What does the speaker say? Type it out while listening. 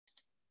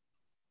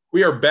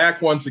We are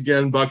back once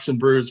again, Bucks and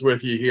Brews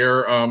with you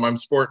here. I'm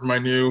sporting my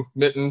new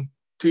Mitten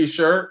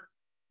t-shirt.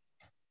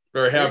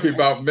 Very There happy you go.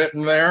 about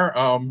Mitten there.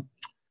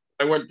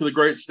 I went to the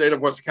great state of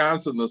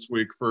Wisconsin this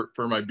week for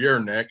my beer,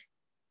 Nick.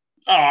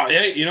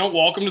 Hey,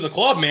 welcome to the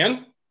club,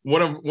 man.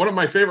 One of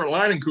my favorite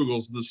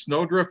Leinenkugels, the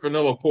Snowdrift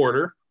Vanilla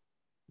Porter,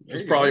 which There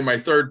is you probably go. my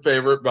third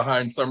favorite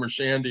behind Summer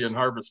Shandy and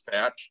Harvest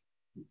Patch.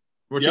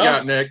 What you Yep.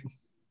 got, Nick?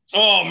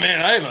 Oh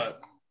man, I have a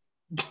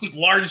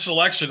large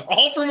selection,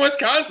 all from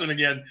Wisconsin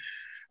again.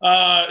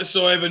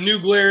 So I have a New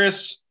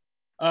Glarus,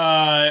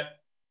 uh,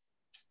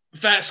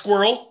 Fat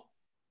Squirrel,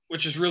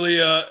 which is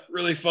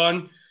really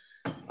fun.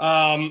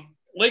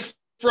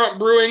 Lakefront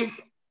Brewing,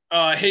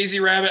 Hazy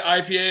Rabbit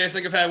IPA. I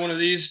think I've had one of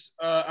these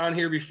on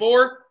here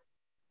before.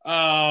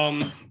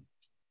 Um,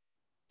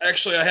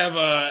 Actually, I have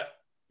a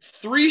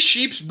Three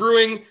Sheeps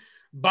Brewing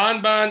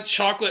Bonbon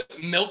Chocolate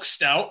Milk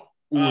Stout.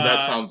 Ooh, that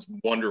Uh, sounds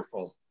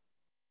wonderful.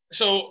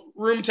 so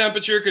room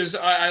temperature, because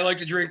I like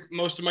to drink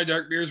most of my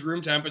dark beers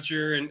room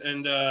temperature,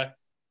 and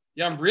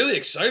yeah, I'm really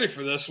excited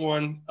for this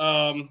one.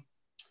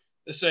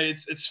 To say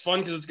it's fun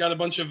because it's got a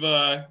bunch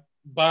of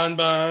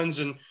bonbons,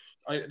 and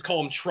I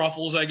call them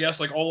truffles, I guess,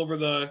 like all over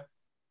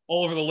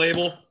the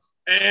label.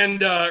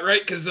 And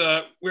right, because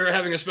we were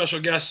having a special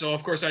guest, so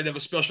of course I'd have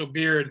a special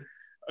beer. And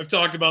I've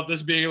talked about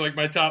this being like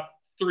my top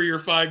 3 or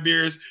 5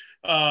 beers.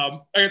 I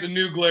got the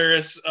New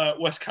Glarus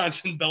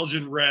Wisconsin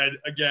Belgian Red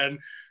again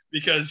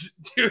because,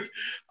 dude,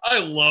 I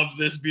love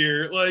this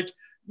beer. Like,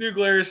 New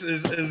Glarus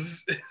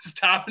is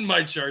topping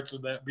my charts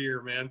with that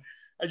beer, man.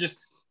 I just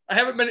I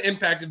haven't been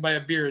impacted by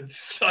a beer in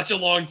such a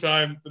long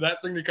time. For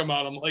that thing to come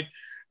out, I'm like,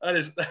 that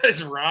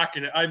is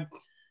rocking it. I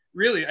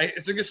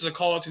think this is a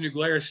call out to New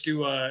Glarus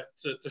to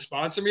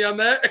sponsor me on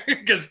that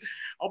because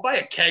I'll buy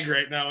a keg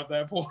right now at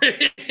that point.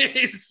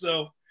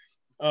 So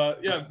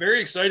yeah,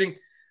 very exciting.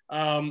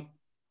 Um,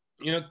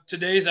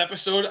 today's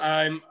episode,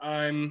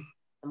 I'm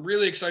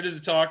really excited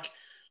to talk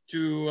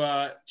to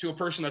a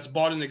person that's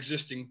bought an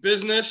existing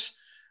business,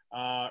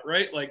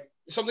 right? Like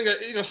something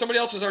that somebody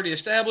else has already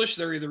established.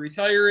 They're either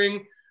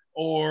retiring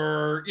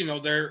or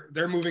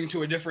they're moving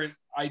to a different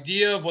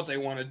idea of what they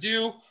want to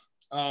do.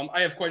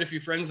 I have quite a few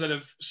friends that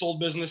have sold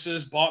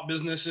businesses, bought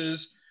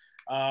businesses.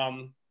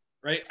 Um,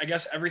 right? I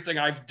guess everything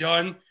I've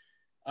done,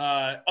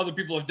 other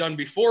people have done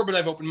before, but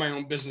I've opened my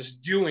own business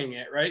doing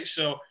it. Right?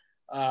 So,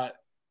 uh,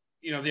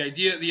 the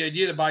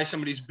idea to buy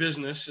somebody's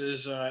business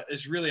is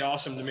really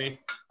awesome to me.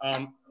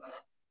 Um,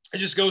 it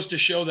just goes to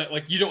show that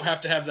like you don't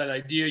have to have that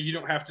idea, you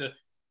don't have to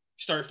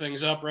start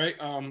things up, right?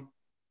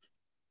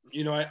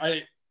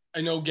 I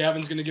know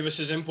Gavin's going to give us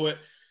his input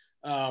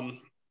um,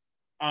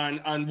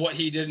 on what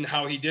he did and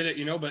how he did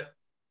it, but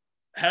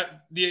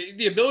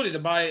the ability to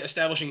buy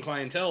establishing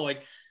clientele,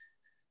 like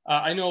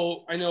I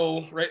know,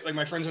 right? Like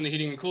my friends in the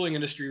heating and cooling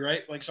industry,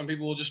 right? Like some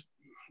people will just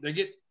they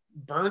get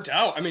burnt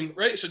out. I mean,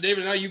 right? So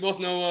David and I, you both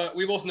know,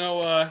 we both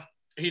know a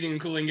heating and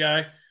cooling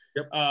guy.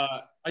 Yep.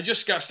 I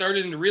just got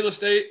started into real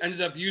estate. Ended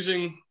up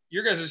using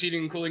your guys'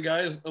 heating and cooling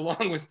guys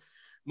along with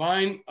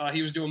mine.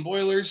 He was doing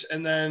boilers,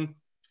 and then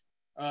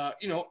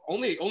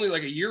only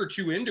like a year or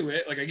two into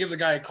it, like I give the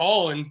guy a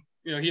call, and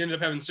he ended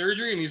up having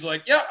surgery, and he's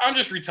like, "Yeah, I'm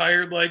just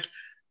retired. Like,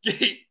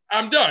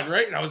 I'm done."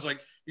 Right? And I was like,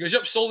 "He goes,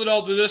 yep, sold it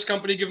all to this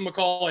company. Give them a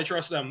call. I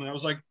trust them." And I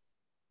was like,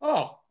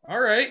 "Oh, all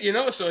right."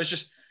 So it's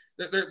just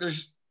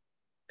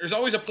there's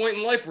always a point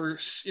in life where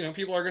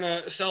people are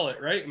gonna sell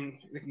it, right? And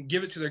they can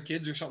give it to their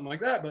kids or something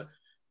like that. But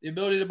the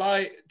ability to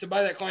buy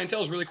that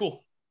clientele is really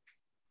cool.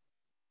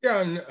 Yeah,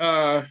 and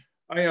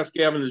I asked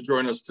Gavin to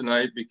join us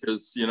tonight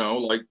because,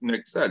 like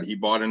Nick said, he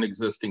bought an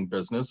existing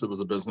business. It was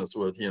a business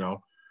with,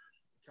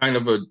 kind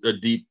of a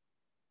deep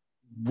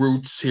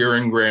roots here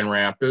in Grand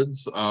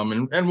Rapids.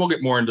 And we'll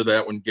get more into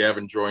that when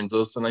Gavin joins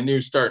us. And I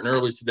knew starting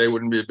early today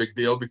wouldn't be a big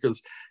deal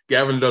because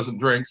Gavin doesn't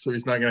drink, so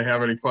he's not going to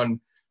have any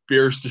fun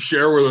beers to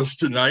share with us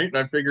tonight. And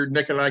I figured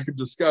Nick and I could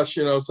discuss,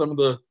 some of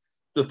the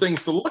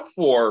things to look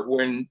for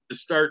when you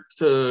start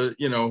to,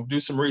 do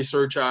some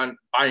research on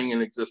buying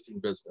an existing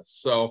business.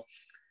 So,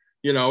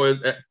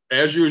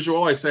 as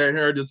usual, I sat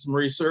here, I did some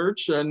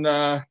research, and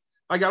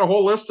I got a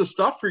whole list of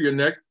stuff for you,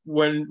 Nick,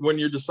 when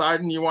you're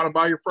deciding you want to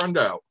buy your friend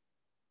out.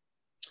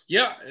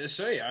 Yeah, I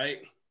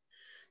say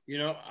you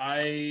know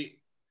I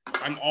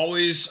I'm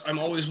always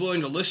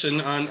willing to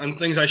listen on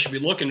things I should be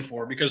looking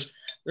for because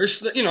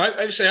there's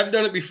I say I've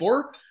done it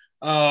before,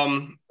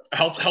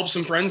 help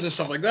some friends and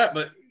stuff like that,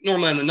 but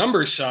normally on the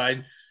numbers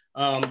side.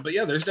 But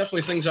yeah, there's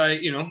definitely things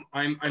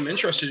I'm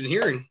interested in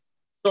hearing.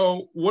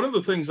 So one of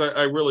the things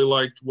I really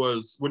liked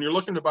was when you're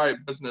looking to buy a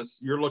business,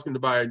 you're looking to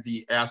buy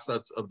the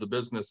assets of the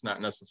business,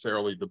 not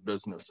necessarily the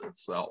business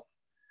itself.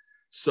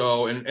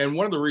 So, and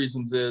one of the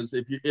reasons is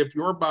if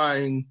you're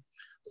buying,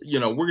 we're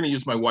going to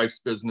use my wife's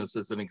business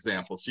as an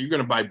example. So you're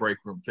going to buy break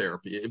room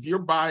therapy. If you're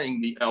buying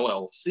the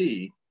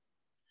LLC,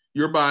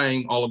 you're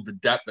buying all of the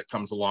debt that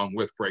comes along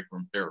with break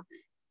room therapy.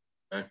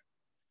 Okay?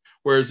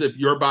 Whereas if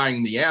you're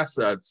buying the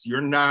assets, you're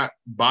not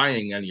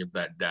buying any of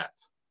that debt.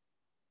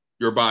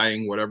 You're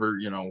buying whatever,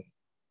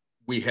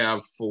 we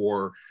have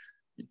for,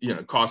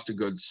 cost of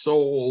goods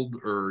sold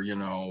or,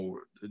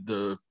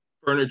 the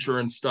furniture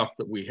and stuff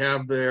that we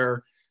have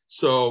there.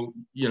 So,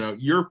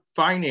 you're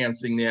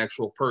financing the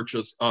actual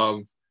purchase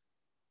of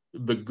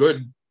the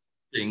good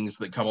things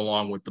that come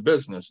along with the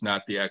business,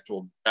 not the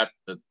actual debt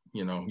that,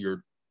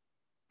 your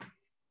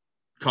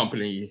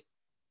company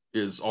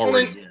is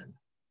already in.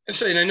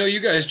 I know you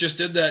guys just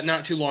did that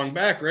not too long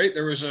back, right?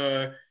 There was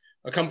a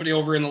company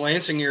over in the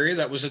Lansing area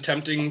that was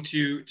attempting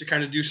to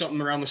kind of do something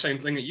around the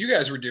same thing that you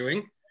guys were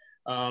doing.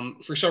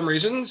 For some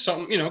reason,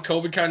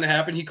 COVID kind of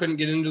happened. He couldn't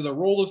get into the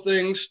role of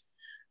things,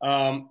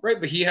 right?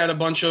 But he had a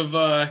bunch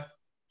of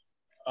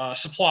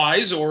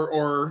supplies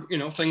or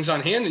things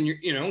on hand,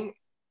 and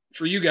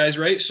for you guys,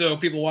 right? So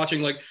people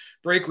watching like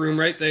Break Room,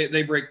 right?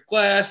 They break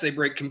glass, they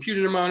break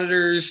computer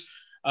monitors.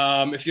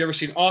 If you ever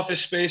seen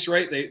Office Space,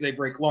 right? They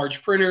break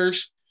large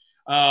printers.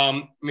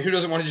 Who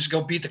doesn't want to just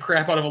go beat the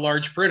crap out of a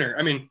large printer?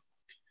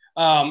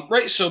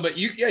 Right. So, but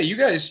you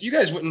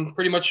guys wouldn't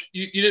pretty much,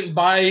 you didn't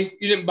buy,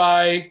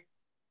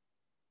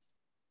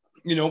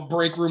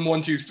 Break Room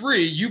 1, 2,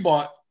 3. You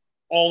bought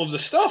all of the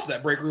stuff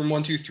that Break Room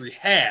 1, 2, 3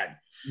 had.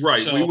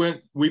 Right. So,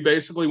 we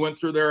basically went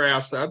through their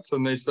assets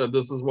and they said,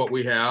 this is what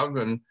we have.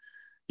 And,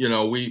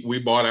 we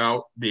bought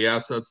out the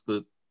assets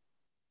that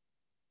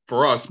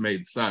for us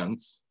made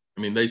sense.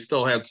 They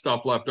still had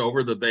stuff left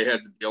over that they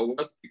had to deal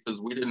with because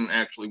we didn't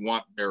actually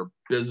want their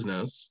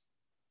business.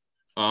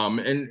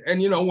 And when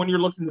you're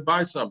looking to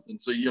buy something,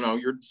 so,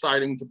 you're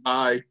deciding to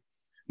buy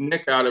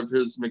Nick out of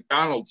his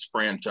McDonald's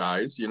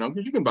franchise,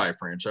 because you can buy a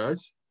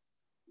franchise.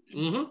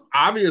 Mm-hmm.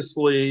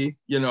 Obviously,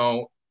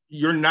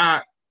 you're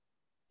not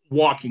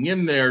walking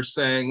in there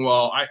saying,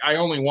 well, I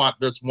only want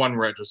this one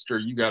register.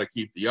 You got to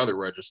keep the other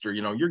register.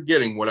 You're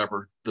getting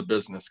whatever the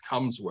business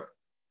comes with.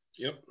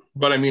 Yep.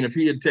 But if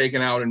he had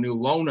taken out a new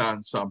loan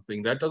on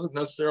something, that doesn't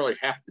necessarily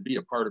have to be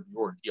a part of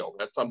your deal.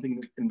 That's something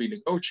that can be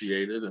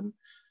negotiated, and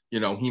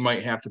he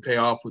might have to pay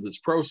off with his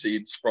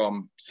proceeds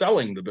from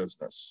selling the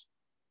business.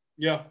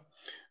 Yeah,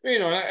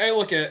 I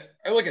look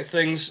at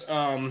things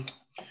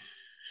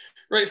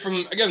right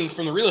from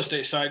the real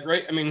estate side,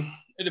 right?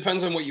 It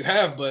depends on what you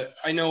have, but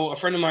I know a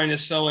friend of mine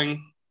is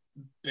selling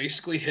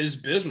basically his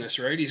business,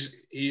 right?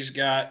 He's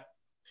got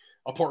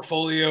a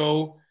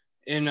portfolio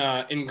in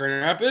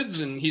Grand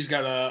Rapids, and he's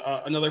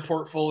got another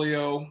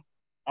portfolio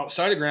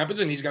outside of Grand Rapids,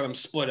 and he's got them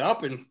split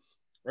up, and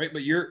right.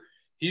 But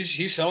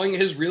he's selling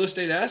his real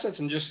estate assets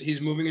and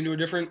he's moving into a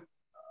different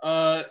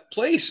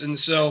place, and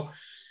so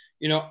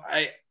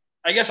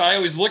I guess I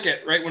always look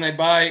at, right, when I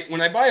buy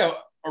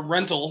a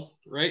rental,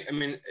 right?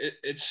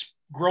 It's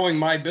growing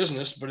my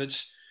business, but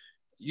it's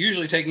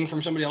usually taking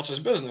from somebody else's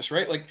business,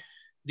 right? Like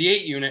the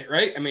 8 unit,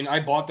 right? I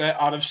bought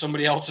that out of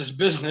somebody else's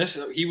business.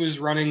 He was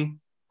running,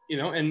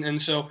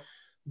 and so,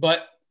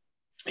 but,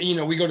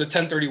 we go to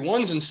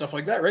 1031s and stuff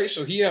like that, right?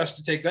 So he has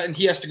to take that and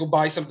he has to go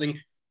buy something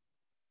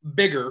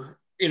bigger,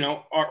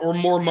 or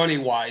more money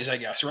wise, I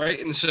guess, right?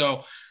 And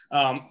so,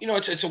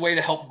 it's a way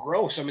to help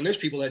grow. So, there's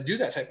people that do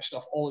that type of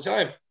stuff all the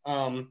time.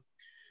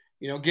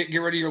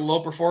 Get rid of your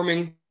low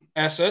performing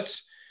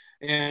assets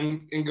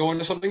and go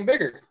into something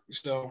bigger.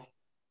 So.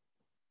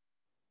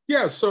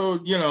 Yeah. So,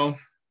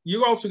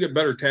 you also get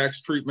better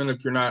tax treatment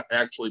if you're not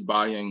actually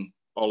buying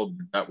all of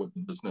that with the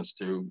business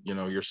too.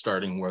 You're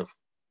starting with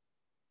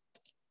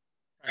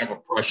kind of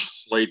a fresh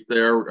slate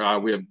there.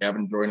 We have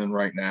Gavin joining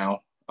right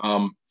now.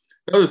 The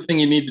other thing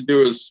you need to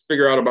do is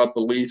figure out about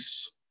the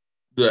lease,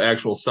 the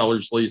actual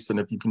seller's lease, and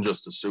if you can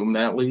just assume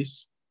that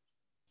lease.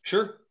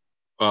 Sure.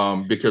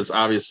 Because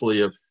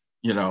obviously if,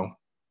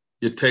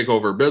 you take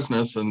over a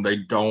business and they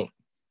don't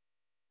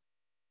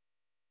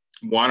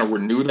want to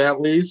renew that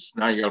lease,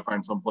 now you got to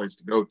find some place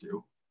to go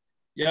to.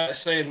 Yeah,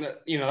 saying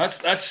that,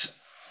 that's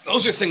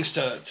those are things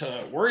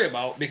to worry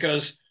about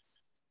because,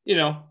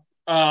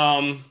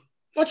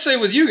 let's say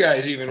with you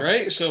guys even,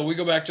 right? So we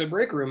go back to the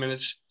Break Room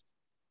and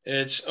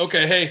it's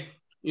okay. Hey,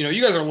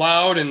 you guys are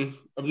loud and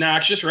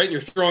obnoxious, right? And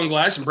you're throwing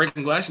glass and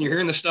breaking glass and you're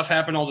hearing this stuff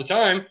happen all the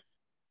time.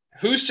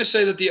 Who's to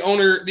say that the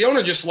owner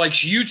just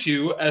likes you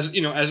two as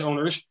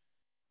owners?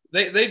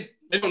 They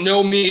don't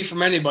know me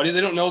from anybody.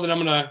 They don't know that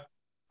I'm going to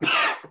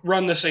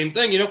run the same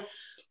thing.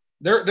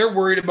 They're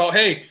worried about,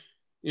 hey,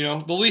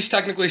 the lease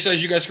technically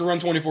says you guys can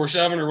run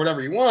 24/7 or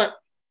whatever you want,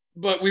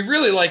 but we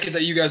really like it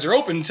that you guys are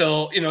open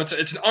until,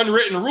 it's an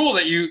unwritten rule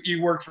that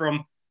you work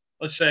from,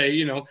 let's say,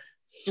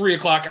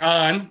 3:00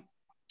 on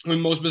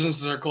when most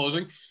businesses are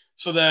closing.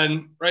 So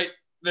then, right,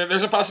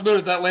 there's a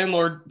possibility that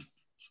landlord,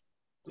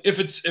 if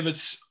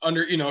it's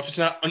under, if it's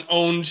not an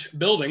owned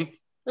building,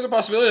 there's a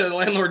possibility that the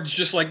landlord's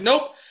just like,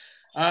 nope,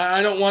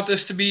 I don't want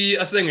this to be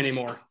a thing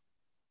anymore.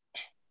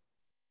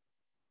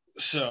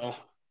 So,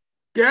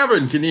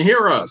 Gavin, can you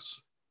hear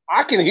us?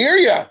 I can hear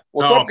you.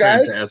 What's up,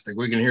 guys? Fantastic.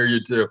 We can hear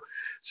you too.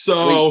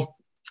 So,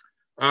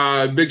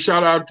 big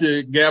shout out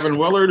to Gavin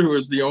Willard, who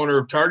is the owner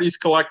of Tardy's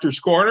Collector's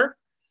Corner.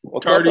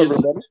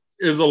 Tardy's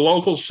is a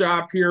local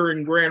shop here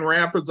in Grand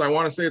Rapids. I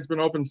want to say it's been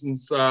open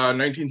since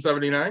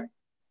 1979.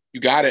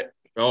 You got it.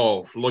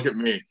 Oh, look at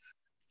me.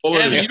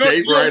 Pulling the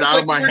date right out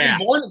of my hat.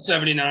 Born in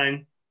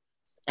 79.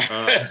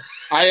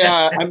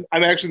 I'm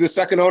actually the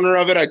second owner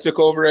of it. I took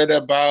over it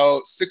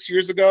about 6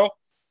 years ago,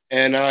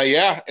 And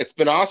yeah, it's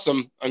been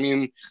awesome. I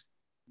mean,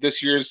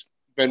 this year's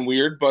been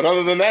weird, but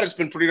other than that, it's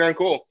been pretty darn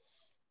cool.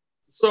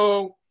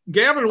 So,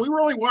 Gavin, we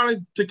really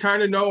wanted to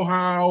kind of know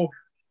how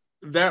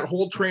that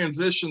whole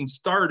transition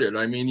started.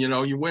 I mean,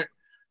 you went,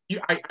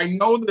 I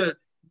know that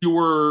you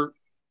were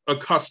a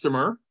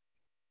customer.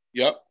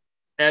 Yep.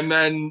 And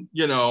then,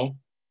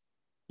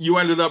 you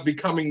ended up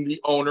becoming the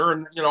owner.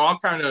 And, I'll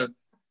kind of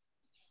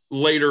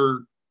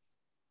later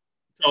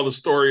tell the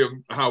story of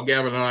how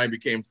Gavin and I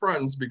became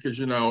friends because,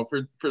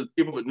 for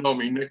people that know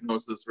me, Nick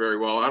knows this very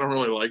well. I don't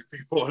really like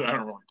people and I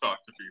don't really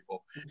talk to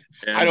people.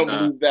 And, I don't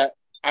believe that.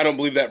 I don't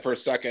believe that for a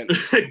second.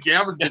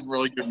 Gavin didn't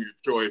really give me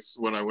a choice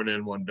when I went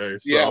in one day.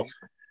 So, yeah.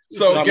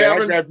 So no, Gavin,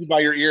 man, I grabbed you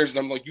by your ears and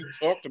I'm like, you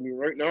talk to me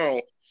right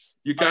now.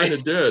 You kind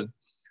of did.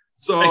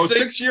 So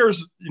 6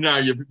 years now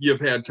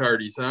you've had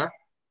Tardy's, huh?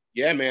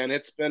 Yeah, man,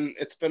 it's been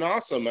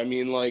awesome. I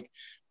mean, like,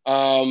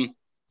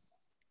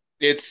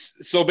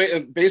 it's so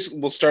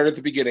basically we'll start at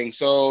the beginning.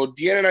 So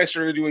Deanna and I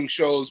started doing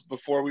shows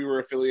before we were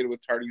affiliated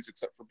with Tardy's,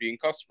 except for being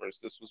customers.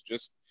 This was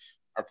just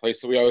our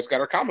place that we always got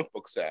our comic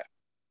books at.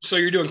 So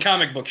you're doing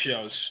comic book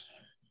shows?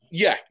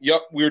 Yeah.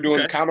 Yep. We were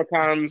doing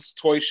Comic-Cons,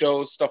 toy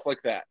shows, stuff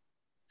like that.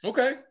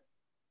 Okay.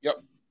 Yep.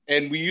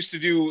 And we used to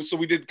do, so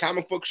we did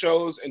comic book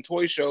shows and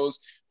toy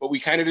shows, but we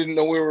kind of didn't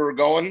know where we were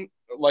going,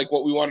 like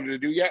what we wanted to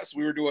do yet. So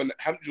we were doing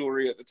hemp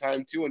jewelry at the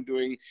time too, and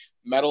doing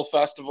metal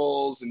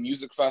festivals and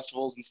music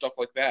festivals and stuff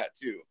like that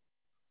too.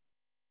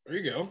 There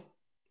you go.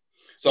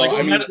 So like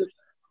I mean,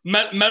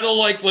 metal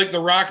like the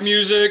rock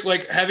music,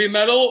 like heavy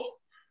metal.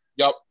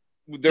 Yep.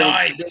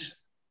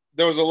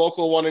 There was a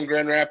local one in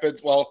Grand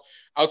Rapids, well,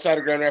 outside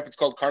of Grand Rapids,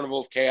 called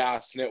Carnival of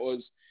Chaos, and it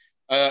was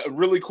a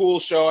really cool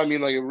show. I mean,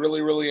 like,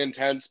 really, really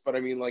intense, but I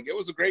mean, like, it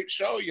was a great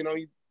show.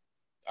 You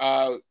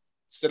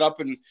sit up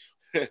and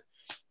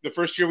the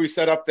first year we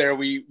set up there,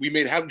 we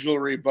made hemp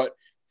jewelry, but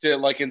to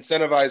like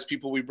incentivize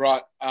people, we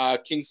brought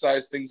king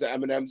size things of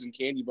M&Ms and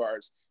candy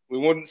bars. We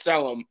wouldn't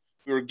sell them.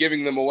 We were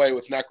giving them away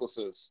with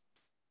necklaces.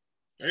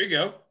 There you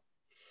go.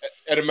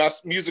 At a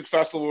music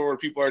festival where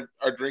people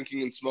are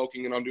drinking and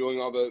smoking and I'm doing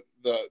all the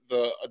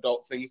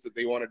adult things that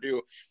they want to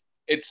do.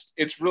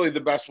 It's really the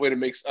best way to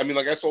make. I mean,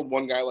 like, I sold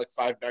one guy like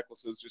 5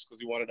 necklaces just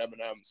because he wanted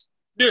M&Ms.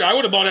 Dude, I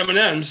would have bought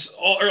M&Ms,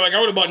 or like I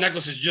would have bought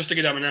necklaces just to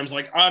get M&Ms.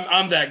 Like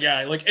I'm that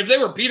guy. Like if they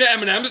were pita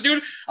M&Ms,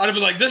 dude, I'd have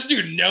been like, this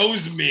dude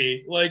knows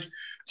me, like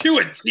to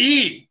a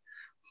T.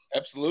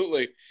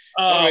 Absolutely.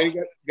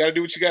 You got to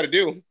do what you got to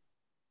do.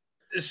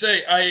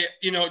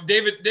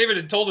 David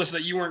had told us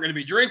that you weren't going to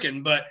be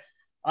drinking, but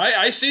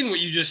I seen what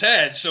you just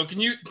had. So can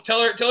you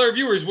tell our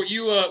viewers what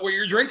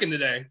you're drinking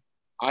today?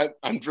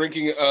 I'm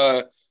drinking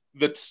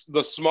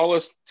the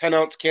smallest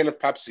 10-ounce can of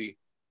Pepsi.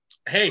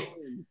 Hey,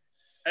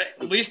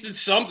 at least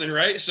it's something,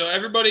 right? So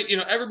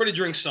everybody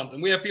drinks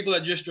something. We have people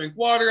that just drink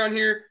water on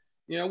here.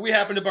 We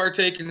happen to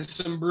partake in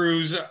some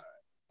brews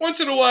once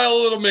in a while,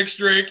 a little mixed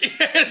drink.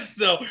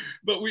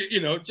 But we,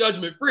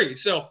 judgment free.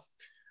 So,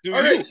 all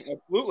right,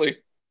 absolutely.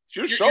 It's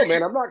your show,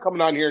 man. I'm not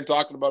coming on here and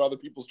talking about other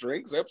people's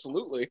drinks.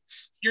 Absolutely.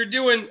 You're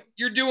doing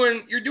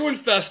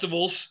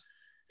festivals.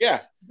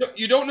 Yeah.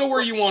 You don't know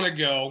where you want to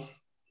go.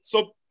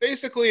 So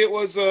basically, it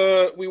was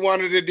we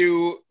wanted to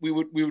do we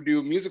would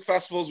do music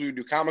festivals, we would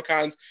do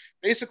Comic-Cons,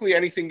 basically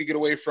anything to get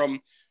away from.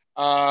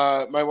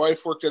 My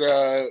wife worked at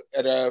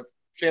a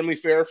family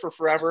fair for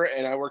forever,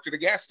 and I worked at a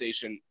gas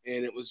station,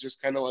 and it was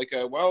just kind of like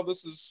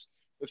this is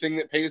the thing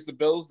that pays the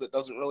bills that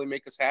doesn't really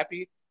make us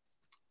happy,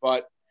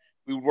 but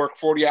we would work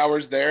 40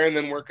 hours there and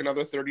then work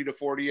another 30 to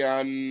 40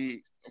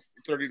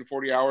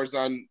 hours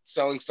on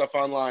selling stuff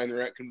online or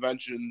at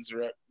conventions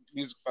or at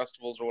music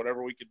festivals or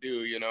whatever we could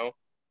do,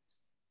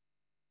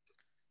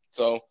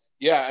 So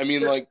yeah, I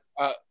mean, like,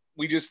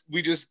 we just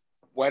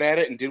went at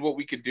it and did what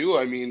we could do.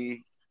 I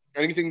mean,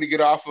 anything to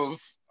get off of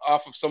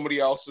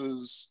somebody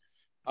else's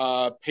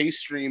pay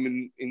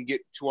stream and get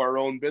to our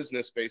own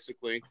business,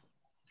 basically.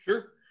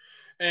 Sure.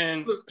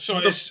 And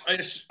so I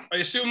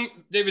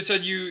assume David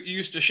said you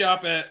used to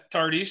shop at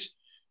Tardy's.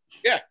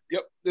 Yeah.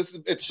 Yep.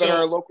 It's been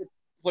our local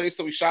place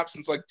that we shop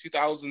since like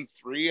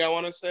 2003, I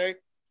want to say.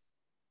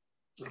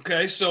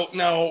 Okay. So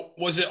now,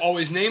 was it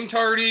always named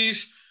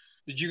Tardy's?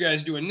 Did you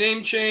guys do a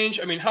name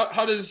change? I mean,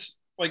 how does,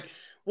 like,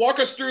 walk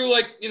us through,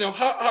 like,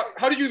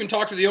 how did you even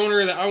talk to the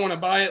owner that I want to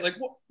buy it? Like,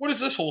 what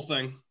is this whole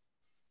thing?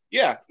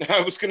 Yeah,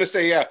 I was going to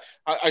say, yeah,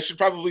 I should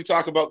probably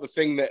talk about the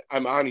thing that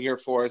I'm on here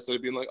for instead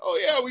of being like, oh,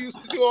 yeah, we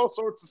used to do all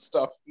sorts of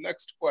stuff.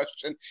 Next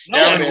question.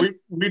 Yeah,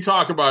 we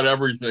talk about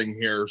everything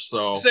here.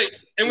 So,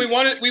 and we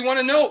want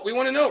to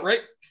know,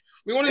 right?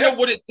 We want to know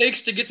what it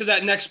takes to get to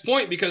that next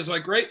point because,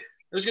 like, right,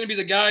 there's going to be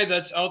the guy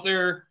that's out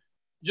there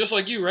just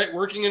like you, right,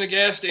 working in a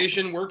gas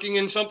station, working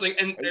in something,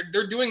 and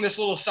they're doing this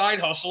little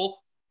side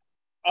hustle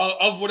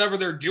of whatever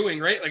they're doing,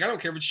 right? Like, I don't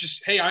care if it's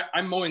just, hey,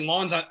 I'm mowing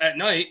lawns at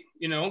night,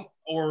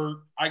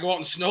 or I go out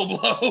and snow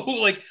blow.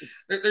 Like,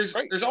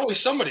 there's always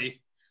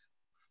somebody.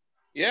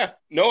 Yeah.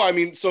 No, I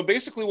mean, so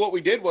basically what we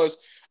did was,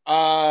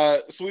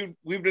 so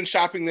we've been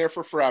shopping there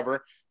for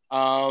forever.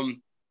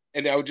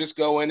 And I would just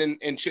go in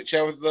and chit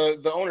chat with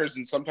the owners.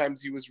 And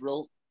sometimes he was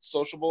real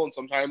sociable, and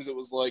sometimes it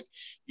was like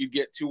you'd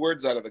get 2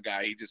 words out of the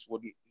guy. He just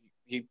wouldn't.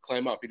 He'd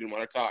clam up. He didn't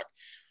want to talk.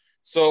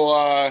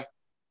 So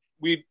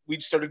we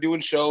started doing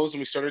shows,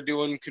 and we started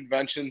doing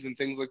conventions and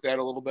things like that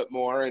a little bit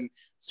more, and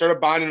started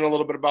bonding a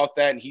little bit about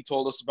that. And he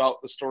told us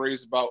about the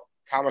stories about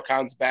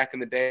Comic-Cons back in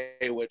the day,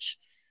 which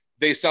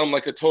they sound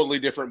like a totally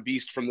different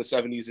beast from the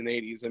 70s and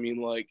 80s. I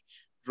mean, like,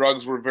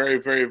 drugs were very,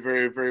 very,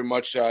 very, very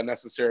much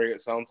necessary,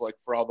 it sounds like,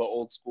 for all the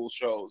old school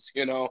shows,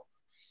 you know?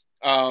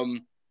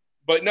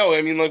 But no,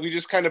 I mean, like, we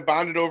just kind of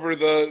bonded over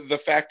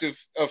the fact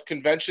of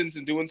conventions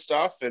and doing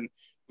stuff, and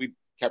we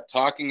kept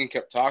talking.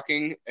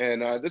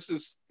 And this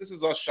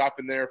is us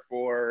shopping there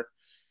for,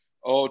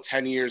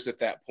 10 years at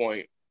that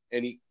point.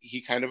 And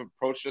he kind of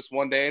approached us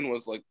one day and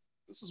was like,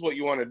 "This is what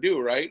you want to do,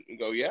 right?" We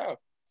go, "Yeah."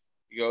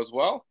 He goes,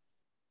 "Well,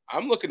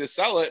 I'm looking to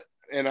sell it,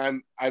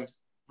 and I've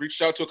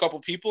reached out to a couple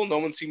people. No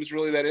one seems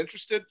really that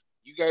interested.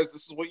 You guys,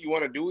 this is what you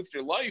want to do with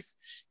your life.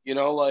 You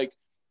know, like,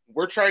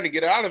 we're trying to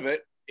get out of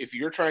it. If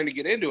you're trying to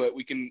get into it,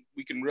 we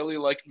can really,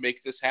 like,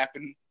 make this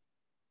happen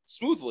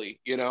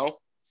smoothly, you know?"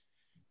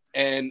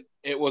 And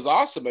it was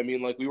awesome. I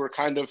mean, like, we were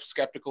kind of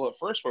skeptical at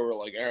first, but we're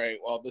like, all right,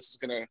 well, this is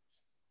going to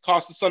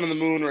cost the sun and the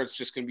moon, or it's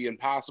just going to be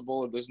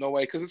impossible. And there's no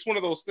way. Cause it's one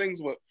of those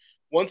things where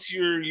once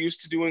you're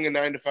used to doing a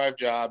 9-to-5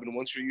 job, and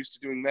once you're used to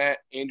doing that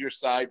and your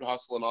side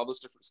hustle and all this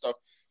different stuff,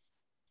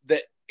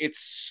 that it's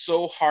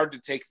so hard to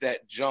take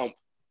that jump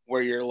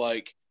where you're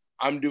like,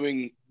 I'm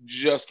doing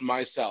just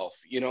myself,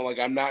 you know, like,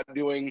 I'm not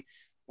doing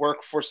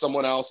work for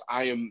someone else.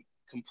 I am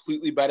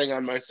completely betting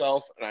on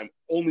myself, and I'm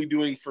only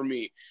doing for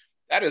me.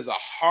 That is a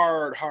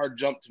hard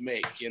jump to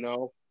make, you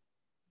know?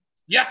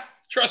 Yeah,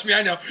 trust me,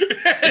 I know.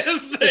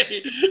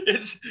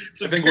 it's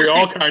I think we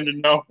all kind of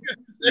know.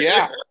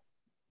 Yeah.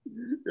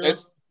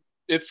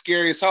 It's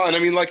scary as hell. And I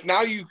mean, like,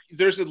 now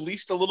there's at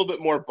least a little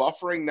bit more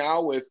buffering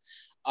now with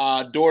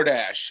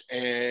DoorDash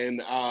and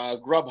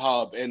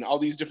Grubhub and all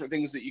these different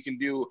things that you can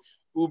do.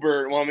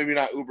 Uber, well, maybe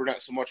not Uber,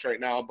 not so much right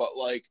now, but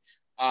like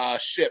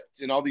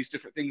Shipt and all these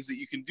different things that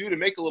you can do to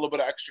make a little bit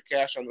of extra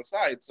cash on the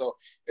side. So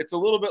it's a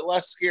little bit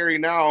less scary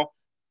now.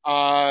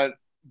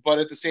 But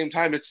at the same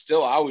time, it's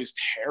still always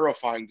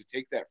terrifying to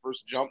take that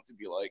first jump to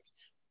be like,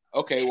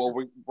 okay, well,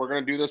 we're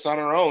going to do this on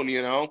our own,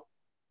 you know?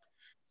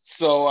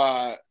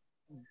 So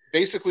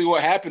basically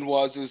what happened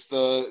is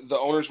the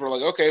owners were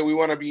like, okay, we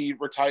want to be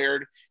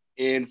retired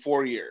in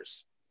 4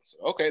 years. So,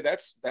 okay,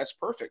 that's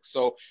perfect.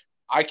 So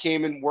I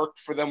came and worked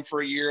for them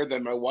for a year.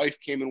 Then my wife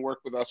came and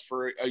worked with us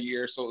for a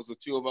year. So it was the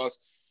two of us.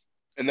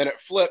 And then it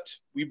flipped.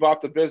 We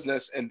bought the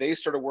business, and they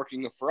started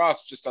working for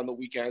us just on the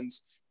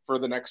weekends for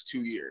the next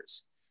 2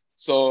 years.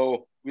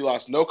 So we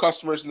lost no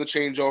customers in the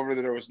changeover.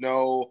 There was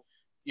no,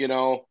 you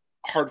know,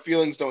 hard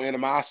feelings, no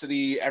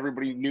animosity.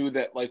 Everybody knew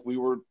that, like, we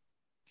were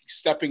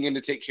stepping in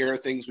to take care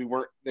of things. We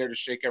weren't there to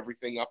shake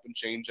everything up and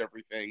change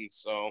everything.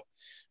 So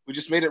we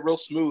just made it real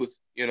smooth,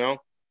 you know?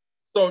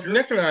 So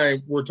Nick and I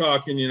were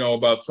talking, you know,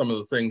 about some of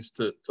the things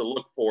to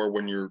look for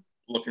when you're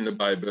looking to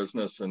buy a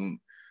business. And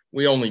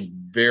we only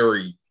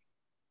very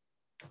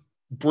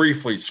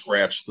briefly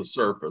scratched the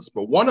surface.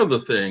 But one of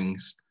the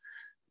things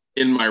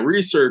in my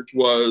research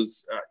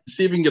was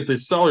see if you can get the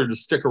seller to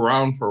stick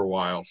around for a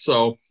while.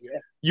 So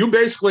you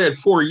basically had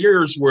 4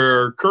 years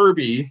where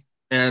Kirby,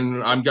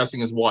 and I'm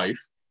guessing his wife,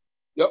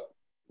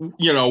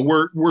 you know,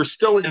 we're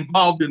still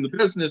involved in the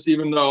business,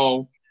 even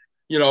though,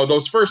 you know,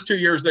 those first 2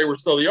 years they were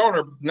still the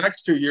owner, but the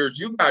next 2 years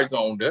you guys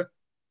owned it.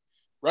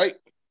 Right.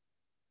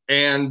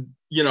 And,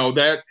 you know,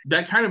 that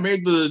kind of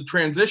made the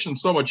transition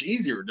so much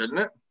easier, didn't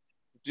it?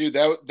 Dude,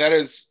 that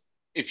is,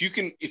 if you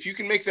can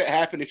make that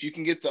happen, if you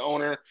can get the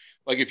owner,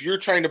 like, if you're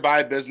trying to buy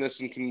a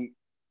business and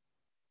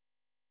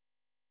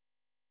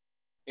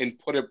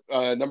put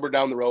a number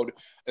down the road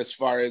as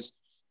far as,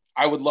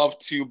 I would love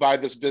to buy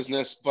this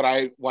business, but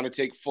I want to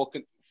take full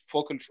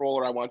control,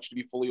 or I want you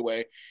to be fully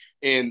away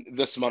in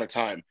this amount of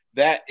time.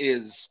 That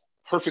is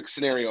perfect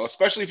scenario,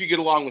 especially if you get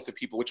along with the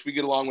people, which we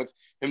get along with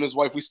him and his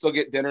wife. We still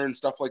get dinner and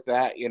stuff like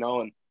that, you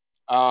know,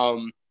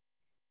 and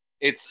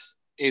it's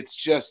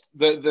just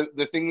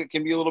the thing that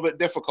can be a little bit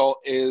difficult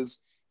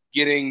is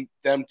getting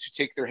them to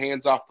take their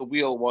hands off the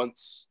wheel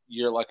once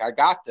you're like, I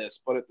got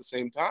this. But at the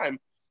same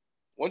time,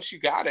 once you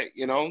got it,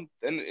 you know,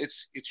 then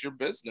it's your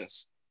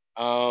business.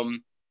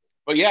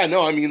 But yeah,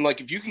 no, I mean, like,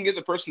 if you can get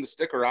the person to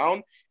stick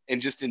around and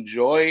just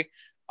enjoy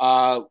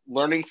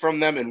learning from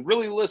them and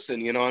really listen,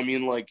 you know, I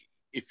mean, like,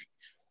 if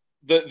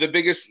the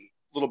biggest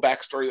little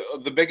backstory,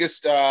 the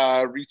biggest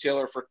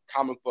retailer for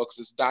comic books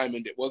is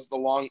Diamond. It was the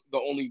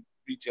only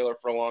retailer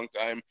for a long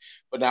time,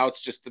 but now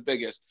it's just the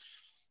biggest.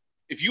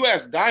 If you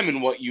ask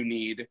Diamond what you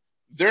need,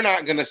 they're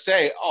not going to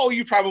say, oh,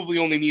 you probably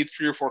only need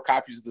 3 or 4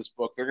 copies of this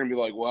book. They're going to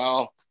be like,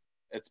 well,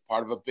 it's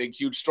part of a big,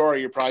 huge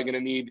story. You're probably going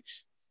to need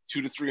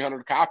 200 to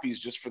 300 copies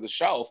just for the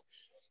shelf.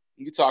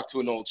 You talk to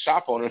an old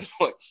shop owner,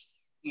 like,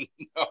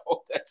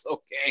 no, that's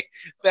okay.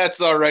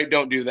 That's all right.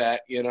 Don't do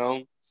that, you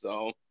know?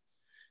 So,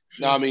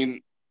 no, I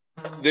mean,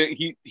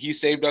 he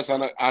saved us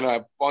on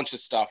a bunch of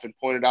stuff and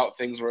pointed out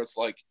things where it's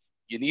like,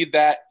 you need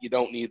that, you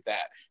don't need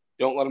that.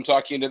 Don't let him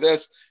talk you into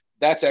this.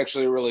 That's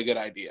actually a really good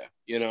idea,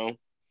 you know?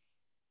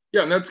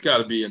 Yeah, and that's got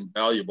to be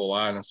invaluable,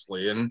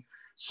 honestly. And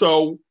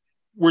so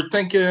we're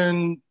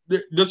thinking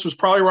this was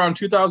probably around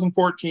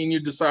 2014. You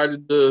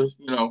decided to,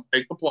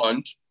 take the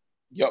plunge.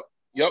 Yep.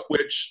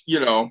 Which,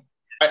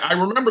 I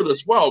remember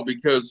this well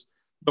because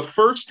the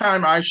first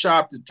time I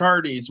shopped at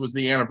Tardy's was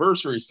the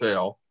anniversary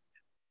sale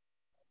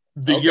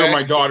the year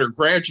my daughter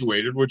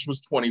graduated, which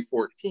was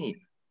 2014.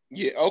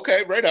 Yeah.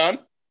 Okay. Right on.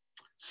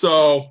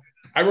 So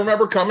I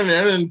remember coming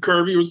in and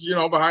Kirby was,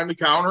 behind the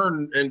counter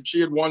and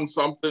she had won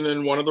something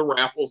in one of the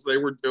raffles they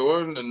were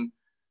doing. And,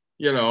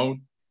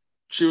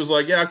 she was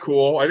like, yeah,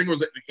 cool. I think it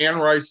was an Anne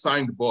Rice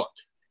signed book.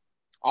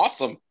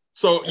 Awesome.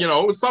 So,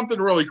 it was something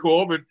really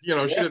cool, but, she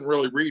didn't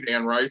really read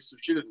Anne Rice, so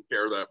she didn't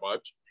care that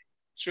much.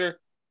 Sure.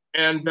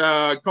 And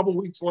a couple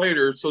weeks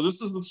later, so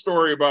this is the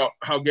story about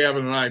how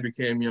Gavin and I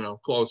became,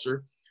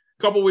 closer.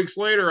 A couple weeks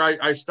later,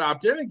 I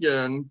stopped in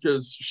again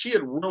because she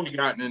had really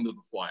gotten into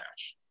the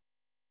Flash.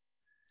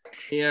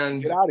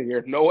 And get out of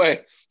here. No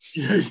way.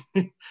 Can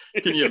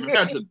you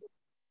imagine?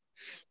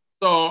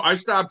 So I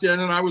stopped in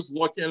and I was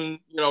looking,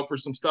 for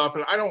some stuff.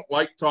 And I don't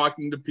like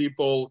talking to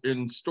people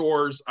in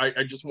stores.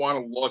 I just want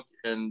to look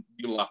and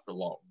be left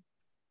alone.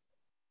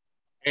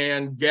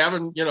 And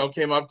Gavin,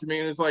 came up to me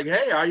and is like,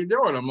 hey, how you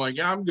doing? I'm like,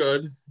 yeah, I'm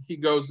good. He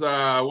goes,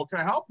 what can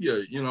I help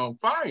you,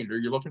 find? Are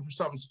you looking for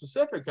something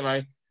specific? And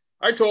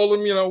I told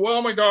him,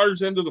 well, my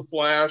daughter's into the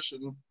Flash.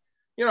 And,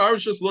 I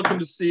was just looking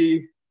to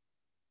see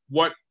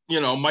what,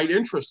 might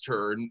interest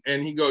her.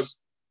 And he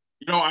goes,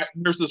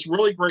 there's this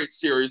really great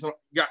series.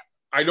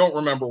 I don't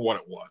remember what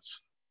it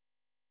was.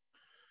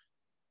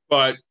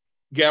 But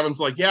Gavin's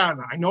like, yeah,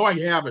 I know I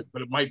have it,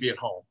 but it might be at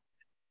home.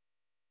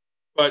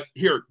 But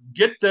here,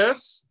 get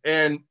this,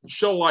 and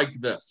she'll like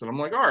this. And I'm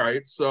like, all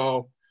right.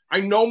 So I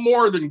no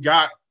more than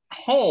got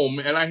home,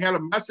 and I had a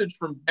message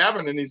from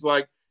Gavin, and he's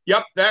like,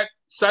 yep, that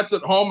set's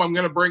at home. I'm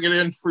going to bring it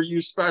in for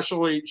you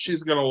specially.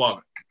 She's going to love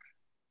it.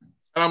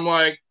 And I'm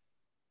like,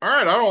 all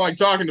right, I don't like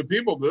talking to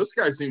people, but this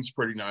guy seems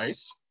pretty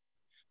nice.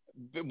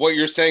 What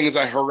you're saying is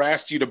I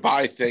harassed you to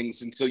buy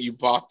things until you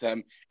bought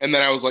them. And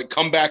then I was like,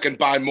 come back and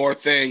buy more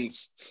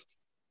things.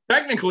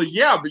 Technically,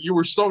 yeah, but you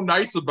were so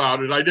nice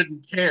about it. I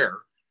didn't care.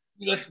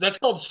 That's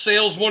called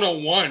sales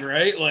 101,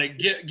 right? Like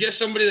get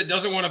somebody that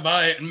doesn't want to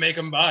buy it and make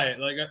them buy it.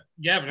 Like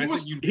Gavin,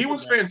 he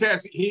was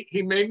fantastic.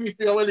 He made me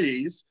feel at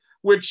ease,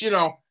 which,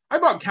 I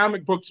bought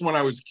comic books when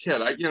I was a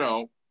kid.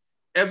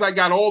 As I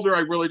got older, I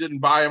really didn't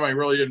buy them. I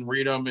really didn't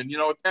read them. And,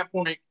 at that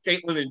point,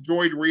 Caitlin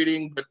enjoyed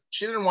reading, but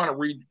she didn't want to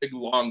read big,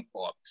 long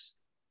books.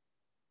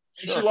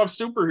 Sure. And she loved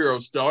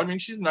superheroes still. I mean,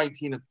 she's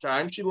 19 at the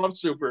time. She loved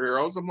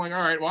superheroes. I'm like, all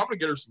right, well, I'm going to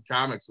get her some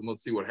comics and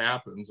let's see what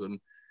happens. And,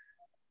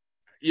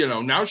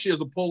 now she has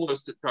a pull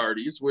list at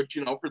Tardy's, which,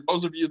 for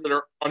those of you that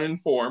are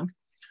uninformed,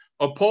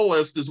 a pull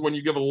list is when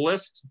you give a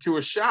list to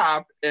a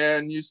shop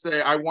and you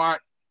say,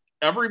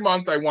 every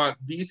month I want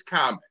these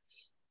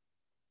comics.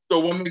 So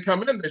when they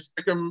come in, they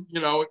stick them,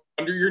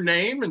 under your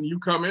name, and you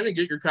come in and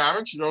get your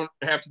comics. You don't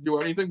have to do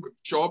anything but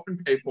show up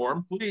and pay for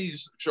them.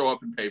 Please show up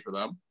and pay for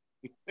them.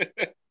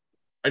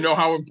 I know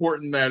how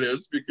important that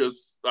is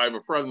because I have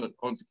a friend that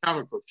owns a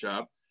comic book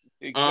shop.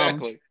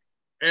 Exactly.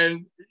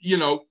 And,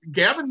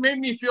 Gavin made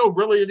me feel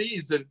really at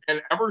ease.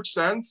 And ever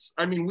since,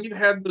 I mean, we've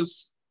had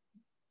this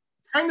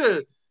kind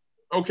of,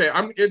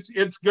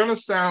 it's going to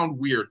sound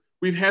weird.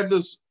 We've had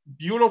this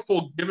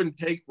beautiful give and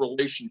take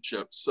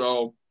relationship.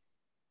 So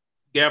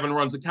Gavin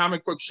runs a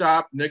comic book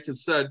shop. Nick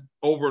has said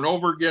over and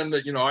over again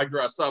that, I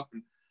dress up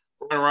and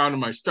run around in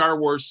my Star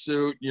Wars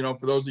suit.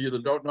 For those of you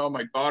that don't know,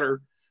 my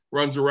daughter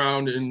runs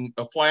around in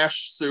a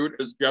Flash suit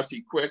as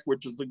Jessie Quick,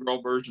 which is the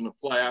girl version of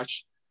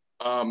Flash.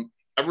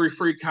 Every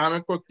free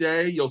comic book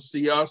day, you'll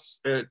see us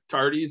at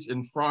Tardy's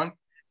in front.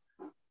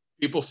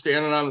 People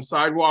standing on the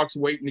sidewalks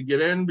waiting to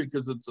get in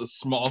because it's a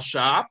small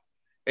shop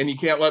and you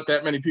can't let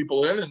that many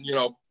people in. And,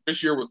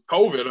 this year with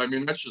COVID, I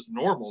mean, that's just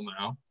normal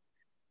now.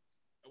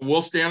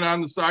 We'll stand on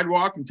the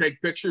sidewalk and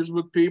take pictures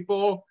with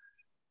people.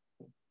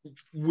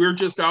 We're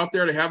just out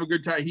there to have a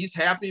good time. He's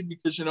happy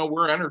because,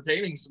 we're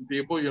entertaining some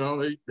people.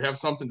 They have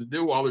something to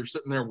do while they're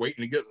sitting there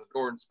waiting to get in the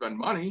door and spend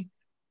money.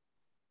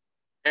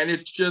 And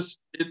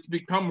it's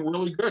become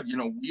really good.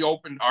 We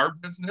opened our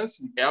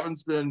business and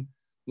Gavin's been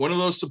one of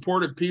those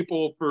supportive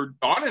people for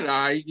Dawn and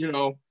I,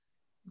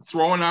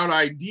 throwing out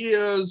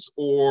ideas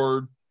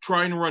or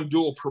trying to run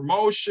dual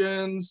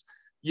promotions.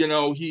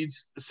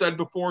 He's said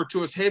before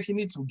to us, hey, if you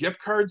need some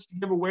gift cards to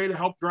give away to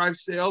help drive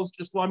sales,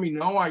 just let me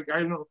know. I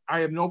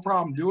have no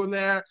problem doing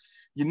that.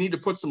 You need to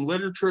put some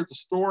literature at the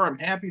store. I'm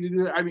happy to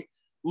do that. I mean,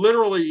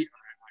 literally,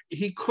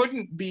 he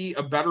couldn't be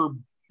a better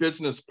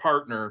business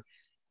partner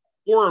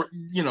or,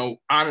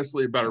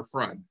 honestly, a better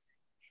friend.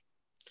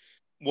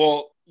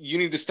 Well, you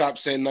need to stop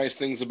saying nice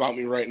things about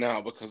me right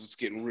now because it's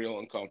getting real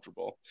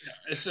uncomfortable.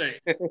 Yeah,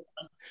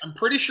 I'm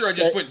pretty sure I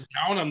just went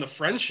down on the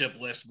friendship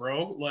list,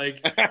 bro. Like,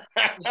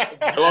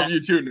 I love you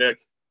too, Nick.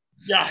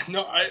 Yeah,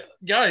 no,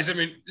 guys, I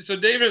mean, so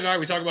David and I,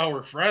 we talk about how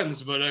we're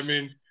friends, but I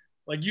mean,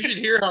 like, you should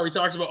hear how he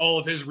talks about all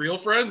of his real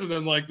friends and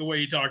then, like, the way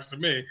he talks to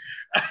me.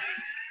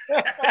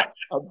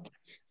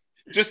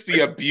 Just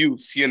the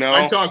abuse,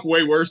 I talk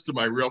way worse to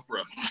my real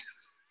friends.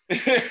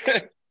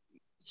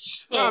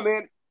 No,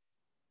 man.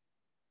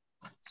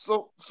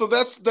 So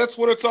that's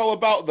what it's all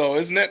about, though,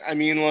 isn't it? I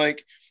mean,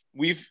 like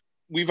we've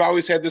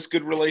always had this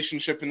good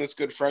relationship and this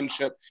good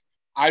friendship.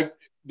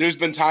 There's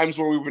been times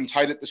where we've been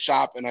tight at the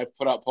shop, and I've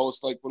put out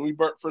posts like when we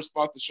first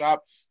bought the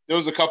shop. There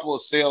was a couple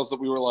of sales that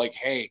we were like,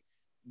 "Hey,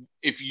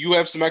 if you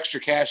have some extra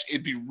cash,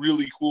 it'd be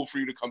really cool for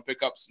you to come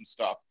pick up some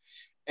stuff."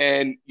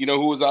 And you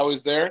know who was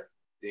always there?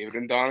 David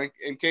and Don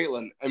and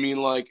Caitlin. I mean,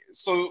 like,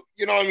 so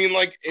I mean,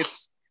 like,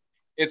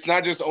 it's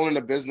not just owning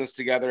a business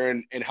together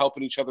and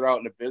helping each other out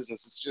in a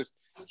business. It's just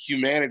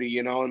humanity,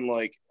 and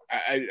like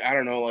I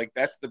don't know, like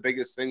that's the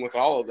biggest thing with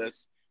all of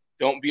this.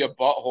 Don't be a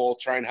butthole.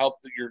 Try and help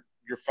your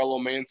fellow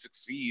man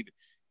succeed.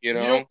 You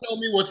don't tell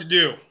me what to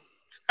do.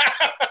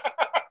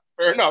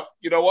 Fair enough.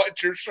 You know what?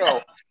 It's your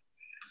show.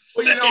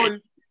 Well,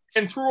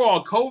 and through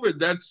all COVID,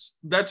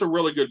 that's a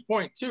really good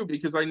point too,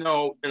 because I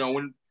know,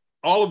 when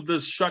all of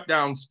this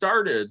shutdown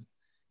started,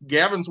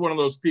 Gavin's one of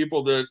those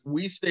people that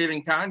we stayed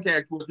in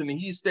contact with, and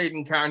he stayed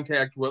in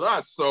contact with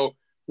us. So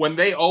when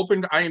they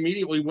opened, I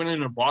immediately went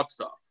in and bought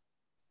stuff.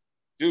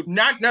 Dude,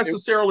 not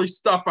necessarily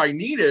stuff I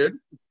needed,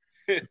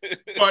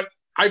 but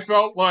I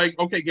felt like,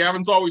 okay,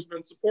 Gavin's always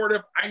been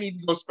supportive. I need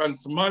to go spend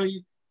some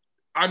money.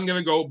 I'm going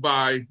to go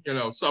buy,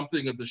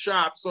 something at the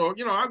shop. So,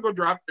 I'll go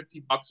drop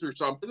 $50 or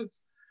something.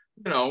 It's,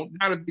 not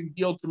a big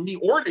deal to me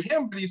or to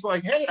him, but he's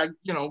like, hey,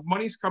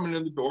 money's coming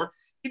in the door.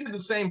 He did the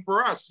same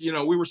for us. We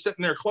were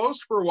sitting there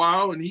closed for a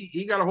while, and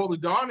he got a hold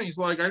of Dawn, and he's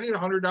like, I need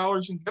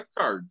 $100 in gift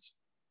cards.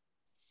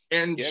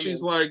 And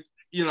she's like,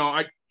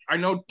 I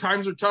know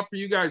times are tough for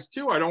you guys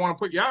too. I don't want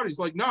to put you out. He's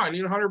like, no, I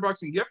need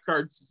 $100 in gift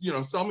cards,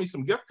 sell me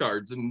some gift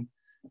cards. And,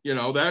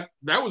 that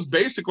was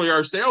basically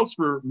our sales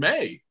for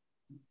May.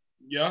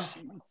 Yeah.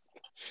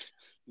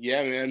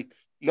 Yeah, man.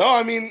 No,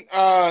 I mean,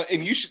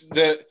 and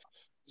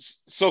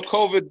so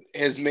COVID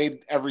has made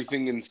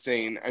everything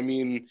insane. I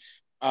mean,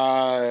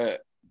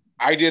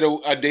 I did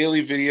a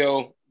daily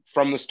video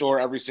from the store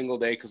every single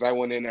day because I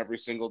went in every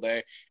single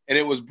day, and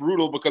it was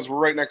brutal because we're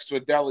right next to a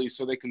deli,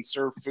 so they can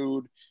serve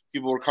food.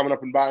 People were coming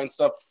up and buying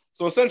stuff.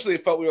 So essentially,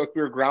 it felt like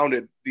we were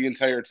grounded the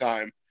entire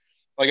time.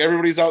 Like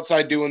everybody's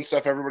outside doing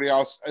stuff. Everybody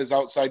else is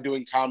outside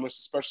doing commerce,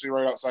 especially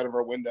right outside of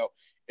our window.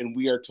 And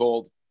we are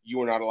told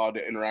you are not allowed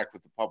to interact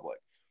with the public.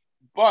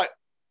 But,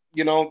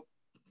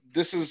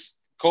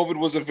 COVID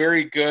was a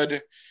very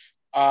good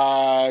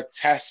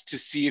test to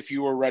see if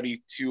you were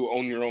ready to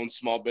own your own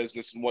small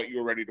business and what you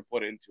were ready to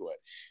put into it,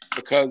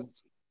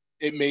 because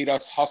it made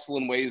us hustle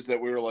in ways that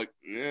we were like,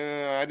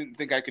 I didn't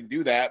think I could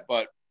do that,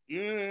 but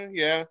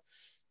yeah.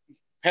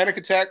 Panic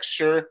attacks,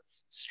 sure.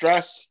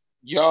 Stress,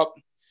 yup.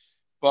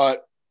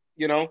 But,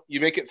 you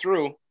make it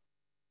through.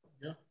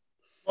 Yeah.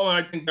 Well,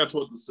 I think that's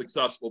what the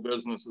successful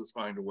businesses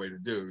find a way to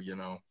do,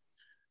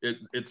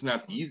 It's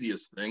not the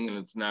easiest thing, and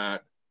it's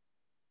not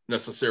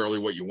necessarily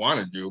what you want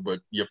to do,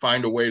 but you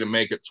find a way to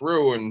make it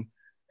through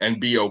and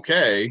be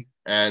okay.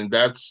 And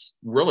that's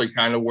really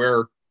kind of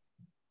where,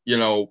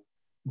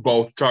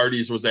 both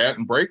Tardy's was at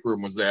and Break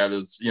Room was at,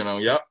 is,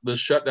 yep, this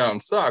shutdown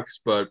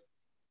sucks, but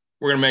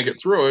we're going to make it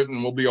through it,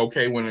 and we'll be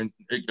okay when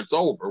it gets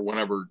over,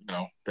 whenever,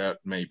 that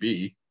may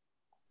be.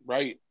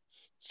 Right.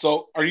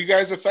 So are you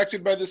guys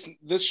affected by this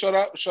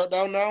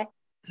shutdown now?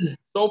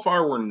 So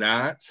far, we're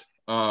not.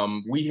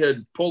 We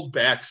had pulled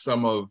back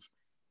some of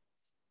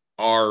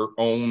our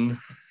own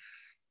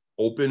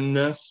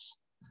openness.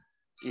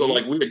 So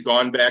like we had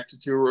gone back to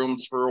 2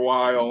 rooms for a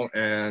while,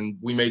 and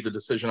we made the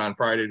decision on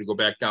Friday to go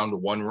back down to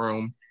 1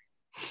 room.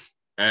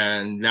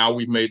 And now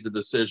we've made the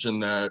decision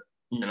that,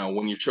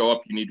 when you show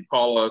up, you need to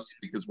call us,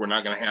 because we're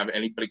not going to have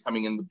anybody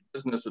coming in the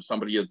business if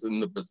somebody is in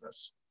the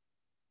business.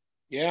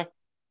 Yeah.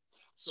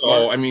 So,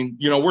 smart. I mean,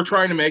 we're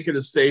trying to make it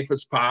as safe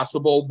as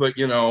possible, but,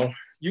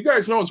 you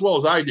guys know as well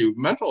as I do,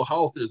 mental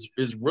health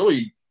is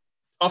really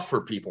tough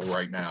for people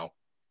right now.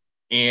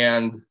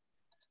 And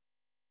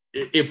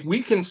if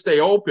we can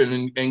stay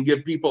open and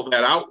give people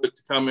that outlet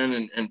to come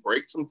in and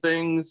break some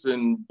things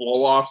and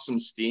blow off some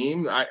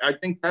steam, I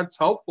think that's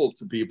helpful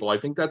to people. I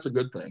think that's a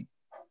good thing.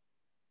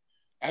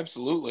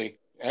 Absolutely.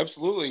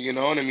 Absolutely. And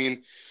I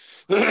mean,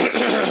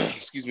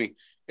 excuse me,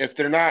 if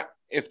they're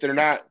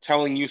not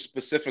telling you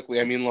specifically,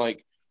 I mean,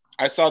 like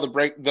I saw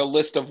the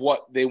list of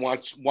what they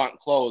want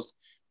closed.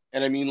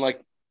 And I mean, like,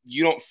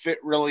 you don't fit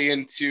really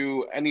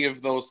into any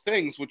of those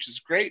things, which is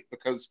great,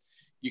 because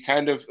you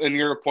kind of, in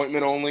your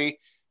appointment only,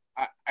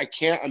 I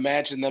can't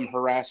imagine them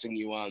harassing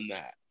you on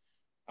that.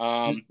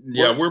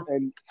 We're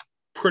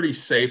pretty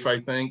safe, I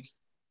think.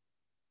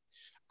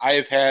 I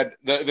have had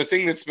the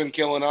thing that's been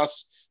killing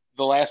us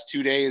the last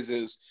 2 days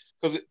is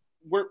because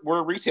we're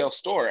a retail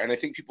store, and I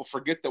think people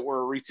forget that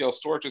we're a retail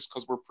store just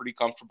because we're pretty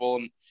comfortable,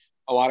 and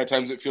a lot of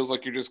times it feels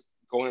like you're just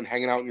going and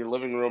hanging out in your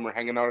living room or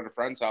hanging out at a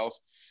friend's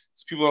house.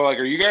 So people are like,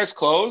 "Are you guys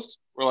closed?"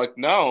 We're like,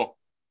 "No,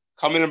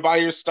 come in and buy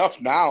your stuff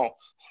now."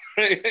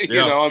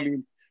 I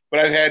mean,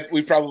 but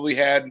we've probably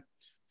had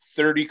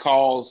 30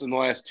 calls in the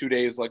last 2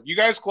 days. Like, "You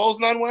guys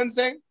closing on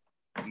Wednesday?"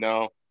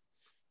 No,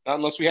 not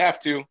unless we have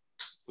to,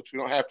 which we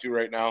don't have to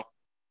right now.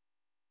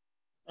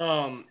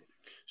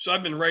 So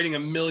I've been writing a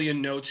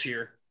million notes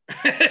here.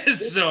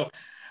 So,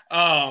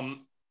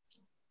 um,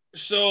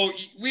 so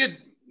we had,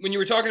 when you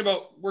were talking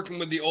about working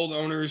with the old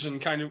owners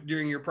and kind of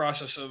during your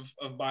process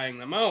of buying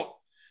them out,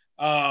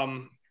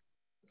 um,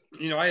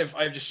 I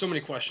have just so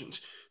many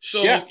questions.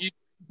 Yeah. So you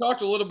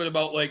talked a little bit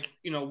about, like,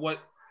 what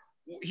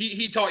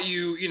he taught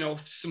you,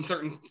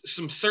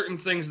 some certain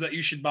things that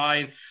you should buy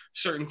and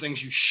certain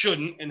things you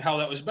shouldn't, and how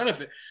that was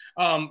benefit.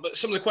 But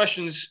some of the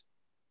questions,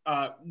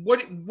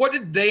 what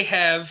did they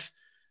have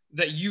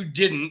that you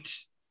didn't,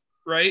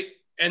 right?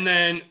 And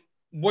then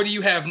what do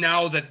you have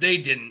now that they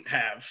didn't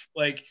have?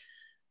 Like,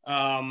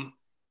 um,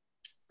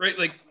 right?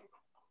 Like,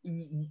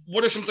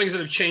 what are some things that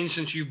have changed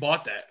since you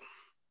bought that?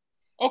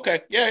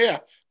 Okay. Yeah. Yeah.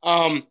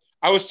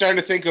 I was starting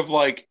to think of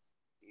like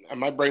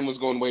my brain was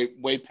going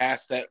way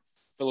past that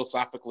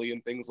philosophically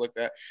and things like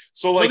that.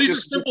 So No, like these are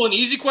just simple and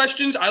easy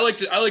questions. I like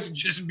to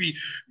just be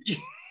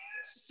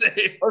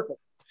say. perfect.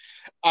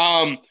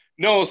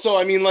 No, so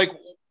I mean, like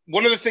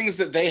one of the things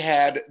that they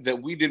had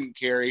that we didn't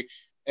carry,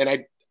 and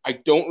I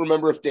don't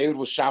remember if David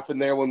was shopping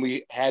there when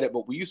we had it,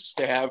 but we used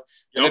to have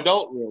an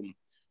adult room.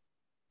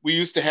 We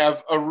used to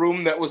have a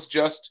room that was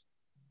just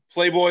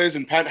Playboys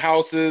and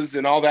penthouses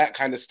and all that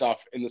kind of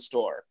stuff in the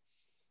store.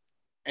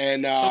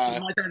 And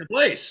Something my kind of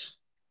place.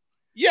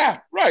 yeah,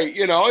 right.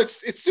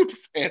 It's super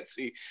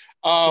fancy.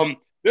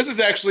 This is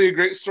actually a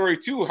great story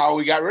too, how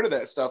we got rid of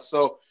that stuff.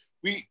 So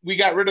we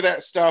got rid of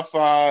that stuff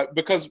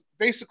because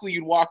basically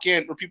you'd walk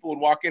in, or people would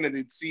walk in and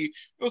they'd see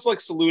it was like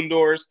saloon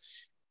doors,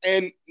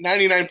 and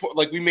 99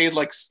 like we made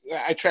like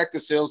I tracked the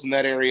sales in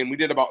that area, and we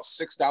did about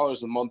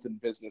 $6 a month in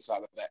business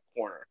out of that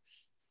corner.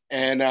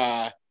 And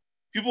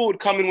people would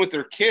come in with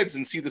their kids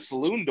and see the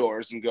saloon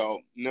doors and go,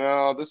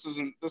 no, this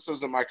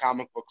isn't my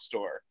comic book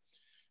store.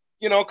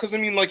 Because I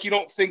mean, like, you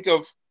don't think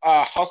of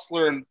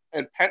Hustler and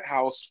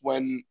Penthouse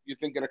when you're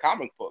thinking of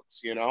comic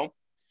books,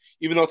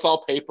 even though it's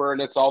all paper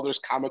and there's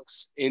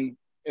comics in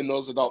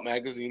those adult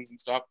magazines and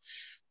stuff.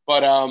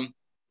 But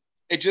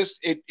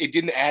it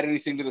didn't add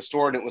anything to the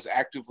store, and it was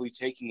actively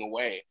taking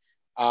away.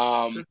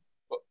 But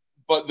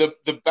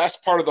the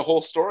best part of the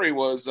whole story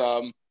was,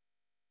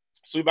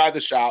 so we buy the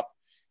shop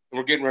and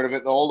we're getting rid of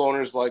it. The old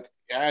owner's like,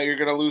 yeah, you're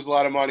gonna lose a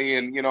lot of money,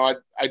 and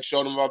I'd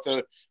shown him about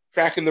the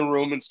tracking the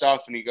room and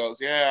stuff, and he goes,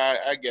 yeah,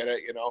 I get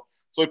it.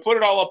 So we put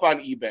it all up on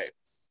eBay,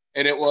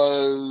 and it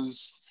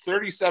was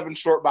 37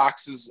 short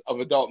boxes of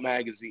adult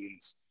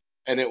magazines,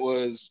 and it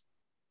was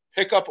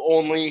pickup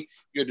only.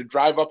 You had to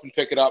drive up and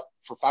pick it up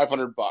for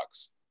 $500.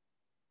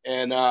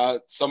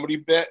 And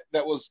somebody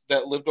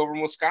that lived over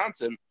in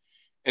Wisconsin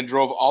and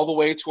drove all the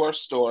way to our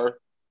store.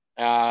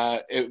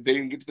 They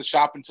didn't get to the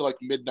shop until like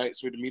midnight,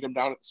 so we had to meet them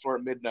down at the store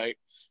at midnight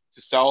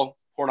to sell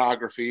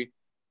pornography.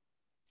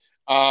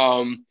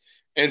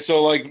 And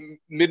so like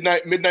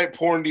midnight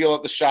porn deal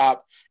at the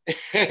shop,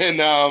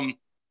 and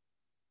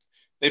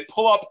they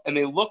pull up and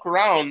they look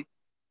around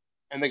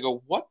and they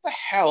go, what the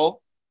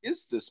hell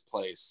is this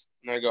place?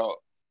 And I go,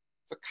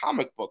 it's a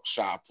comic book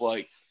shop.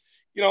 Like,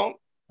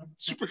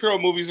 superhero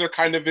movies are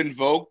kind of in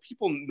vogue.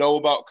 People know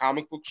about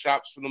comic book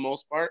shops for the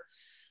most part.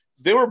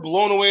 They were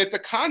blown away at the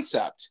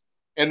concept.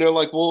 And they're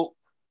like, well,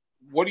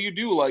 what do you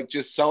do? Like,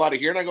 just sell out of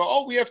here? And I go,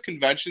 oh, we have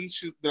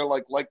conventions. They're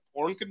like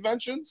porn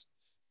conventions.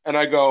 And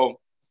I go,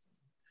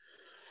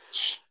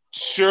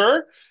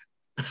 sure.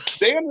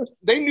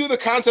 They knew the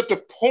concept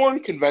of porn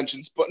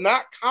conventions, but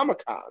not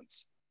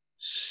Comic-Cons.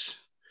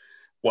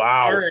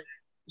 Wow. All right.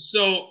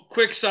 So,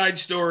 quick side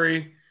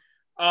story.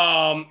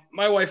 My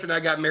wife and I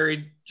got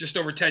married just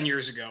over 10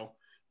 years ago.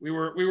 We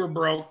were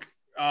broke.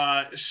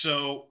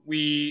 So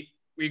we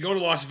go to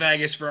Las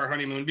Vegas for our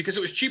honeymoon because it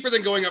was cheaper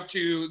than going up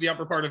to the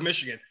upper part of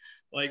Michigan.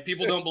 Like,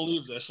 people don't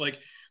believe this. Like,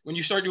 when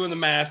you start doing the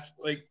math,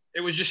 like,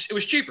 it was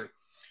cheaper.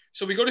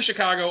 So we go to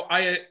Chicago.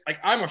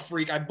 I'm a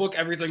freak. I book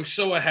everything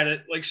so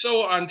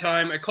so on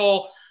time. I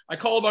call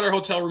about our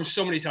hotel room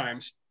so many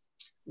times.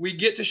 We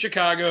get to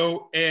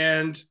Chicago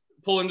and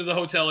pull into the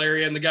hotel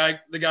area, and the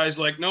guy's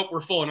like, nope, we're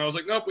full. And I was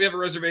like, nope, we have a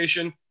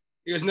reservation.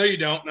 He goes, no, you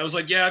don't. And I was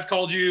like, yeah, I've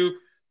called you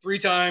 3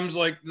 times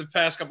like the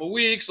past couple of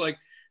weeks. Like,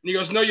 and he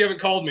goes, no, you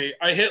haven't called me.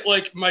 I hit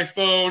like my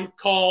phone,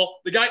 call.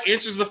 The guy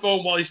answers the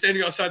phone while he's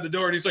standing outside the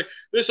door, and he's like,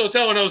 this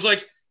hotel. And I was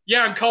like,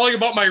 yeah, I'm calling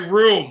about my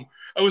room.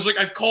 I was like,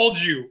 I've called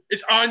you.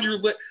 It's on your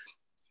list.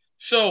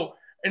 So,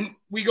 and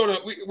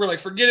we're like,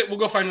 forget it. We'll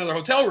go find another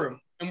hotel room.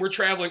 And we're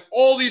traveling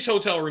all these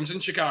hotel rooms in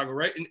Chicago,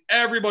 right? And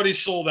everybody's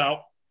sold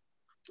out.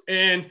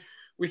 And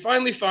we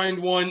finally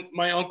find one.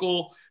 My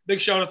uncle,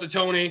 big shout out to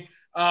Tony.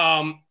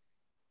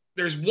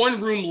 There's one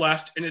room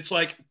left, and it's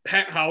like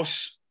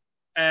penthouse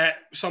at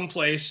some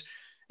place,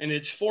 and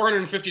it's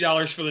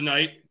 $450 for the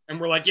night. And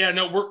we're like, yeah,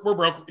 no, we're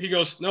broke. He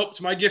goes, nope,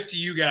 it's my gift to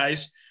you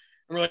guys.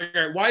 And we're like,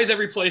 all right, why is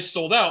every place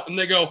sold out? And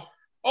they go,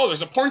 oh,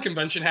 there's a porn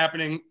convention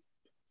happening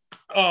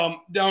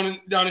down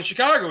in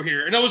Chicago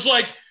here. And I was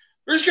like,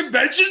 there's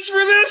conventions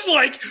for this?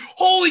 Like,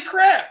 holy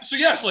crap. So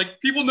yes,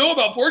 like, people know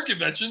about porn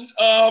conventions.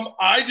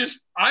 The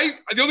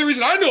only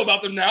reason I know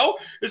about them now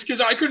is because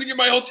I couldn't get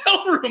my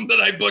hotel room that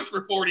I booked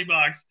for $40.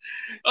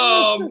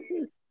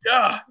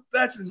 Yeah,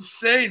 that's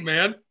insane,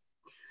 man.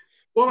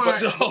 Well,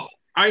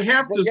 I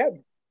have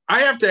to.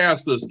 I have to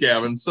ask this,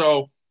 Gavin.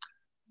 So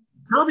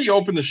Kirby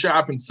opened the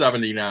shop in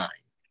 79.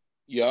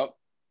 Yep.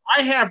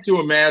 I have to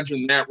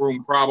imagine that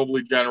room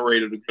probably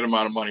generated a good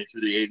amount of money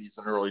through the 80s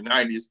and early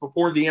 90s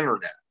before the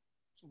internet.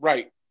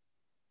 Right.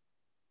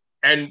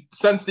 And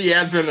since the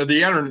advent of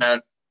the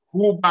internet,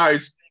 who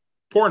buys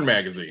porn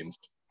magazines?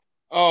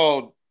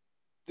 Oh,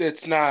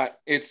 it's not.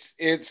 It's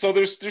so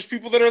there's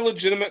people that are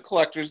legitimate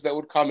collectors that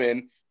would come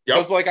in.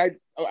 Because like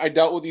I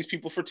dealt with these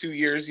people for 2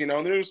 years, you know,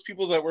 and there's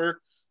people that were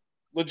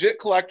legit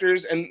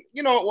collectors, and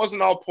you know, it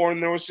wasn't all porn.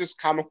 There was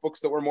just comic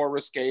books that were more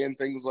risque and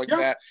things like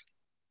that,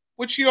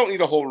 which you don't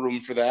need a whole room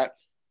for that.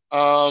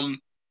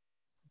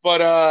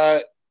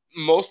 But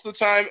most of the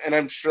time, and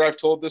I'm sure I've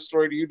told this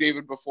story to you,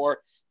 David, before,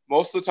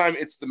 most of the time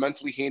it's the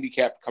mentally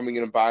handicapped coming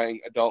in and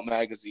buying adult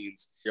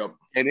magazines. Yep.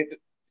 And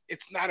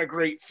it's not a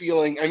great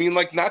feeling. I mean,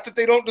 like, not that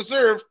they don't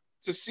deserve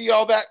to see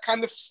all that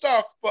kind of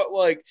stuff, but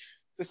like,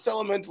 to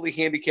sell a mentally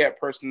handicapped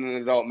person in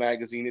an adult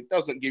magazine, it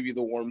doesn't give you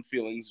the warm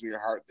feelings in your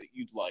heart that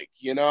you'd like,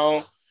 you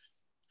know?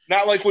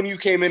 Not like when you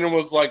came in and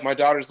was like, my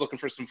daughter's looking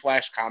for some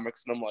Flash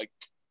comics, and I'm like,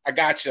 I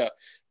gotcha.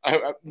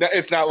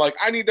 It's not like,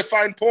 I need to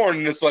find porn,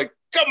 and it's like,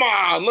 come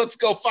on, let's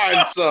go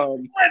find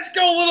some. Let's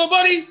go, little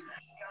buddy.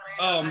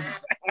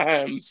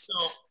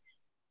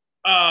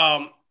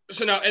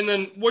 So now, and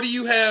then what do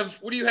you have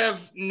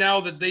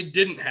now that they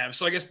didn't have?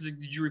 So I guess, did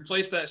you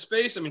replace that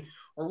space? I mean,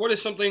 or what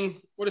is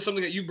something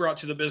that you brought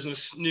to the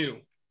business new?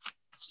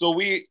 So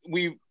we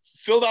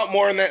filled out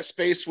more in that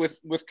space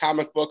with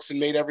comic books and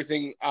made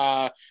everything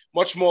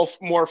much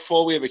more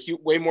full. We have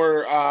way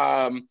more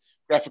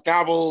graphic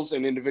novels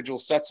and individual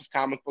sets of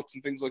comic books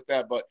and things like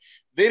that. But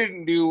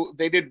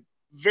they did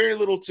very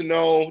little to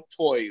no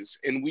toys,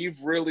 and we've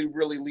really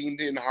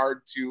leaned in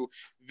hard to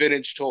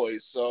vintage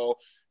toys. So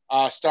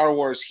Star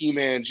Wars,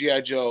 He-Man, G.I.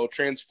 Joe,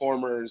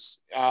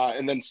 Transformers,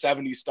 and then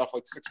 70s stuff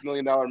like $6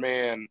 Million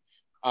Man,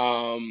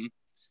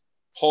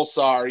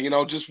 Pulsar, you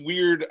know, just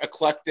weird,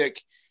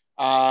 eclectic,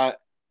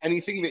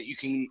 anything that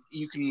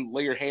you can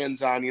lay your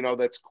hands on, you know,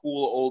 that's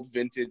cool, old,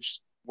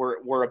 vintage.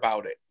 We're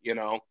about it, you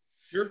know.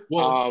 Sure.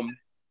 Well,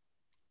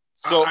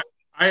 so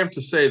I have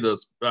to say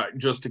this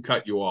just to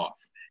cut you off.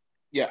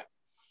 Yeah.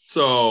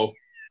 So,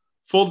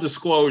 full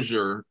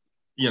disclosure,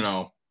 you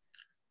know,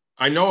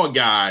 I know a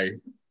guy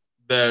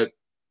that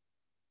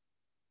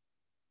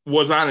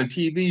was on a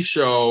TV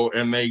show,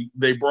 and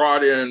they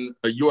brought in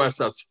a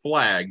USS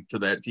Flag to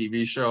that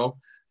TV show.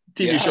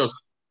 Show's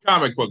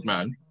Comic Book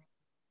Men,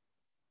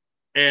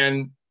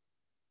 and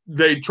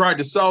they tried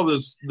to sell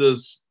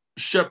this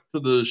ship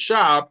to the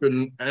shop,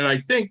 and I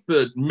think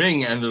that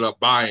Ming ended up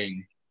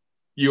buying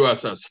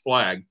USS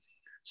Flag.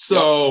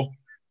 So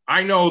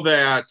I know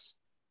that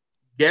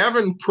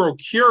Gavin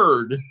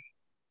procured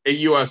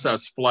a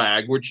USS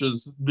Flag, which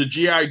is the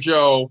G.I.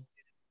 Joe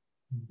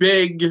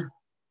big.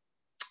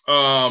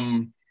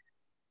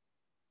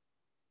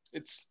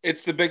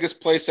 It's the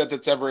biggest playset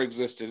that's ever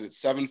existed.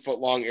 It's 7-foot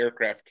long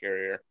aircraft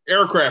carrier.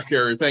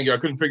 Thank you. I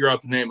couldn't figure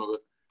out the name of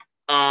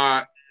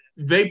it.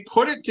 They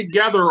put it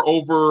together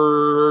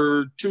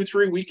over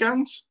 2-3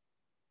 weekends.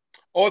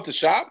 Oh, at the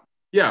shop?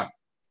 Yeah.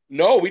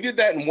 No, we did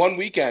that in one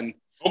weekend.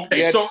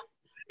 Okay, so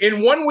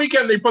in one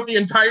weekend they put the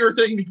entire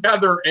thing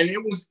together, and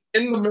it was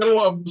in the middle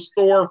of the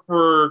store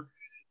for,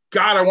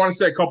 God, I want to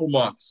say a couple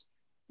months.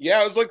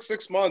 Yeah, it was like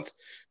 6 months.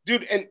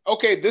 Dude, and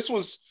okay, this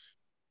was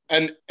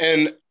an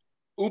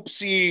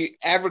oopsie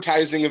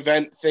advertising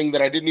event thing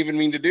that I didn't even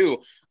mean to do.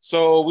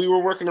 So we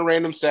were working a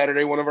random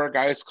Saturday. One of our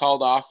guys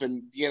called off,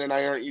 and Deanna and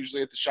I aren't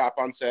usually at the shop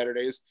on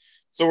Saturdays.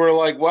 So we're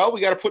like, well,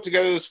 we got to put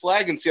together this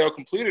flag and see how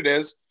complete it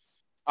is.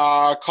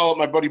 Call up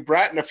my buddy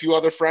Brett and a few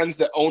other friends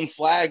that own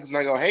flags. And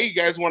I go, hey, you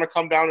guys want to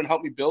come down and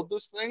help me build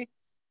this thing?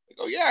 They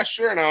go, yeah,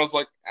 sure. And I was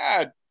like,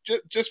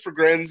 just for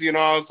grins, you know,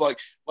 I was like,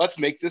 let's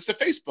make this a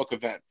Facebook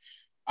event.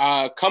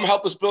 Come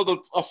help us build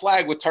a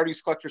flag with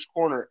Tardy's Collector's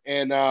Corner.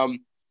 And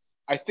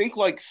I think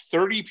like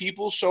 30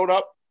 people showed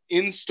up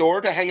in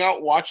store to hang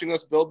out watching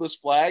us build this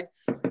flag.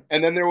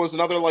 And then there was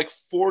another like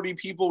 40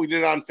 people. We did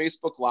it on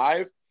Facebook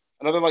Live.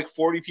 Another like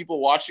 40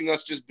 people watching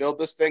us just build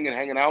this thing and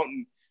hanging out.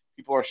 And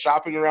people are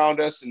shopping around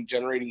us and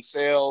generating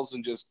sales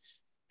and just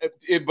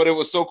but it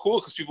was so cool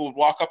because people would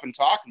walk up and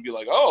talk and be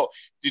like, oh,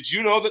 did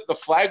you know that the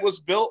flag was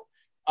built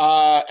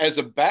as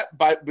a bet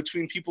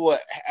between people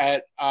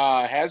at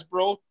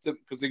Hasbro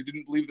because they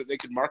didn't believe that they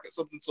could market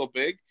something so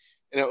big.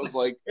 And it was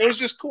like, it was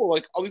just cool.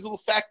 Like all these little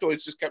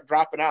factoids just kept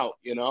dropping out,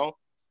 you know?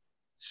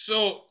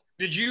 So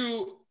did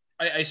you,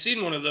 I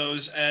seen one of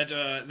those at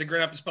the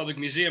Grand Rapids Public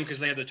Museum because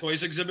they had the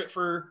toys exhibit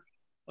for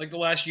like the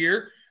last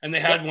year, and they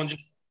had one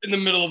just in the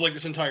middle of like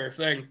this entire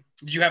thing.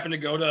 Did you happen to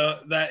go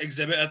to that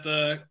exhibit at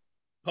the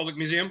Public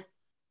Museum?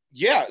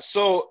 Yeah.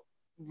 So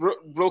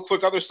real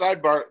quick, other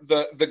sidebar,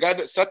 the guy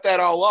that set that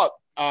all up,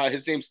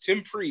 his name's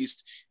Tim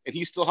Priest, and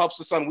he still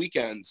helps us on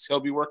weekends. He'll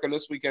be working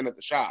this weekend at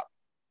the shop.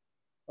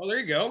 Oh, there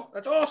you go.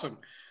 That's awesome.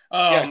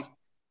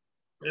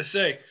 Let's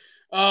say,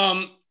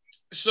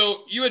 so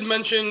you had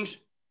mentioned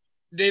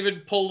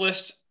David Pull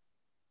List.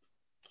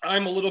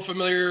 I'm a little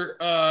familiar.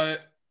 I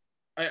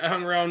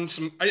hung around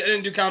some. I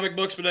didn't do comic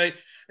books, but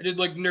I did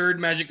like Nerd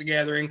Magic the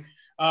Gathering.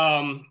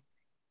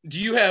 Do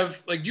you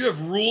have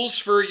rules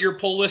for your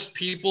pull list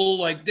people?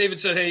 Like David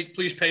said, hey,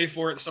 please pay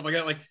for it and stuff like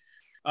that. Like,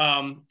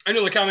 I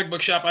know the comic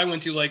book shop I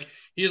went to, like,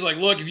 he's like,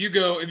 look, if you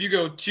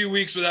go 2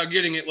 weeks without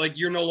getting it, like,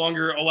 you're no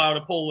longer allowed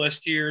a pull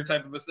list here,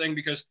 type of a thing,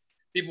 because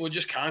people would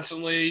just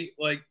constantly,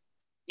 like,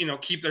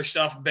 keep their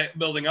stuff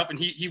building up, and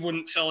he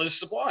wouldn't sell his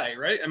supply,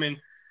 right? I mean,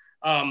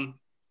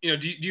 do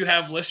you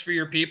have lists for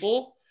your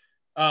people?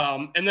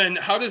 And then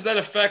how does that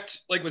affect,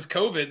 like, with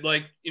COVID?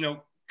 Like,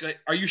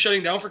 are you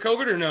shutting down for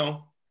COVID or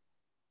no?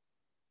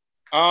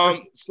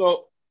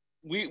 So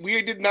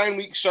we did 9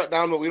 weeks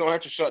shutdown, but we don't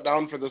have to shut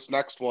down for this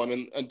next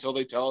one until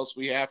they tell us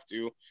we have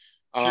to.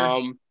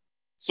 Sure.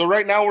 So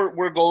right now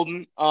we're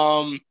golden.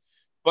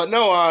 But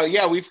no,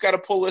 yeah, we've got a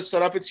pull list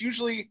set up. It's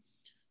usually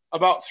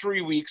about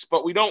 3 weeks,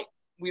 but we don't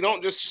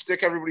just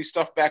stick everybody's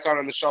stuff back out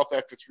on the shelf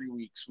after 3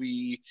 weeks.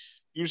 We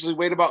usually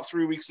wait about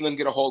 3 weeks and then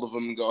get a hold of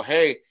them and go,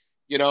 hey,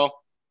 you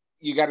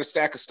got a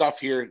stack of stuff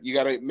here. You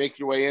got to make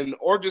your way in,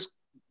 or just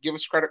give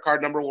us a credit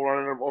card number. We'll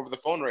run it over the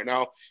phone right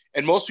now.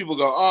 And most people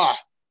go, I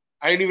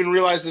didn't even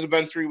realize it had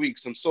been 3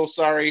 weeks. I'm so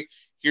sorry.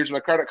 Here's my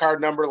credit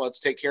card number. Let's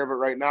take care of it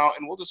right now.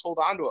 And we'll just hold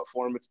on to it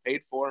for them. It's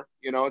paid for,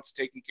 it's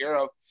taken care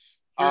of.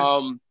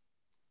 Sure.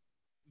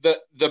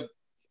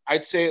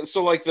 I'd say,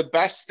 so like the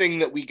best thing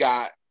that we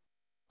got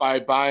by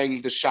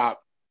buying the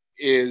shop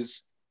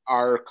is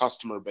our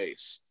customer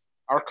base.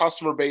 Our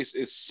customer base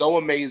is so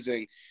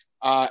amazing.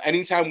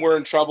 Anytime we're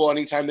in trouble,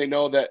 anytime they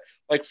know that,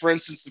 like, for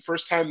instance, the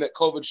first time that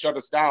COVID shut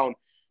us down,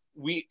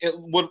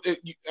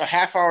 a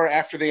half hour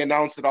after they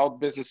announced that all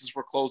businesses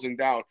were closing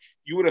down,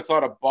 you would have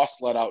thought a bus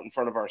let out in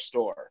front of our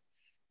store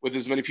with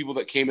as many people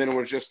that came in and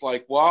were just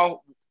like,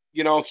 well,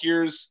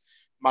 here's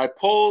my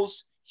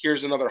pulls.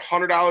 Here's another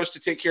 $100 to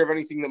take care of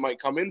anything that might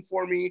come in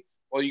for me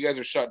while you guys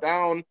are shut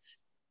down.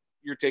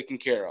 You're taken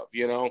care of,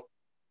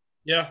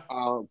 Yeah.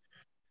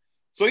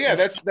 So yeah,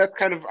 that's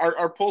kind of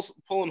our pull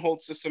and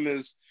hold system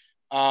is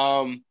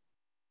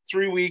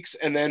 3 weeks,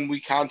 and then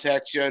we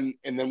contact you, and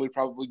then we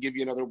probably give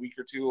you another week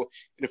or two.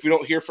 And if we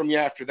don't hear from you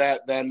after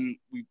that, then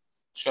we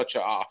shut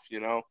you off,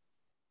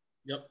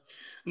 Yep.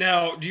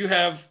 Now, do you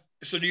have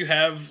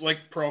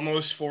like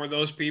promos for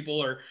those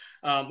people, or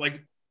like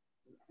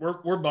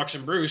we're Bucks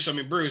and Brews, so I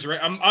mean Brews, right?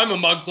 I'm a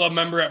Mug Club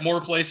member at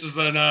more places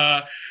than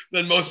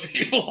most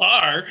people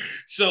are.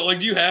 So like,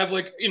 do you have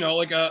like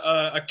like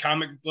a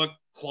comic book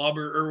club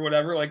or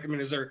whatever? Like, I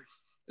mean, is there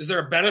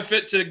a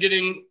benefit to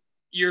getting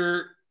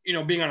your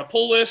being on a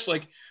pull list?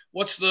 Like,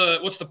 what's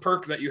the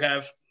perk that you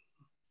have?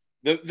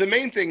 The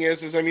main thing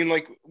is I mean,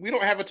 like, we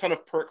don't have a ton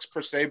of perks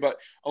per se, but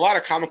a lot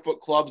of comic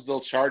book clubs, they'll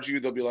charge you.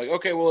 They'll be like,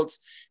 okay, well,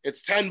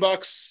 it's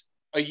 $10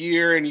 a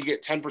year and you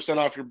get 10%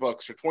 off your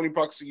books, or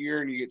 $20 a year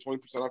and you get 20%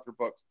 off your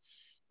books,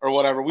 or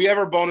whatever. We have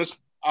our bonus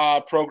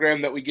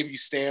program that we give you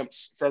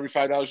stamps. For every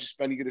 $5 you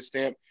spend, you get a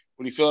stamp.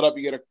 When you fill it up,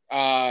 you get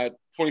a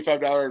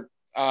 $25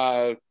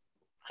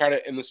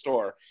 credit in the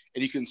store,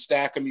 and you can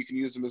stack them. You can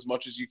use them as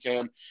much as you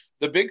can.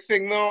 The big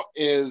thing though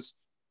is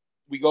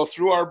we go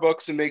through our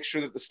books and make sure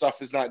that the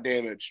stuff is not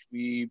damaged.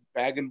 We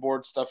bag and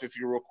board stuff if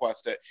you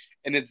request it,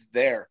 and it's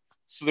there.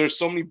 So there's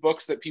so many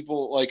books that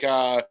people like,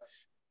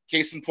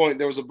 case in point,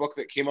 there was a book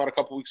that came out a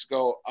couple weeks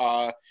ago,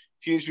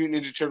 Teenage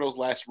Mutant Ninja Turtles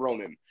Last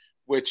Ronin,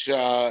 which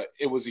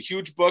it was a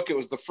huge book. It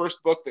was the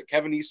first book that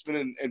Kevin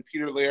Eastman and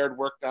Peter Laird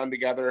worked on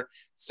together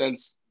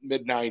since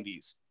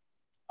mid-90s.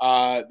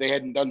 They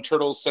hadn't done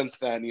Turtles since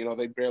then.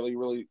 They barely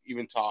really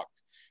even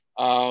talked.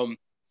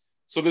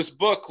 So this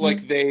book,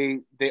 like,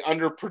 they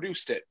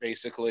underproduced it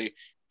basically.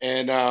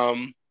 And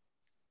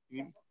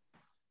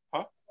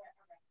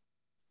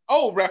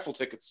oh, raffle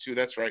tickets too.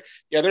 That's right.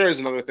 Yeah, there is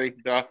another thing.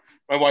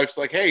 My wife's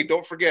like, hey,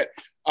 don't forget.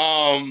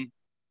 So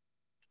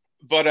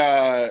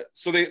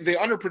they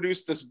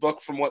underproduced this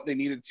book from what they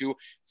needed to.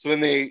 So then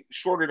they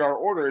shorted our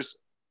orders.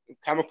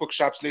 Comic book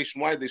shops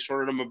nationwide, they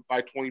shorted them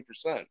by 20%.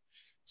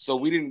 So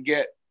we didn't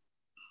get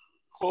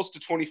close to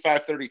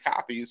 25, 30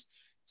 copies.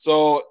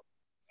 So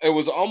it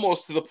was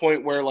almost to the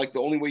point where, like, the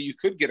only way you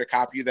could get a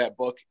copy of that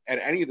book at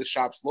any of the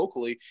shops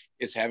locally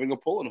is having a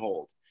pull and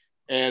hold.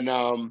 And,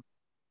 I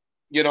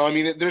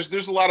mean,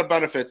 there's a lot of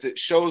benefits. It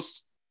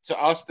shows to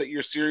us that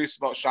you're serious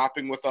about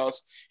shopping with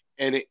us,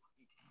 and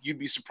you'd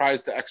be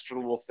surprised the extra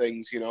little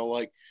things,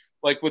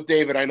 like with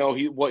David, I know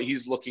what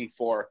he's looking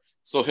for.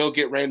 So he'll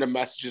get random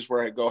messages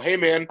where I go, hey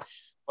man,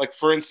 like,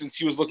 for instance,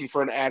 he was looking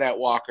for an AT-AT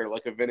Walker,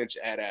 like a vintage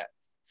AT-AT,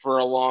 for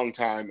a long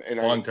time. And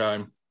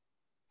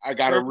I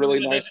got a really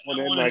nice one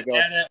in. I go,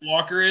 AT-AT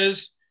Walker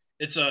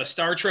it's a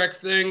Star Trek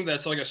thing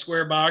that's like a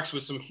square box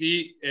with some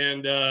feet,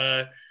 and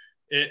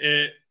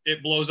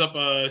it blows up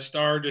a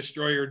Star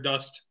Destroyer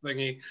dust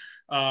thingy.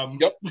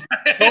 Yep.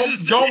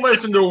 Don't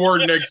listen to a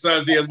word Nick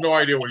says. He has no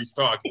idea what he's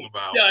talking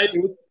about. Yeah,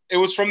 it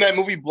was from that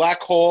movie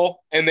Black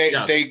Hole, and they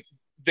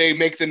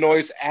make the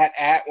noise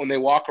at when they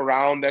walk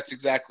around. That's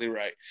exactly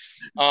right.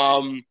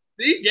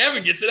 See,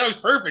 Gavin gets it. I was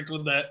perfect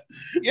with that.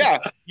 Yeah,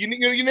 you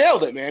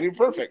nailed it, man. You're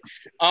perfect.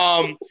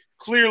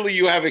 Clearly,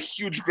 you have a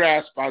huge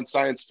grasp on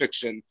science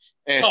fiction.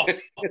 And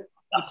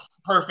that's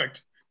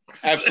perfect.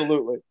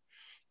 Absolutely.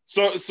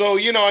 So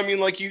I mean,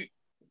 like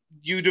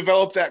you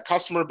develop that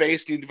customer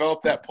base and you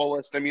develop that pull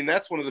list. I mean,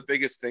 that's one of the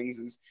biggest things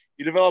is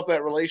you develop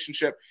that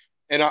relationship,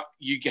 and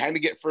you kind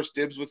of get first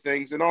dibs with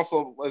things. And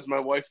also, as my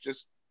wife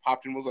just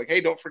popped in, was like,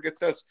 "Hey, don't forget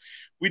this.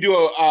 We do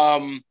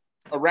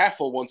a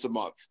raffle once a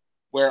month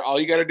where all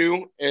you got to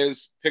do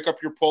is pick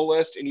up your pull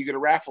list and you get a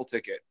raffle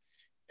ticket.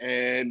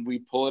 And we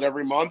pull it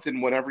every month.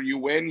 And whenever you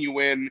win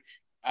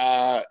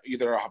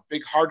either a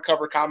big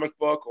hardcover comic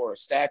book or a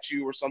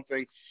statue or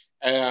something.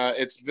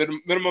 It's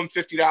minimum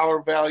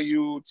 $50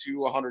 value to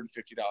 $150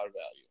 value.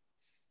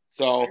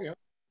 So,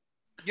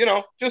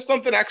 just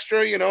something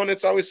extra, and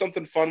it's always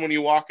something fun when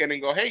you walk in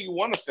and go, hey, you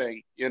won a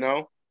thing,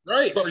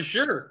 Right, for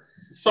sure.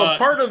 So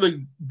part of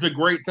the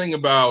great thing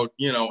about,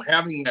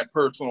 having that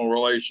personal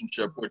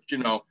relationship, which,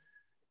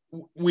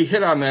 we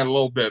hit on that a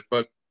little bit,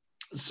 but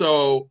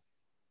so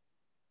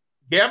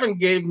Gavin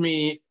gave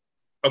me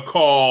a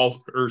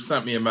call or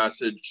sent me a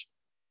message,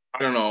 I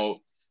don't know,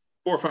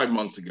 4 or 5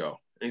 months ago.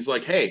 And he's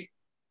like, hey,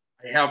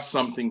 I have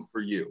something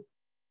for you.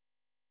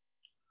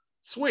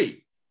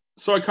 Sweet.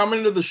 So I come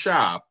into the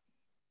shop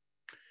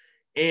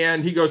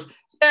and he goes,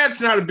 yeah,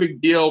 it's not a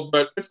big deal,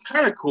 but it's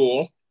kind of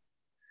cool.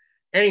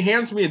 And he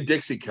hands me a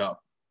Dixie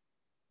cup.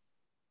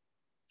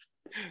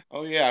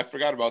 Oh, yeah, I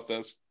forgot about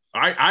this.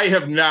 I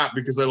have not,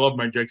 because I love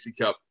my Dixie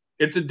cup.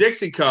 It's a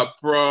Dixie cup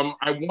from,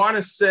 I want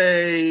to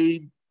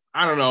say,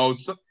 I don't know,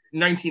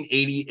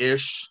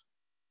 1980-ish,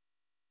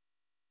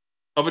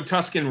 of a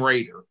Tusken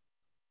Raider.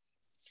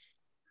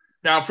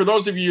 Now, for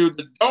those of you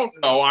that don't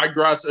know, I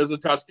dress as a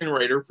Tusken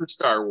Raider for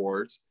Star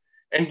Wars.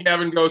 And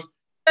Gavin goes,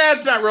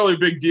 it's not really a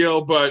big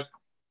deal, but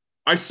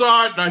I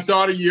saw it and I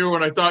thought of you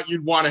and I thought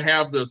you'd want to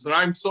have this. And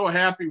I'm so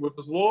happy with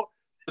this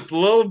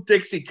little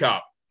Dixie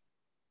cup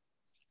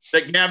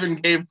that Gavin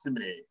gave to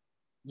me.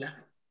 Yeah.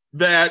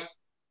 That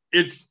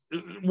it's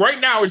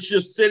right now it's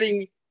just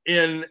sitting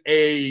in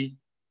a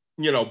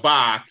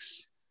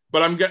box,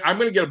 but I'm going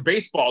to get a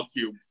baseball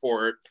cube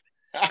for it.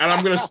 And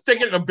I'm going to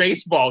stick it in a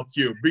baseball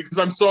cube because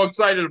I'm so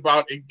excited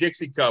about a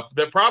Dixie cup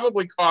that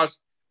probably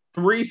cost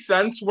 3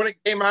 cents when it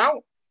came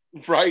out.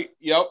 Right.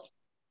 Yep.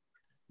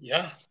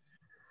 Yeah.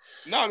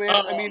 No, man.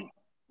 I mean,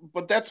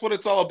 but that's what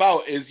it's all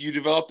about is you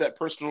develop that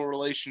personal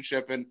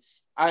relationship. And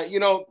you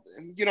don't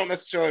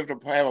necessarily have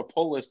to have a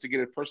pull list to get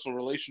a personal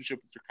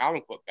relationship with your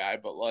comic book guy,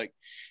 but like,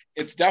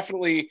 it's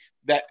definitely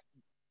that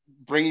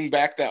bringing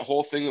back that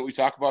whole thing that we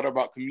talk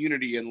about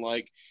community and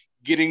like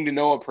getting to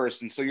know a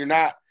person. So you're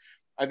not,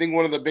 I think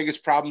one of the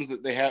biggest problems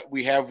that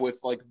we have with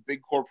like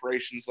big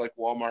corporations like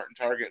Walmart and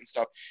Target and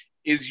stuff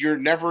is you're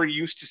never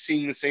used to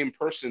seeing the same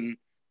person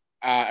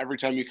every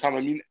time you come.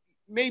 I mean,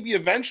 maybe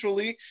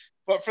eventually,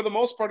 but for the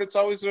most part, it's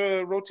always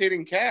a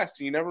rotating cast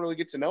and you never really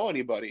get to know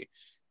anybody.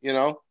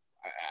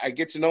 I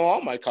get to know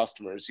all my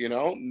customers,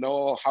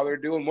 know how they're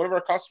doing. One of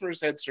our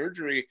customers had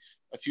surgery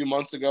a few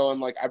months ago,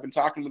 and like I've been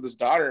talking with his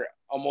daughter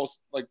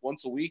almost like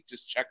once a week,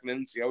 just checking in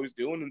and see how he's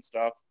doing and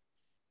stuff.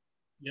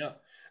 Yeah.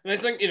 And I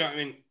think,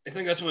 I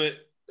think that's what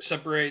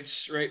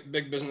separates, right,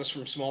 big business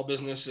from small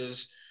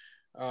businesses.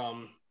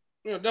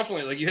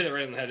 Definitely, like you hit it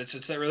right on the head.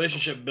 It's that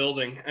relationship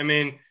building. I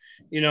mean,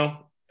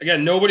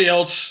 again, nobody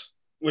else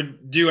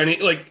would do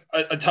any, like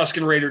a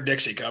Tusken Raider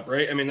Dixie cup,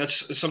 right? I mean,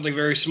 that's something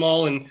very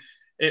small, and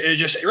it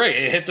just, right,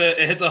 it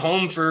hit the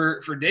home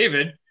for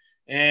David,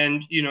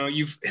 and,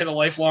 you've hit a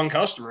lifelong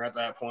customer at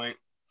that point.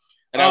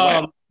 And I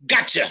went,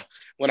 gotcha,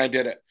 when I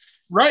did it.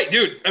 Right,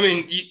 dude. I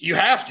mean, you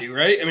have to,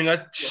 right? I mean,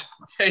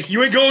 hey,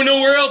 you ain't going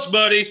nowhere else,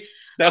 buddy.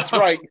 That's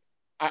right.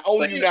 I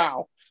own you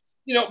now.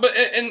 But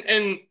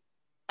and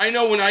I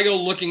know when I go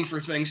looking for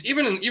things,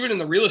 even in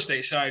the real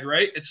estate side,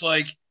 right? It's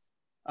like,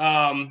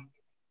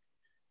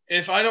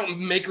 if I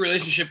don't make a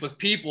relationship with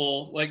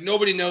people, like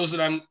nobody knows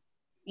that I'm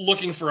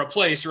looking for a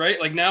place, right?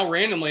 Like now,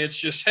 randomly, it's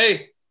just,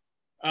 hey,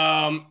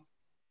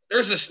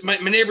 there's this my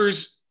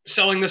neighbor's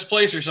selling this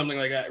place or something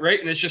like that, right?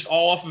 And it's just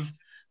all off of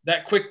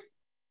that quick.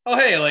 Oh,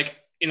 hey, like.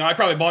 I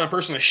probably bought a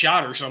person a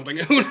shot or something.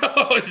 Who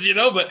knows,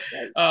 but,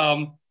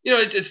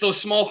 it's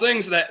those small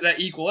things that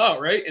equal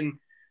out. Right. And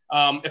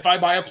if I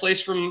buy a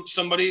place from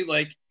somebody,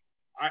 like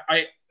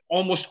I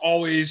almost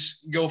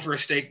always go for a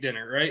steak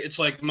dinner. Right. It's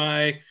like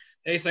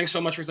hey, thanks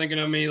so much for thinking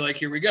of me. Like,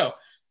 here we go.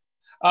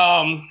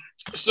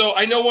 So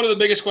I know one of the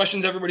biggest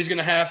questions everybody's going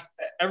to have,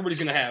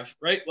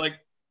 right? Like,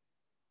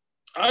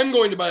 I'm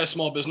going to buy a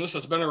small business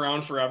that's been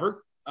around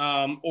forever,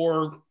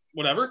 or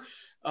whatever,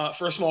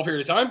 for a small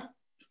period of time.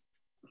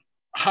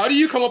 How do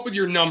you come up with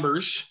your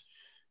numbers,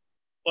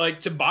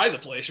 like, to buy the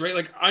place, right?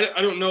 Like,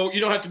 I don't know. You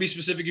don't have to be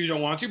specific if you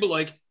don't want to, but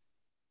like,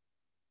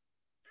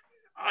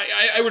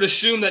 I would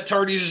assume that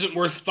Tardy's isn't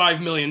worth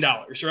 $5 million,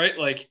 right?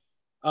 Like,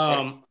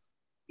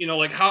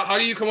 like how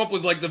do you come up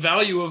with like the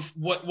value of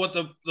what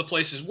the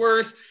place is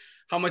worth,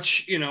 how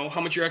much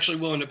you're actually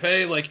willing to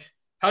pay? Like,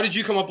 how did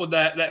you come up with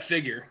that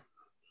figure?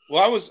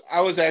 Well, I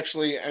was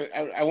actually,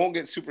 I won't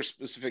get super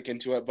specific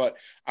into it, but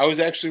I was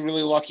actually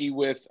really lucky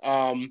with,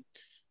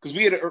 because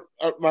we had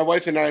my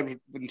wife and I have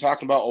been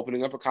talking about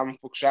opening up a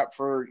comic book shop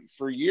for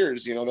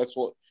years.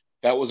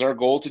 That was our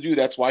goal to do.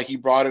 That's why he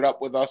brought it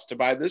up with us to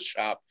buy this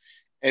shop.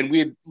 And we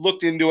had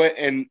looked into it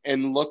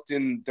and looked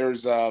in,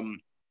 there's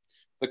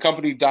the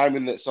company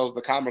Diamond that sells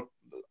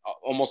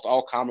almost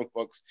all comic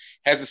books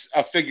has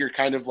a figure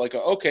kind of like,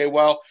 okay,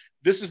 well,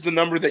 this is the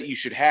number that you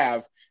should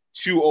have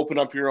to open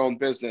up your own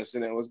business.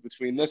 And it was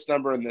between this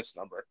number and this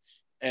number.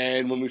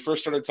 And when we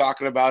first started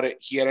talking about it,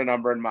 he had a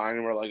number in mind,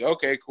 and we're like,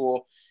 okay,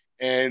 cool.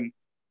 And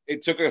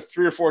it took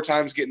 3 or 4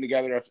 times getting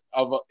together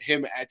of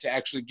him to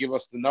actually give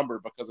us the number,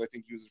 because I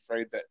think he was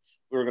afraid that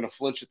we were going to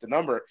flinch at the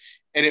number.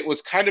 And it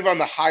was kind of on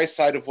the high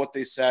side of what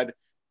they said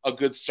a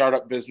good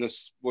startup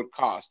business would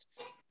cost.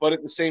 But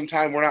at the same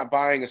time, we're not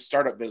buying a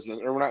startup business,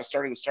 or we're not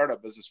starting a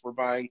startup business. We're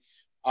buying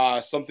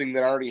something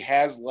that already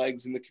has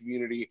legs in the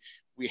community.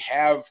 We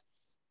have,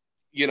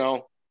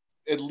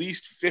 at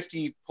least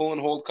 50 pull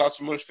and hold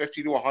customers,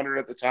 50 to 100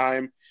 at the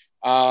time.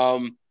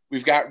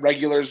 We've got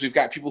regulars. We've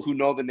got people who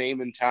know the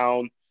name in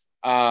town.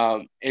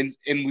 And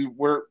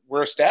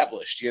we're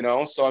established,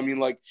 So, I mean,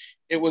 like,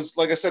 it was,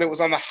 like I said, it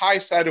was on the high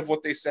side of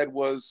what they said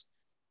was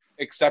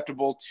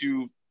acceptable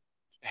to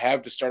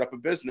have to start up a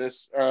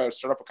business,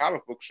 start up a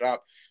comic book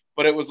shop.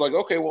 But it was like,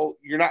 okay, well,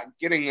 you're not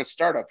getting a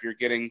startup. You're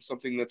getting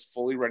something that's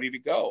fully ready to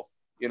go.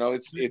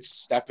 It's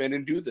step in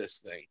and do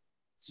this thing.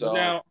 So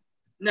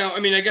now, I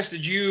mean, I guess,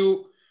 did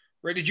you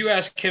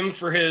ask him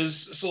for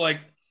his, so like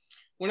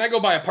when I go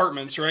buy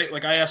apartments, right?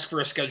 Like I ask for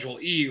a Schedule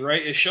E,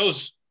 right? It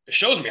shows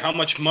me how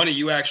much money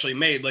you actually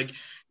made. Like,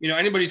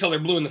 anybody till they're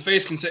blue in the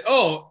face can say,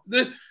 oh,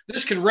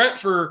 this can rent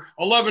for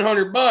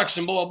 $1,100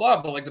 and blah, blah,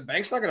 blah. But like the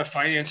bank's not going to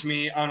finance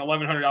me on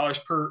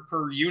 $1,100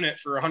 per unit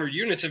for 100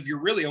 units if you're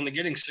really only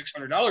getting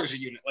 $600 a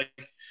unit. Like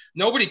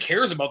nobody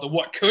cares about the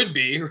what could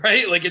be,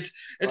 right? Like it's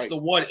right. The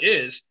what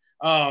is.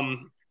 I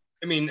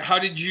mean, how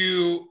did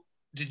you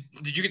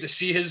get to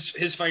see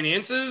his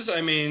finances?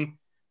 I mean,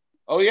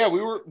 oh yeah,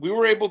 we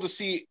were able to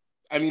see.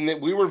 I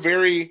mean, we were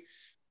very.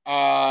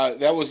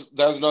 That was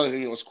another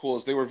thing that was cool,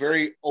 is they were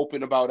very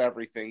open about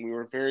everything. We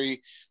were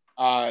very,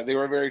 they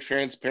were very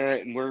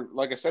transparent, and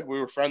like I said, we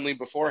were friendly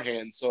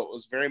beforehand. So it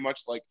was very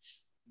much like,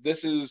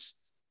 this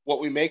is what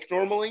we make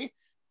normally.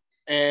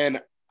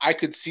 And I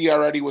could see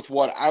already with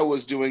what I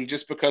was doing,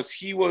 just because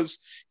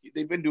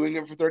they've been doing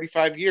it for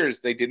 35 years.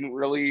 They didn't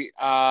really,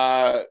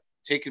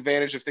 take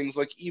advantage of things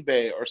like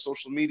eBay or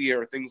social media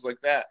or things like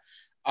that.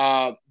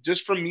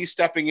 Just from me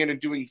stepping in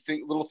and doing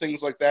little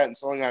things like that and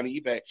selling on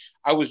eBay,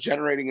 I was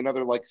generating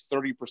another like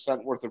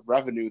 30% worth of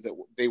revenue that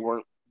they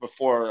weren't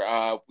before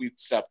we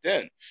stepped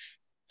in.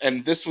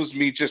 And this was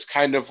me just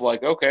kind of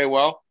like, okay,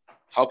 well,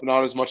 helping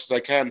out as much as I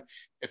can.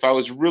 If I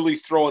was really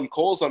throwing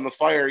coals on the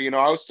fire,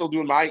 I was still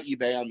doing my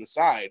eBay on the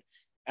side.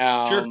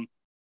 Sure.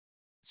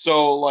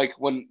 So like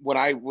when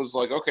I was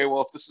like, okay,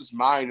 well, if this is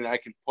mine and I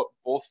can put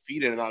both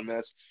feet in on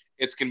this,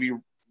 it's going to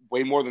be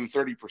way more than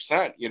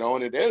 30%,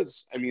 and it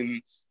is. I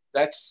mean,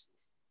 that's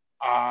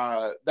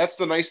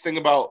the nice thing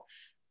about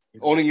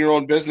owning your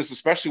own business,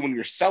 especially when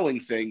you're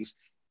selling things,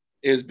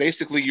 is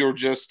basically you're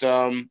just,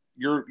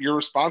 you're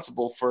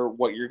responsible for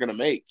what you're going to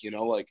make,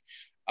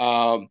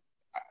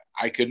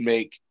 I could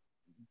make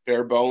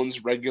bare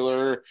bones,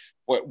 regular,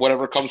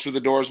 whatever comes through the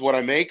door is what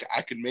I make.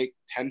 I could make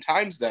 10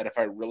 times that if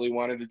I really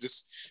wanted to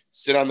just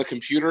sit on the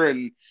computer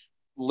and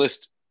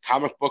list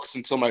comic books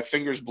until my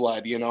fingers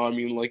bled, I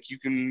mean, like, you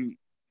can,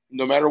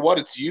 no matter what,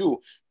 it's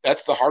you.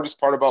 That's the hardest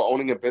part about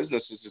owning a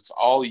business, is it's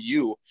all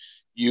you.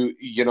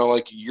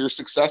 Like your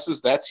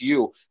successes, that's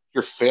you.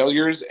 Your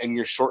failures and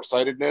your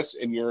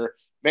short-sightedness and your,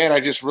 man, I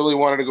just really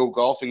wanted to go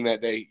golfing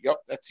that day. Yep,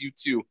 that's you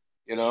too,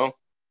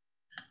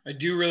 I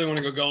do really want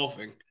to go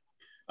golfing.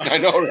 I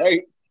know,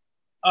 right?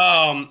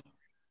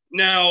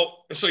 Now,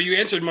 so you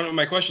answered one of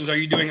my questions. Are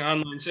you doing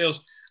online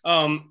sales?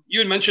 You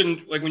had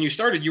mentioned, like, when you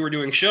started, you were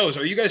doing shows.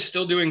 Are you guys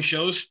still doing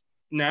shows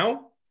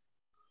now?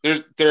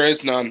 There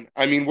is none.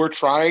 I mean, we're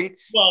trying.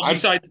 Well,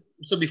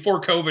 so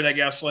before COVID, I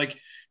guess, like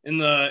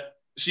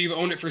so you've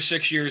owned it for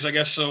 6 years, I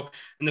guess. So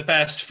in the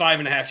past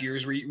 5.5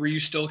 years, were you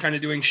still kind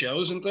of doing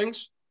shows and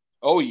things?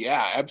 Oh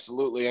yeah,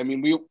 absolutely. I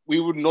mean, we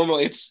would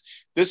normally,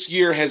 this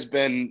year has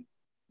been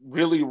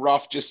really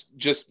rough,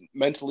 just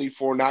mentally,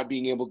 for not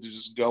being able to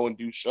just go and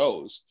do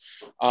shows.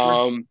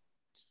 Sure.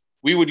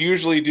 We would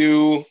usually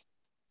do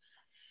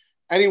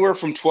anywhere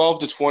from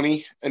 12 to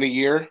 20 in a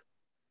year.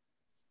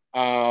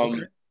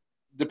 Okay.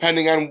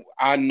 Depending on,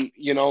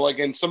 like,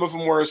 and some of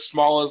them were as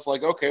small as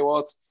like, okay,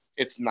 well,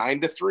 it's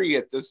 9 to 3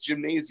 at this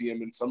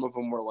gymnasium. And some of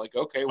them were like,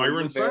 okay, well,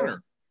 Byron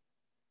Center.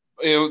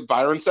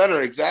 Byron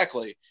Center,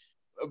 exactly.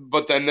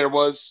 But then there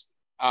was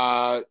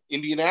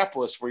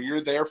Indianapolis, where you're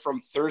there from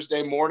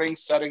Thursday morning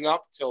setting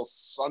up till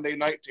Sunday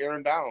night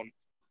tearing down.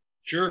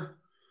 Sure.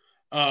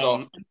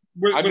 So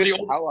I missed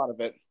the hell out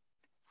of it.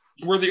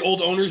 Were the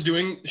old owners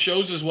doing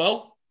shows as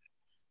well?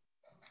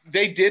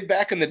 They did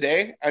back in the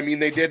day. I mean,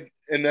 they did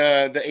in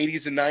the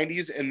 80s and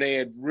 90s, and they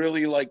had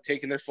really like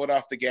taken their foot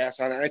off the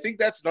gas on it. And I think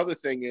that's another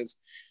thing, is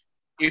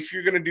if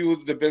you're going to do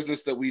the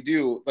business that we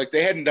do, like,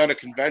 they hadn't done a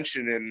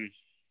convention in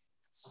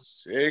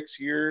 6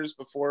 years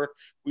before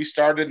we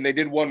started, and they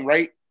did one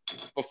right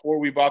before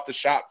we bought the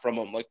shop from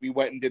them. Like, we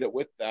went and did it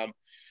with them.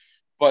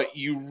 but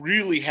you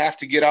really have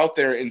to get out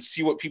there and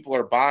see what people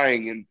are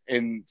buying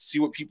and see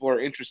what people are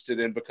interested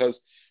in,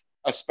 because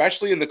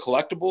especially in the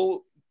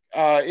collectible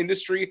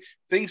industry,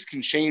 things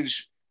can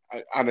change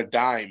on a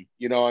dime.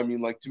 You know, I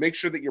mean, like, to make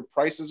sure that your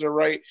prices are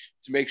right,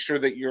 to make sure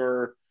that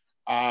you're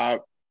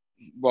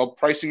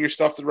pricing your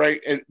stuff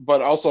right,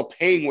 but also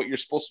paying what you're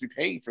supposed to be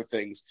paying for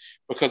things,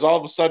 because all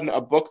of a sudden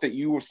a book that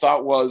you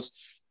thought was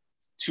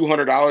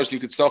 $200 and you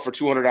could sell for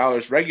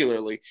 $200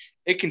 regularly,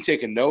 it can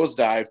take a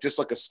nosedive just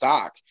like a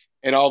stock,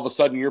 and all of a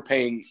sudden you're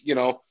paying, you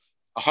know,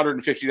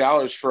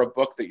 $150 for a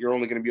book that you're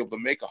only going to be able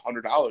to make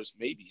 $100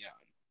 maybe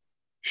on.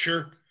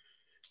 Sure.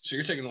 So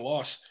you're taking the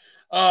loss.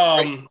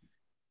 Right.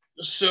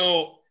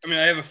 So, I mean,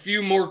 I have a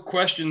few more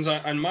questions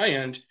on my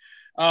end.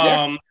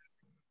 Yeah.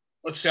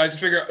 Let's see, I have to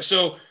figure out.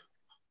 So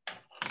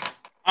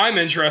I'm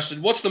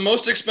interested. What's the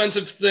most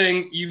expensive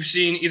thing you've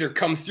seen either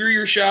come through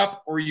your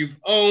shop or you've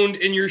owned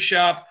in your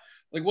shop?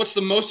 Like, what's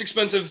the most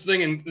expensive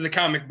thing in the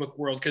comic book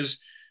world? Because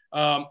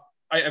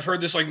I've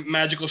heard this like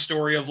magical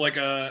story of like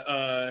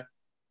a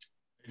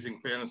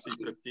Amazing Fantasy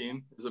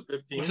 15. Is it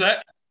 15? What's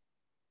that?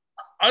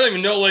 I don't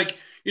even know. Like,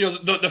 you know,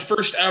 the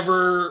first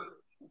ever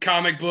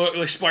comic book,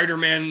 like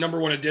Spider-Man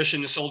 #1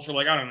 edition, is sold for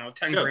like, I don't know,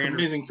 10 yeah, grand. It's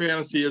Amazing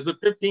Fantasy. Is it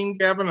 15,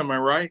 Gavin? Am I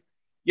right?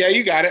 Yeah,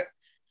 you got it.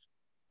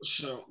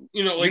 So,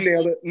 you know, like, you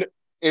nailed it.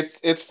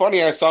 It's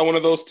funny. I saw one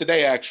of those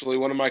today. Actually,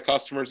 one of my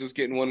customers is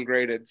getting one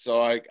graded, so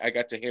I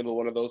got to handle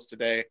one of those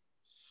today.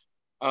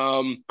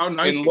 How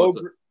nice was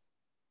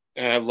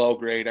it? Low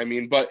grade. I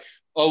mean, but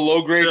a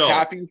low grade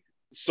copy.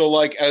 So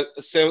like,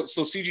 so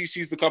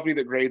CGC is the company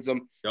that grades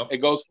them. Yep. It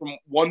goes from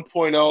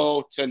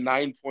 1.0 to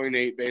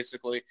 9.8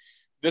 basically.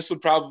 This would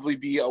probably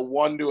be a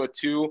 1 to a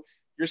 2.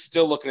 You're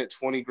still looking at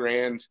 20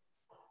 grand.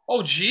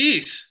 Oh,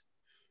 geez.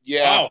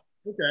 Yeah. Wow.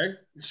 Okay.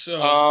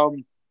 So.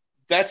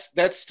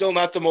 That's still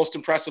not the most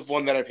impressive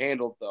one that I've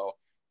handled, though.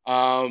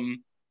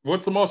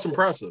 What's the most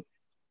impressive?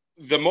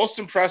 The most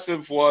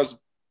impressive was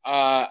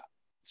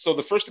so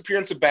the first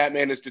appearance of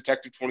Batman is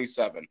Detective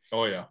 27.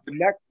 Oh yeah.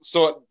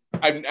 So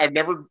I've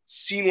never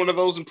seen one of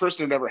those in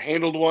person. I've never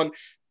handled one,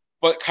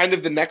 but kind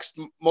of the next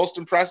most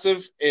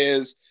impressive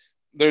is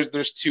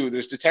there's two.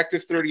 There's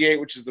Detective 38,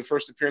 which is the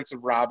first appearance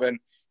of Robin,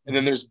 and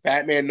then there's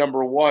Batman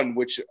 #1,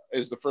 which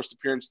is the first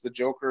appearance of the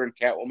Joker and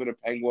Catwoman and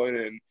Penguin.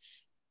 And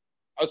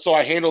so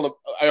I handled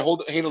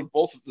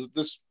both of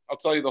this. I'll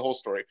tell you the whole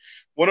story.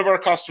 One of our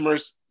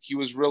customers, he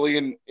was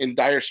really in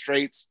dire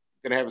straits,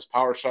 going to have his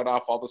power shut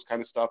off, all this kind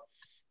of stuff.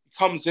 He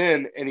comes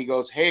in and he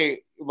goes,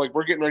 "Hey, like,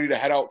 we're getting ready to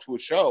head out to a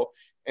show."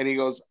 And he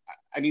goes,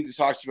 "I need to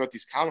talk to you about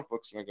these comic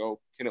books." And I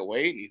go, "Can it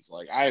wait?" And he's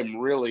like,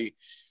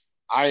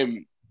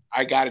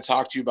 I got to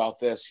talk to you about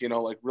this, you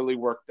know, like, really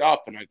worked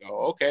up. And I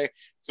go, "Okay."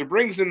 So he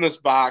brings in this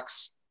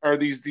box, or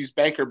these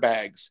banker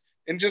bags,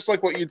 and just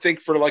like what you'd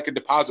think for like a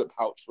deposit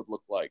pouch would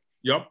look like.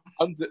 Yep.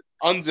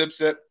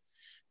 Unzips it.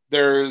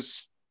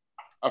 There's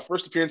a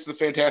first appearance of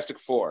the Fantastic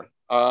Four,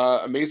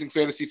 Amazing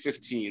Fantasy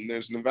 15.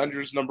 There's an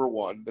Avengers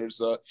 #1. There's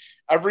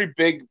every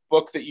big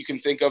book that you can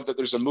think of that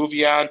there's a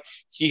movie on.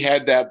 He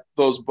had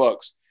those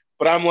books.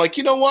 But I'm like,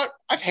 you know what?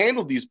 I've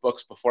handled these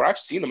books before. I've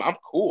seen them. I'm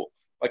cool.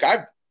 Like,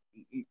 I'm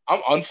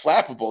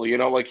unflappable. You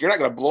know, like, you're not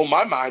gonna blow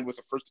my mind with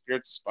the first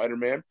appearance of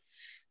Spider-Man.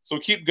 So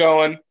we keep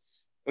going.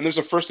 And there's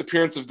a first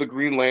appearance of the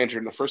Green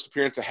Lantern, the first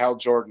appearance of Hal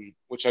Jordan,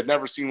 which I'd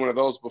never seen one of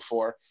those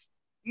before.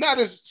 Not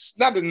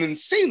an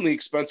insanely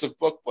expensive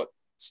book, but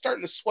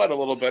starting to sweat a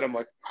little bit. I'm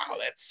like, wow,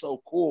 that's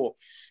so cool.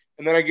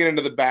 And then I get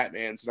into the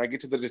Batmans and I get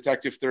to the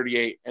Detective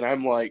 38 and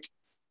I'm like,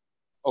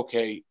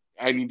 okay,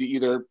 I need to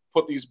either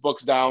put these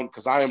books down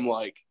because I am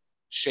like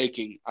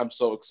shaking. I'm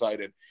so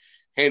excited.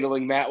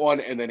 Handling that one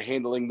and then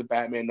handling the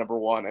Batman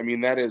 #1. I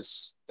mean, that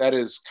is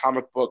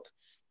comic book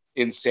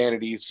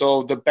insanity.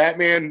 So the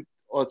Batman,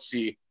 let's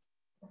see.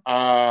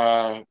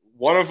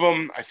 One of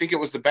them, I think it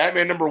was the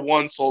Batman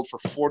 #1, sold for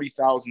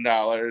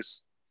 $40,000,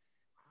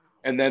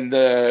 and then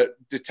the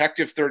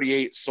Detective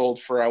 38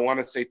 sold for, I want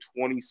to say,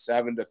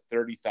 $27,000 to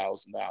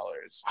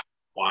 $30,000.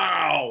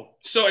 Wow.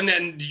 So, and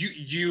then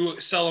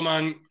you sell them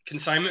on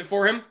consignment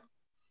for him?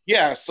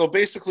 Yeah. So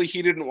basically,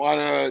 he didn't want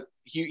to.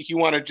 He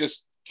wanted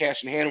just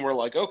cash in hand. And we're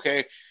like,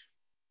 okay.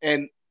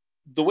 And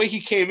the way he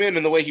came in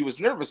and the way he was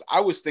nervous,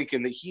 I was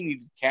thinking that he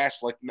needed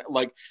cash, like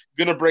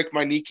gonna break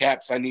my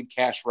kneecaps, I need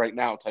cash right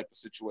now type of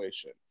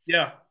situation.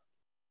 Yeah.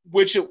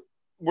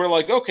 We're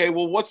like, okay,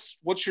 well, what's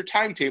your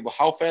timetable?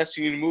 How fast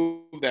do you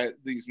move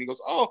these? And he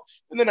goes, oh,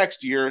 in the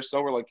next year or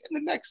so. We're like, in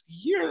the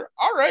next year?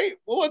 All right,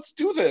 well, let's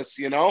do this,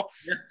 you know?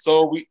 Yeah.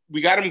 So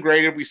we got him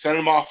graded. We sent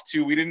him off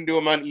we didn't do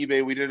him on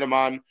eBay. We did him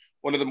on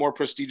one of the more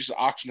prestigious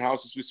auction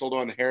houses. We sold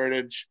on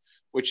Heritage,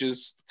 which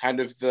is kind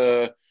of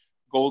the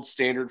gold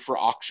standard for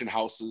auction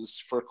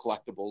houses for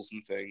collectibles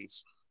and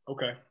things.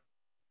 Okay.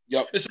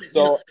 Yep.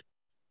 So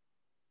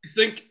I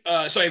think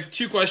so. I have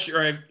two questions,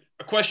 or I have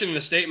a question and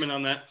a statement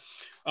on that.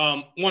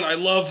 One, I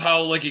love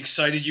how like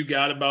excited you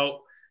got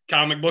about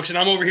comic books, and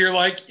I'm over here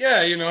like,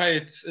 yeah, you know, hey,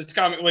 it's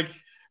comic, like,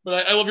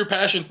 but I love your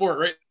passion for it,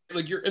 right?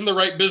 Like, you're in the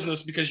right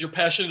business because you're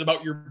passionate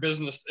about your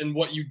business and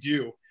what you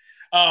do.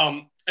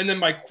 And then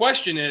my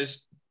question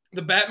is,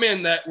 the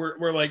Batman that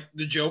where like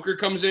the Joker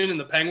comes in and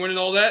the Penguin and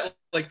all that,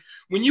 like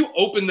when you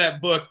open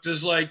that book,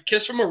 does like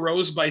Kiss from a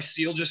Rose by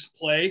Seal just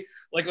play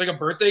like a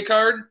birthday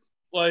card?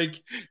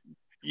 Like,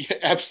 yeah,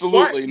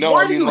 absolutely.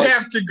 Why do you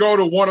have to go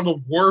to one of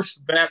the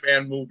worst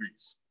Batman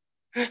movies?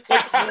 Like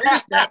the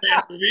greatest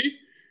Batman movie.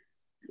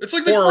 It's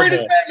like the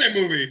greatest Batman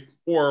movie.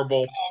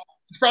 Horrible.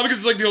 It's probably because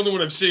it's like the only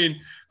one I've seen.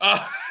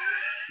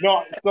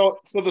 No, so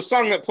the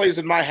song that plays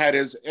in my head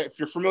is, if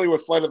you're familiar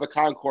with Flight of the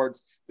Conchords,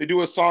 they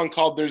do a song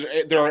called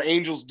 "There Are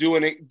Angels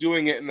Doing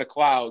It in the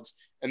Clouds,"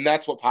 and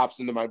that's what pops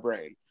into my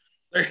brain.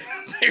 There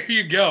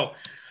you go.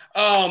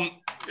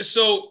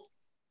 So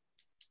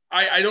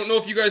I don't know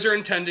if you guys are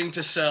intending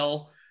to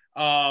sell,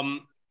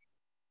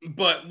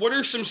 but what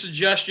are some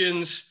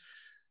suggestions?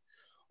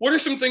 What are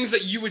some things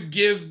that you would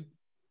give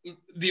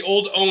the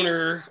old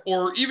owner,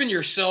 or even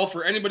yourself,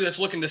 or anybody that's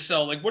looking to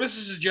sell? Like, what is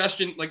the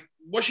suggestion? Like,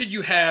 what should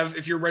you have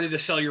if you're ready to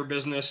sell your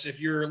business? If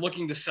you're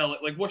looking to sell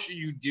it, like, what should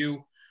you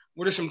do?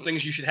 What are some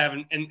things you should have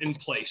in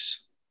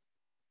place?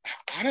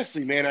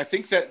 Honestly, man, I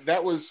think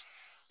that was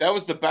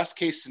the best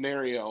case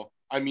scenario.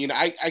 I mean,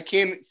 I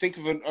can't think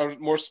of a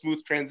more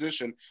smooth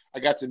transition.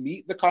 I got to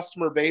meet the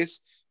customer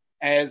base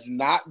as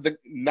not the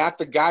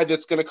guy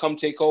that's going to come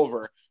take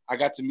over. I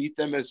got to meet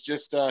them as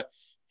just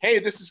hey,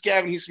 this is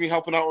Gavin. He's going to be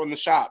helping out in the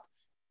shop,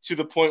 to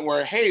the point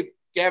where, hey,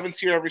 Gavin's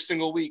here every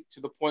single week,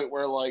 to the point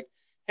where, like,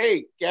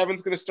 hey,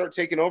 Gavin's going to start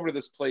taking over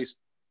this place,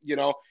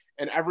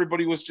 and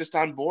everybody was just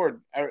on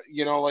board.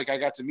 Like, I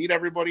got to meet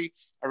everybody.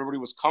 Everybody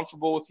was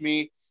comfortable with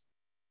me.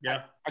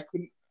 Yeah.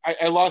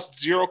 I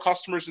lost 0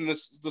 customers in the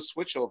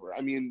switchover.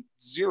 I mean,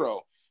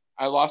 0.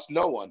 I lost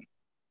no one.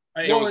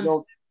 I think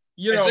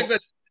that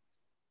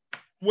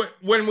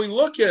when we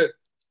look at,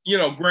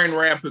 Grand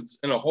Rapids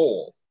in a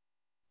whole.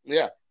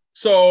 Yeah.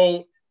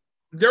 So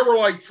there were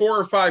like 4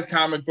 or 5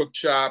 comic book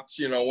shops,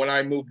 when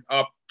I moved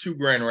up to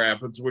Grand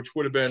Rapids, which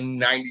would have been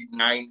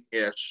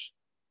 99-ish.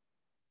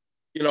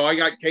 I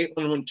got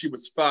Caitlin when she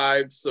was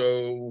 5.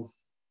 So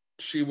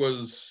she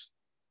was,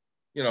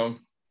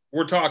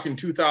 we're talking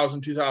 2000,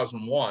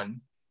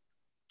 2001.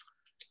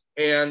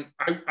 And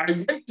I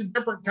went to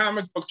different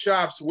comic book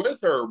shops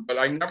with her, but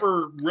I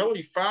never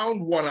really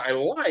found one I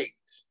liked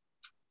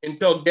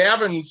until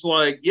Gavin's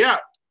like, yeah,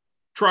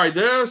 try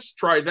this,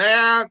 try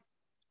that.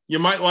 You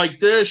might like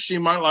this, she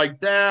might like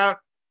that.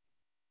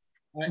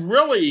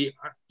 Really,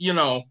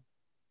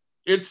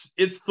 it's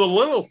the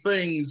little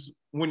things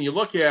when you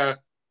look at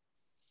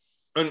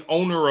an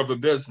owner of a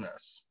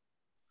business.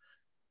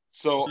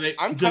 So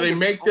do they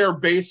make their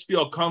base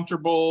feel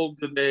comfortable?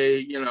 Do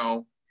they,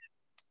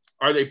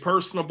 are they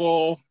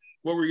personable?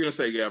 What were you going to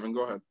say, Gavin?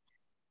 Go ahead.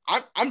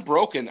 I'm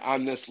broken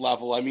on this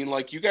level. I mean,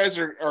 like, you guys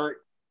are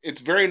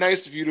it's very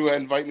nice of you to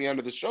invite me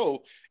onto the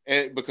show,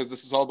 because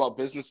this is all about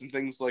business and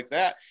things like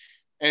that.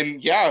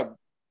 And yeah,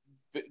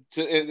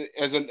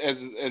 as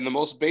in the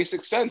most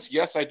basic sense,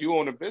 yes, I do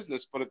own a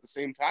business, but at the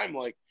same time,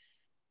 like,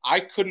 I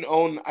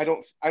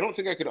don't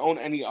think I could own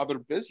any other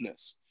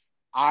business.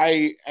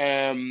 I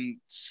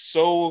am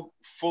so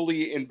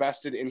fully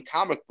invested in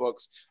comic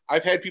books.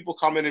 I've had people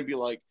come in and be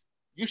like,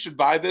 you should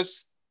buy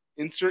this,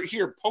 insert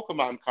here,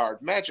 Pokemon card,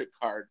 Magic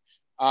card.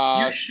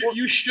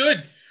 You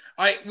should.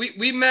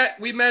 We met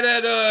at we met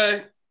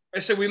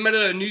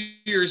at a New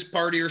Year's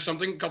party or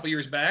something a couple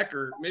years back,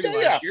 or maybe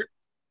last year.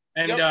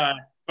 And a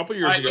couple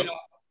years ago,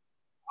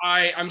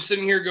 I'm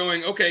sitting here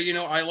going, okay,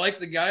 I like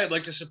the guy. I'd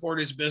like to support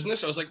his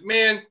business. I was like,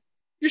 man,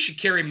 you should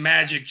carry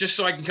Magic just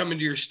so I can come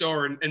into your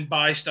store and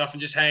buy stuff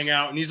and just hang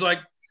out. And he's like,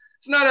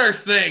 it's not our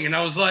thing. And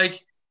I was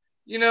like,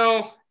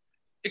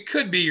 it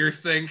could be your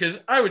thing, because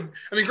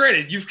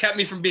granted, you've kept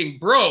me from being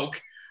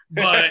broke,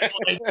 but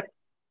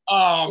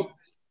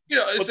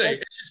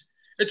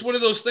it's one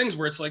of those things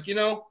where it's like,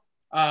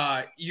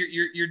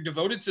 you're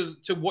devoted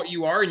to what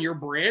you are and your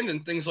brand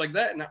and things like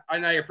that,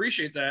 and I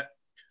appreciate that.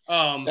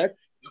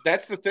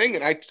 That's the thing,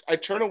 and I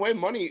turn away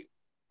money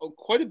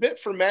quite a bit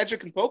for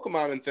Magic and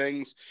Pokemon and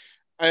things,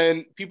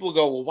 and people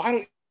go, well, why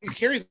don't you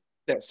carry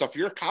that stuff?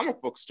 You're a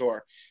comic book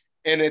store.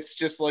 And it's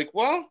just like,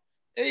 well,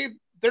 A,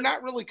 they're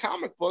not really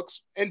comic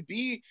books, and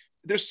B,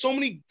 there's so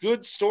many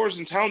good stores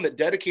in town that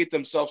dedicate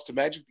themselves to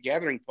Magic the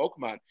Gathering,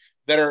 Pokemon,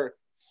 that are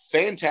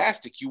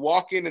fantastic. You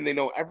walk in and they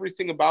know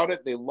everything about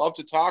it. They love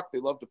to talk. They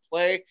love to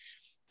play.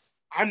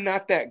 I'm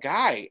not that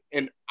guy.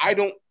 And I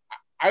don't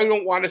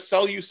want to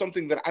sell you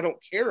something that I don't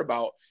care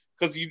about,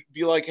 because you'd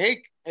be like,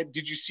 hey,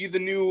 did you see the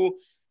new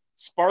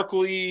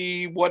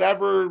sparkly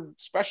whatever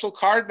special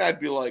card? And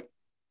I'd be like,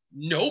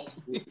 nope.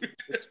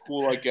 It's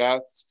cool, I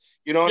guess.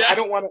 And yeah. I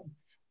don't want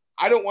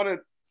to.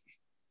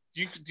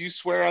 Do you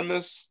swear on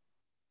this?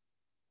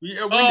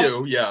 Yeah, we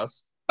do.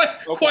 Yes.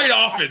 Quite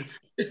often.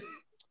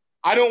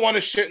 I don't want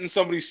to shit in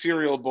somebody's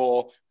cereal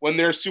bowl when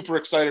they're super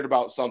excited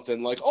about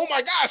something. Like, oh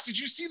my gosh, did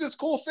you see this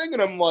cool thing?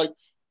 And I'm like,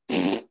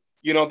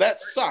 that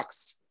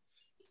sucks.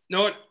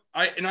 No,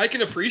 I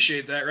can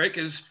appreciate that, right?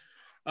 Because,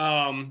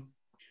 I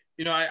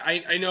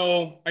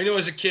know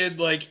as a kid,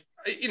 like,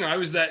 I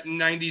was that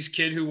 90s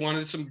kid who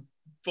wanted some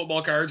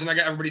football cards, and I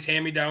got everybody's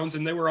hand-me-downs,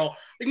 and they were all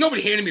like,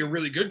 nobody handed me a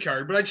really good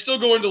card, but I'd still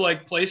go into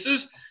like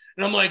places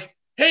And I'm like,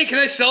 hey, can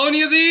I sell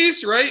any of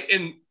these? Right.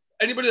 And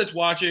anybody that's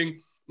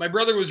watching, my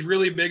brother was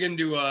really big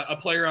into a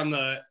player on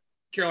the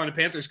Carolina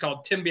Panthers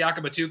called Tim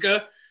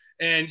Biakabatuka.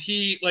 And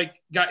he like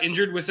got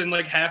injured within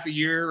like half a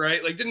year,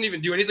 right? Like didn't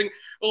even do anything.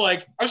 But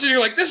like I'm sitting here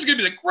like, this is gonna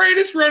be the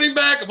greatest running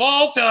back of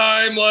all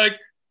time. Like,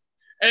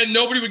 and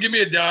nobody would give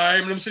me a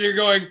dime. And I'm sitting here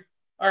going,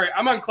 all right,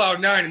 I'm on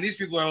cloud 9, and these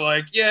people are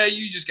like, yeah,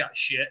 you just got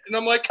shit. And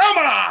I'm like, come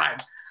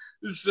on.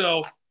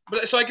 So,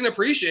 but so I can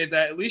appreciate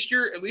that. At least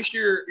you're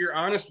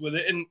honest with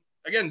it. And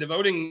again,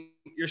 devoting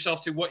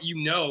yourself to what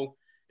you know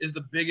is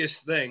the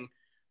biggest thing.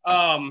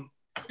 And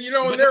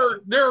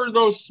there are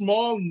those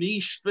small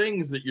niche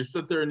things that you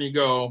sit there and you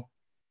go,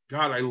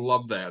 God, I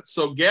love that.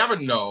 So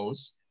Gavin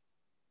knows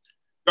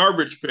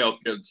Garbage Pail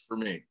Kids for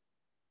me.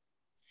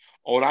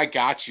 Oh, and I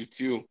got you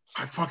too.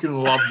 I fucking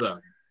love them.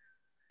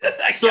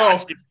 So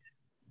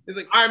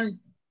like,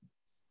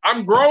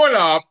 I'm growing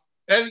up,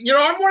 and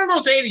I'm one of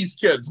those 80s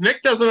kids.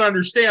 Nick doesn't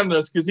understand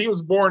this because he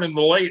was born in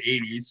the late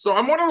 80s. So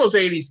I'm one of those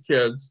 80s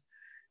kids.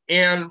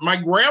 And my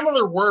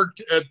grandmother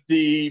worked at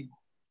the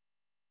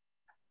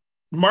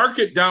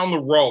market down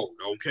the road.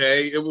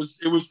 Okay. It was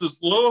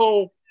this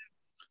little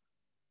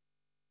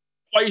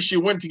place you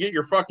went to get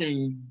your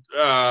fucking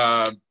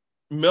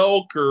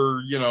milk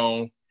or,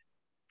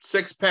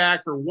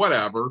 6-pack or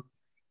whatever.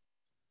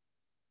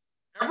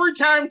 Every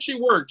time she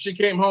worked, she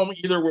came home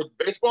either with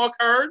baseball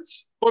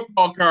cards,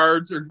 football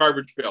cards, or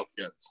Garbage Pail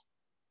Kids.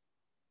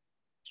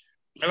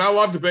 And I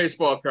loved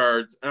baseball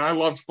cards and I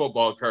loved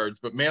football cards,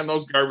 but man,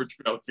 those Garbage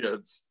Pail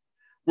Kids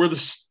were the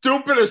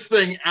stupidest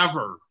thing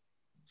ever.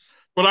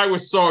 But I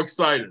was so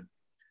excited.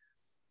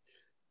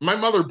 My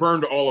mother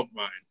burned all of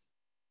mine.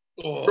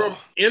 Oh.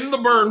 In the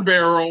burn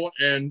barrel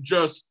and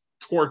just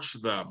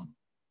torched them.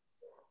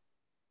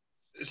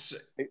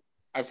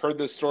 I've heard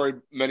this story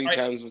many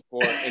times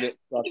before, and it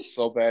sucks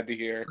so bad to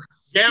hear.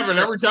 Gavin,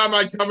 every time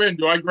I come in,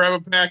 do I grab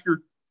a pack or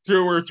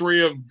 2 or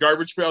 3 of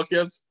Garbage Pail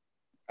Kids?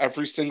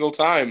 Every single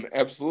time,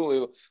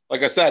 absolutely.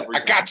 Like I said,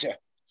 I gotcha.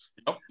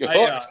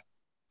 Yep.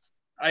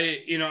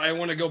 I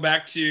want to go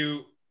back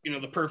to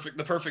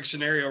the perfect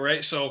scenario,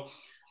 right? So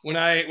when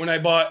I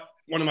bought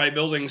one of my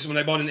buildings, when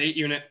I bought an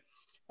 8-unit,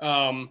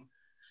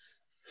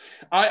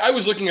 I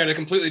was looking at a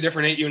completely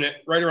different 8-unit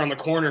right around the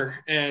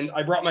corner, and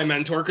I brought my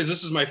mentor because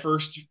this is my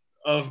first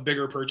of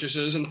bigger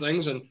purchases and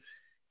things, and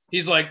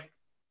he's like,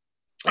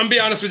 I'm be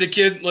honest with you,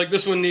 kid, like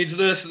this one needs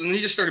this, and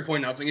he just started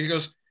pointing out things. He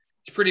goes,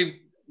 it's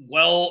pretty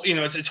well,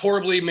 it's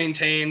horribly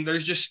maintained.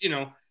 There's just,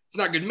 it's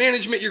not good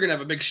management. You're gonna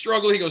have a big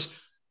struggle. He goes,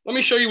 let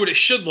me show you what it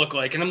should look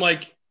like, and I'm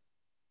like,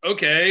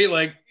 okay,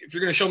 like if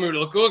you're gonna show me what it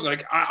look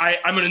like,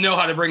 I'm gonna know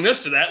how to bring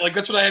this to that. Like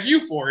that's what I have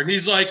you for. And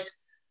he's like,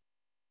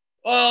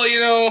 well,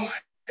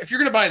 if you're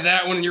gonna buy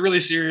that one and you're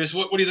really serious,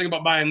 what do you think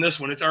about buying this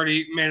one? It's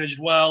already managed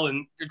well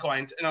and good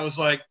client. And I was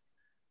like,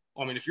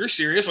 well, I mean, if you're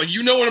serious, like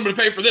what I'm gonna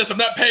pay for this. I'm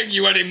not paying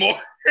you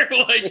anymore.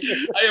 Like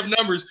I have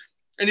numbers.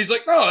 And he's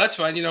like, oh, that's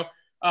fine,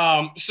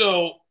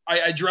 So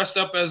I dressed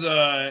up as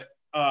a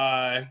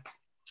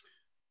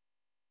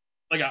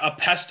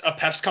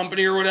pest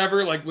company or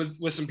whatever, like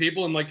with some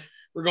people, and like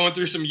we're going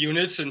through some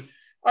units, and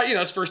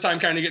it's first time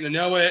kind of getting to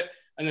know it.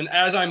 And then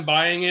as I'm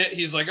buying it,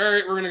 he's like, all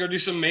right, we're gonna go do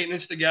some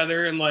maintenance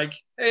together, and like,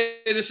 hey,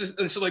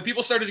 and so like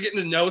people started getting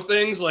to know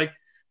things, like,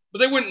 but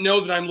they wouldn't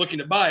know that I'm looking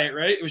to buy it,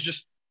 right? It was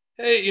just,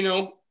 hey,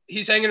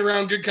 he's hanging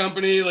around good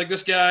company, like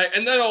this guy,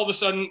 and then all of a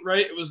sudden,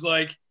 right, it was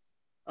like,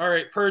 all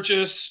right,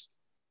 purchase.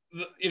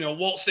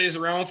 Walt stays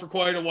around for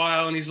quite a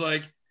while, and he's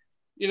like,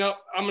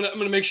 I'm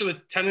gonna make sure the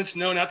tenants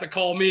know not to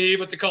call me,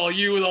 but to call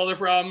you with all their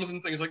problems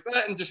and things like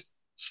that, and just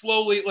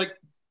slowly, like,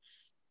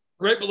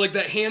 right, but like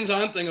that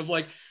hands-on thing of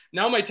like,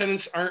 now my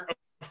tenants aren't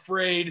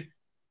afraid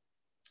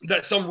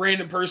that some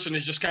random person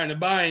is just kind of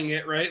buying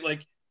it, right?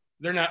 Like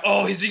they're not,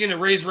 oh, is he gonna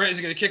raise rent? Is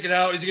he gonna kick it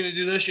out? Is he gonna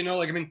do this?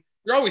 Like, I mean,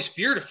 you're always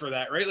feared for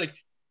that, right? Like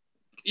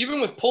even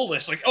with pull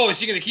lists, like, oh, is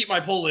he gonna keep my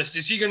pull list?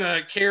 Is he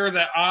gonna care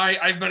that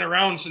I've been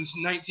around since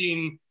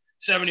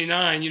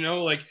 1979?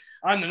 Like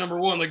I'm the number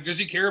one. Like, does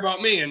he care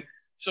about me? And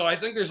so I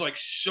think there's like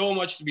so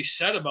much to be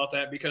said about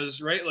that because,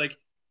 right, like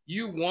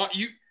you want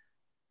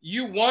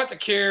to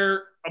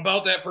care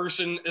about that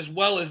person as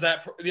well as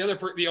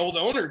the old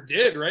owner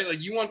did, right?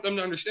 Like you want them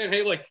to understand,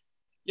 hey, like,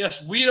 yes,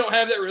 we don't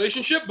have that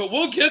relationship, but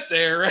we'll get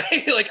there,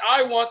 right? Like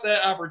I want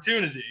that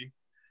opportunity.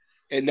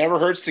 It never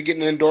hurts to get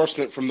an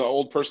endorsement from the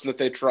old person that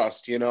they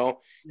trust, You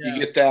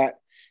get that.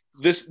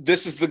 This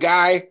is the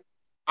guy.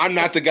 I'm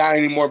not the guy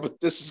anymore,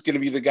 but this is going to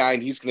be the guy,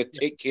 and he's going to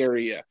take care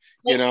of you,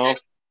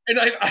 And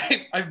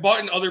I've bought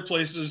in other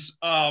places.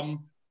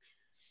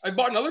 I've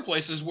bought in other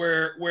places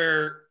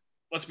where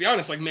let's be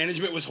honest, like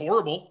management was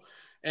horrible,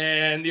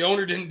 and the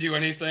owner didn't do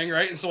anything,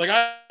 right? And so like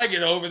I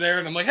get over there,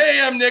 and I'm like, hey,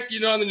 I'm Nick,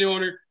 I'm the new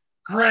owner.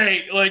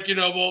 Great, like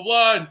blah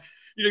blah. And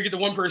get the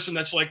one person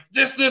that's like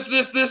this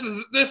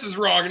is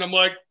wrong, and I'm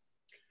like,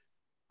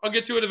 I'll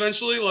get to it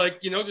eventually. Like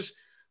just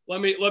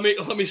let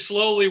me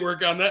slowly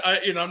work on that.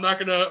 I'm not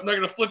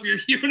gonna flip your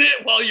unit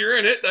while you're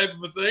in it, type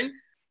of a thing.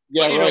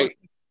 Yeah, but, right.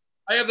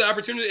 I have the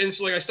opportunity, and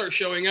so like I start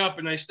showing up,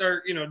 and I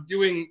start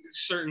doing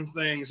certain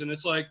things, and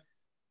it's like,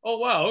 oh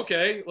wow,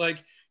 okay.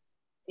 Like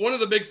one of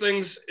the big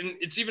things, and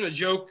it's even a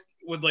joke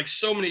with like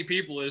so many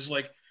people, is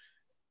like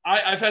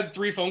I've had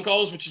 3 phone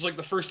calls, which is like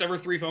the first ever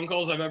 3 phone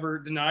calls I've ever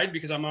denied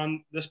because I'm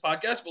on this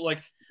podcast. But like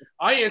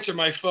I answer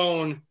my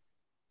phone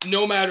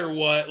no matter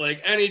what,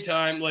 like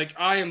anytime, like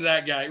I am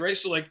that guy, right?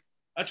 So like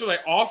that's what I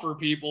offer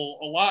people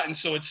a lot. And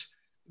so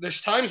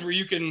there's times where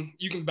you can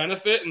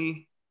benefit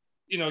and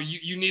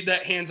you need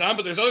that hands on,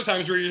 but there's other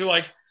times where you're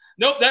like,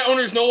 nope, that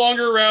owner's no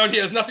longer around. He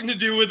has nothing to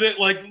do with it.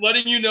 Like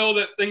letting you know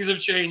that things have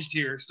changed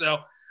here. So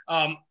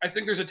I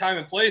think there's a time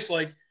and place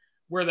like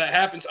where that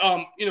happens.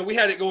 We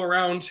had it go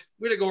around.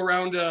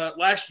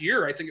 Last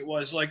year, I think it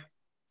was like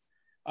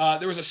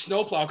there was a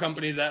snowplow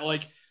company that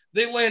like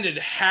they landed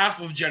half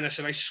of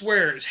Jennison. I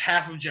swear it was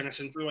half of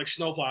Jennison for like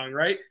snowplowing.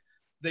 Right?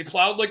 They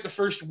plowed like the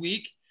first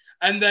week,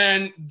 and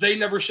then they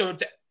never showed up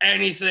to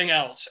anything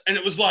else. And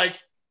it was like,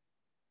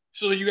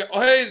 so you get,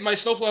 oh hey, my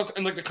snowplow,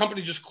 and like the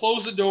company just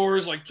closed the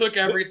doors, like took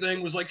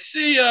everything, was like,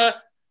 see ya. It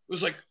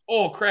was like,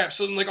 oh crap.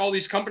 So then like all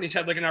these companies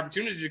had like an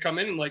opportunity to come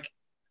in and like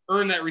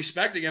earn that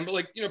respect again. But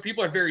like,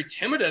 people are very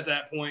timid at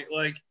that point.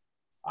 Like,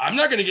 I'm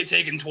not gonna get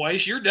taken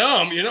twice. You're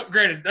dumb.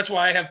 Granted, that's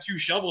why I have 2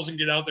 shovels and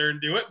get out there and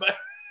do it. But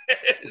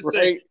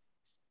right.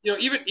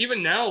 like,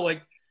 even now,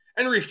 like,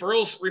 and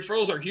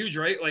referrals are huge,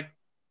 right? Like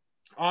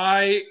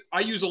I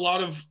use a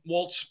lot of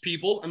Walt's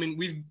people. I mean,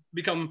 we've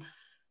become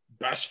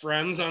best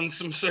friends on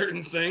some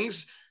certain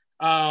things.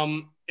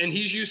 And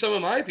he's used some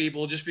of my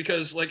people just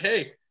because like,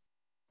 hey,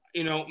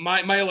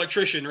 my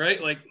electrician,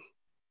 right? Like,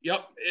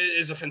 yep,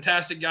 is a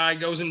fantastic guy,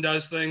 goes and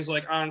does things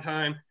like on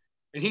time.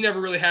 And he never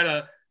really had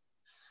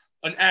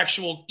an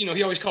actual,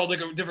 he always called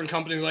like a different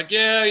company, like,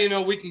 yeah,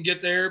 we can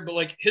get there. But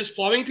like his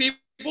plumbing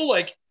people,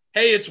 like,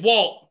 hey, it's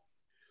Walt.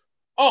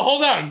 Oh,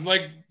 hold on.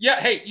 Like, yeah,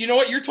 hey, you know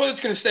what? Your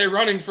toilet's gonna stay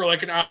running for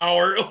like an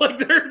hour. Like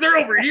they're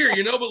over here,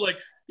 but like,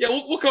 yeah,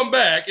 we'll come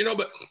back,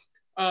 but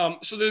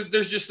so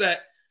there's just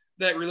that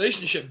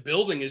relationship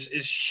building is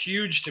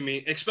huge to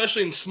me,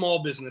 especially in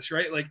small business,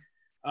 right? Like,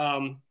 I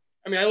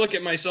mean, I look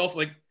at myself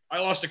like I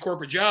lost a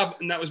corporate job,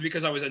 and that was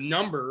because I was a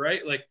number,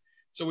 right? Like,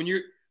 so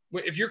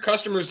if your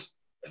customers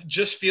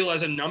just feel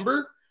as a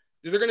number,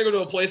 they're going to go to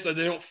a place that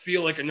they don't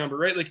feel like a number,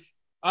 right? Like,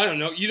 I don't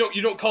know,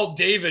 you don't call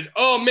David,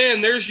 oh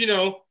man, there's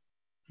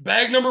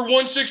bag number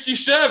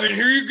 167.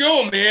 Here you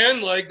go,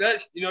 man. Like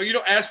that, you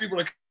don't ask people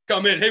to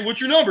come in. Hey,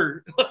 what's your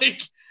number?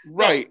 Like,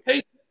 right. No,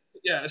 hey,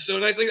 yeah. So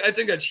and I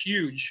think that's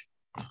huge.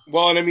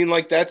 Well, and I mean,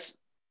 like that's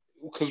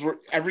because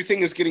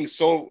everything is getting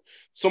so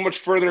much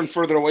further and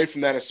further away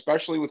from that,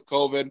 especially with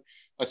COVID,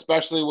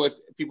 especially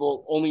with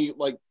people only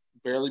like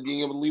barely being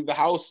able to leave the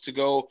house to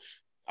go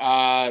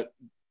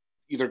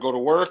either go to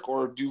work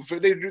or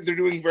they're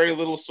doing very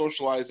little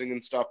socializing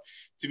and stuff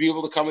to be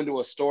able to come into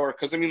a store.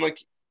 Because I mean,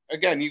 like,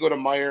 again, you go to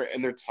Meijer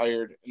and they're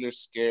tired and they're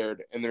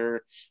scared and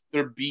they're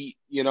beat,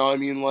 I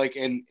mean, like,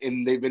 and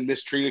they've been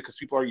mistreated because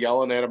people are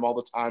yelling at them all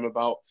the time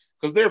about,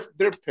 because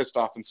they're pissed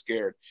off and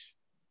scared.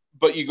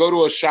 But you go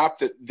to a shop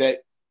that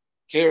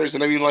cares,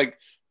 and I mean, like,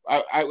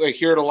 I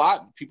hear it a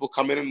lot. People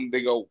come in and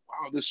they go,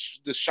 wow,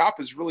 this shop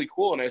is really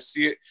cool. And I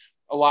see it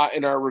a lot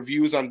in our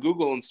reviews on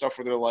Google and stuff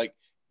where they're like,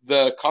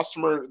 the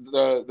customer,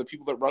 the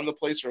people that run the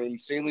place are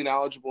insanely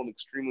knowledgeable and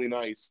extremely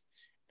nice.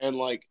 And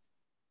like,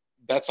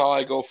 that's all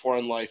I go for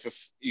in life.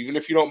 Even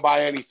if you don't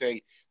buy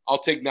anything, I'll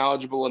take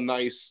knowledgeable and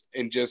nice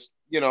and just,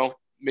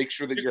 make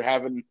sure that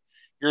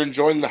you're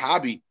enjoying the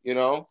hobby,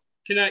 Can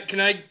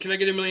I get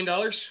 $1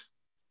 million?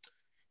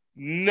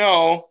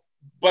 No,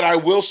 but I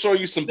will show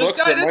you some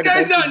books. This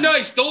guy's not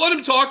nice. Don't let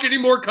him talk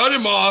anymore. Cut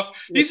him off.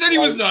 He said he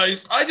was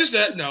nice. I just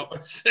said no.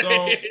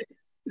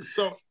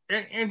 So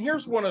and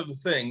here's one of the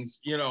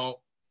things,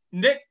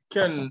 Nick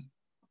can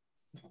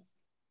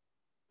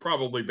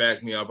probably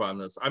back me up on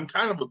this. I'm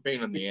kind of a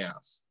pain in the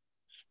ass.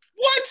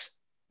 What?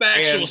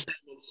 Factual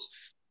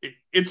statements.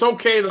 It's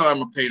okay that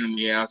I'm a pain in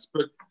the ass,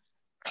 but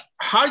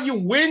how you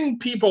win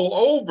people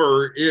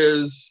over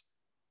is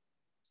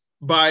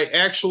by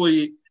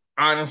actually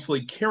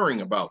honestly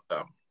caring about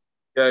them.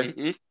 Okay.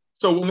 Mm-hmm.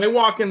 So when they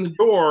walk in the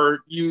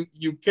door, you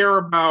care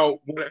about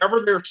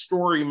whatever their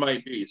story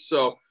might be.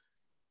 So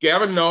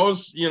Gavin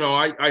knows,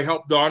 I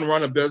help Dawn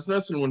run a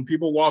business, and when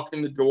people walk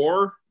in the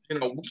door,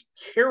 we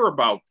care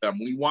about them.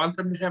 We want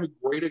them to have a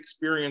great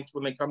experience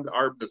when they come to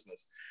our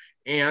business.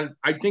 And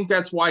I think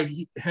that's why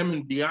him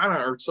and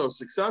Deanna are so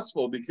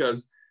successful,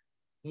 because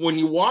when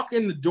you walk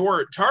in the door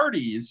at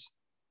Tardy's,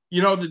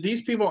 that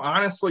these people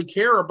honestly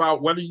care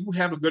about whether you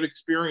have a good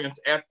experience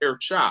at their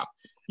shop.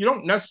 You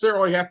don't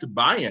necessarily have to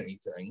buy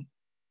anything.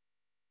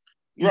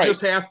 You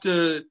just have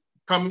to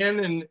come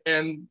in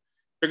and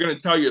they're going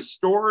to tell you a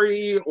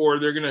story, or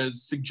they're going to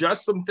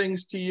suggest some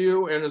things to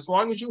you. And as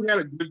long as you had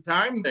a good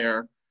time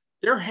there,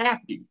 they're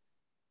happy.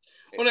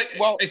 Well,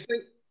 I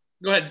think,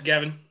 go ahead,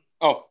 Gavin.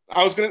 Oh,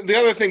 the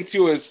other thing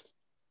too is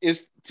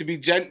to be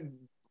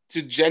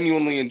to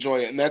genuinely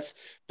enjoy it. And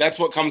that's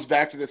what comes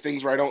back to the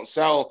things where I don't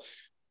sell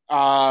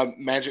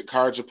Magic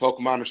cards or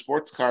Pokemon or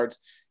sports cards,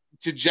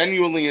 to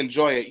genuinely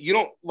enjoy it. You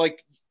don't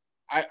like,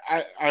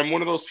 I'm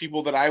one of those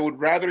people that I would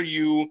rather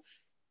you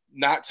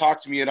not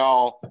talk to me at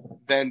all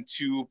than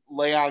to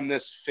lay on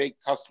this fake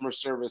customer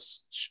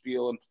service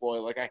spiel and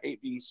ploy. Like, I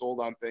hate being sold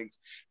on things.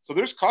 So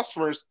there's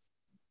customers,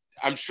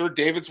 I'm sure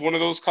David's one of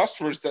those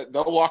customers that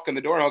they'll walk in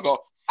the door and I'll go,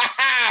 ha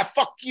ha,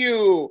 fuck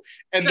you.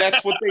 And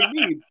that's what they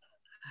need.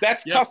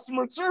 That's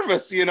customer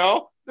service, you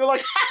know? They're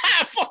like, ha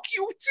ha, fuck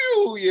you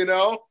too, you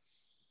know?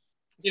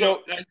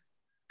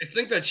 I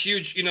think that's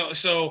huge, you know,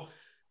 so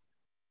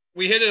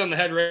we hit it on the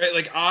head, right?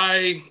 Like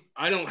I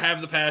don't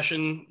have the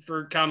passion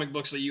for comic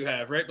books that you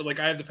have, right? But like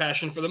I have the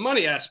passion for the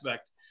money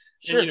aspect.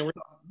 Sure. And, you know, we're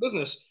talking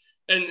business.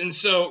 And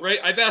so, right,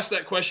 I've asked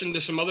that question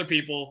to some other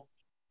people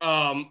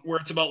where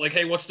it's about like,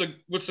 hey, what's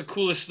the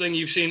coolest thing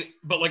you've seen?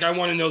 But like, I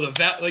want to know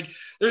like,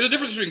 there's a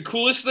difference between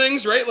coolest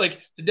things, right? Like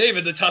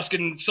David, the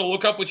Tuscan Solo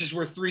Cup, which is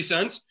worth 3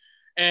 cents,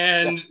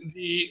 and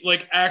the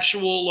like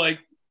actual like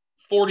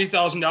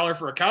 $40,000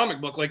 for a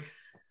comic book, like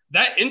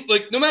that.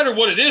 Like no matter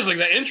what it is, like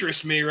that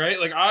interests me, right?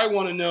 Like I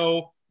want to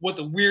know what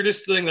the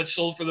weirdest thing that's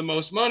sold for the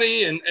most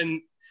money, and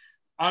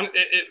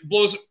it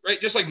blows, right?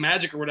 Just like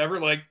Magic or whatever,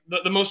 like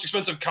the most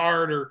expensive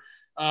card or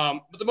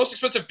but the most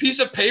expensive piece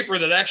of paper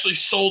that actually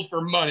sold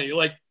for money.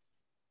 Like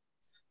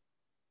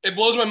it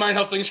blows my mind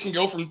how things can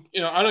go from,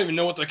 you know, I don't even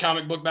know what the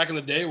comic book back in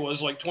the day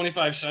was, like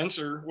 25 cents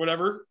or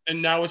whatever,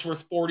 and now it's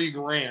worth 40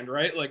 grand,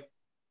 right? Like,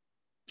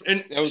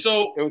 and it was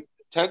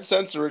 10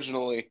 cents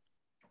originally.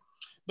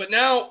 But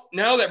now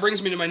that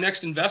brings me to my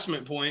next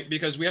investment point,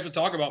 because we have to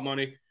talk about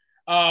money.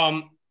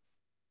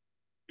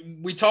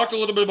 We talked a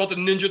little bit about the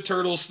Ninja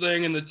Turtles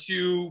thing, and the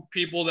two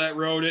people that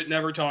wrote it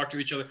never talked to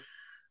each other.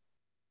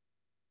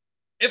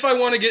 If I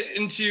want to get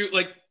into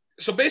like,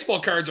 so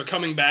baseball cards are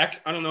coming back.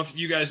 I don't know if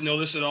you guys know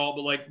this at all,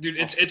 but like, dude,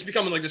 it's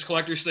becoming like this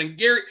collector's thing.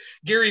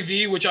 Gary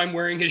V, which I'm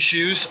wearing his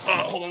shoes.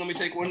 Hold on, let me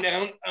take one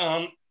down.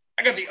 I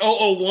got the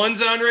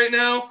 001s on right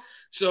now.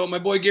 So my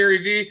boy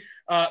Gary V,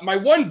 my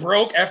one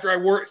broke after I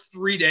wore it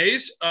 3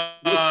 days,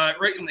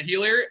 right in the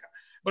heel area,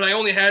 but I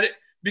only had it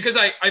because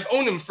I've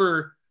owned them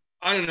for,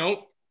 I don't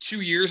know, 2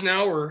 years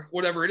now or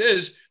whatever it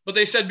is. But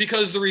they said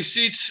because the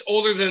receipt's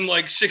older than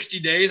like 60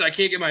 days, I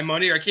can't get my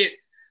money, or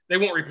they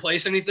won't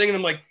replace anything. And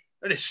I'm like,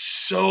 that is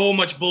so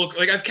much bulk.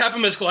 Like I've kept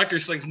them as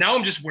collector's things. Now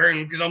I'm just wearing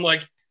them because I'm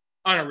like,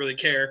 I don't really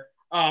care.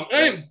 I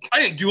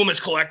didn't do them as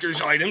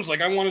collector's items.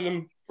 Like I wanted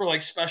them for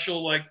like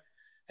special, like,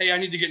 hey, I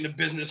need to get into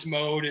business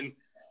mode, and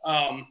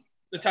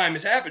the time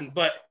has happened.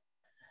 But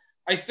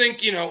I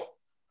think, you know,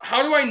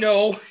 how do I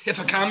know if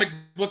a comic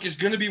book is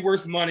going to be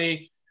worth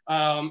money?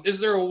 Is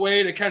there a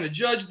way to kind of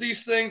judge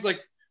these things? Like,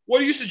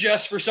 what do you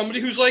suggest for somebody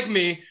who's like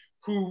me,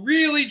 who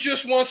really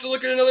just wants to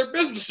look at another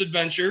business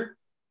adventure?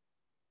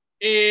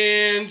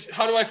 And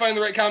how do I find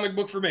the right comic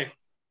book for me?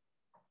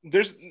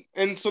 There's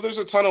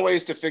a ton of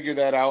ways to figure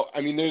that out.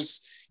 I mean,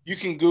 you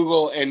can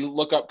Google and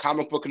look up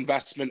comic book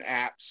investment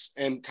apps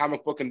and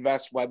comic book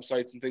invest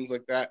websites and things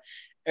like that.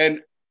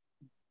 And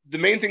the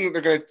main thing that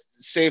they're going to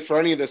say for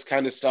any of this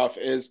kind of stuff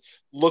is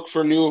look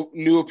for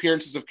new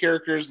appearances of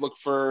characters, look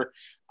for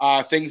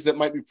things that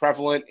might be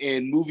prevalent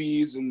in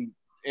movies and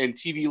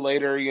TV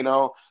later, you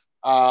know.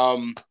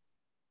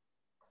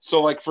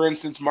 So like, for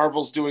instance,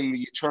 Marvel's doing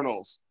the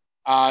Eternals.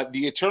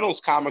 The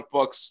Eternals comic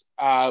books,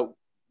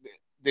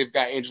 they've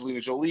got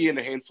Angelina Jolie and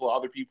a handful of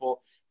other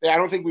people. I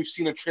don't think we've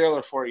seen a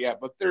trailer for it yet,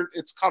 but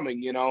it's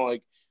coming, you know,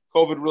 like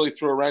COVID really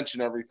threw a wrench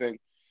in everything.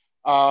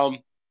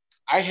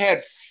 I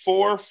had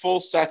 4 full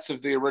sets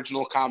of the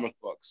original comic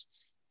books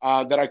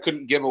that I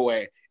couldn't give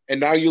away. And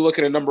now you look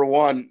at a number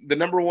one. The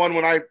number one,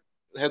 when I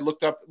had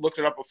looked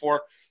it up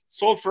before,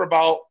 sold for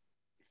about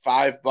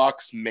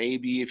 $5,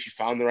 maybe, if you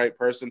found the right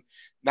person.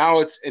 Now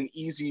it's an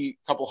easy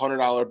couple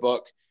 $100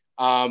 book.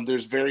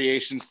 There's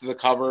variations to the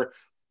cover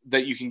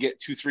that you can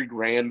get $2-3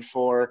 grand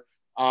for.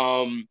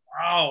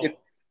 Wow.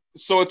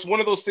 So it's one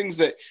of those things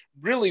that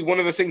really, one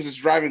of the things that's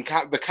driving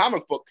the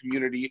comic book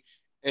community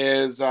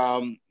is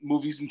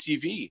movies and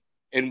TV,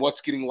 and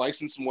what's getting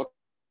licensed and what's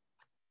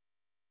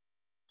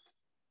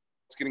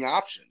getting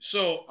optioned.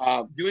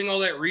 So doing all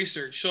that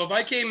research. So if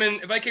I came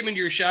into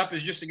your shop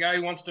as just a guy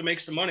who wants to make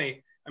some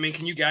money, I mean,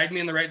 can you guide me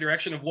in the right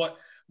direction of what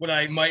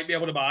I might be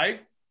able to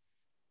buy?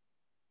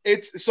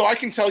 So I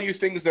can tell you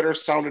things that are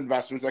sound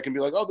investments. I can be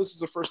like, oh, this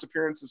is the first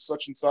appearance of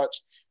such and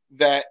such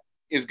that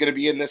is going to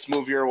be in this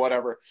movie or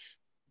whatever.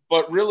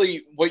 But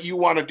really what you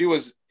want to do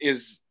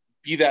is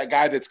be that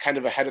guy that's kind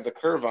of ahead of the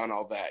curve on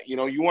all that. You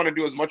know, you want to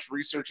do as much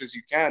research as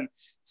you can.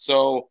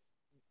 So,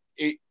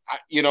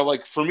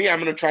 like for me, I'm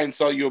going to try and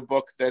sell you a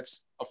book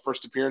that's a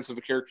first appearance of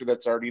a character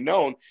that's already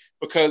known,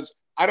 because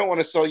I don't want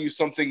to sell you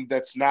something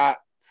that's not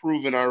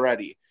proven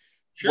already.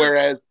 Sure.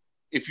 Whereas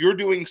if you're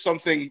doing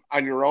something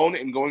on your own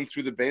and going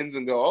through the bins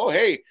and go, oh,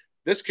 hey,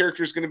 this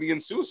character is going to be in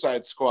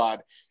Suicide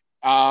Squad.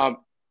 I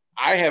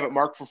have it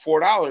marked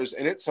for $4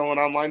 and it's selling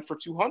online for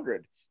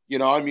 $200. You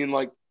know, I mean,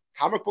 like,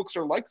 comic books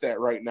are like that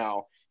right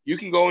now. You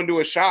can go into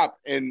a shop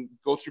and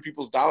go through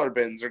people's dollar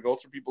bins or go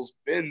through people's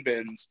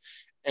bins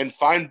and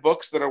find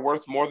books that are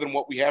worth more than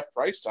what we have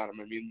priced on them.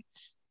 I mean,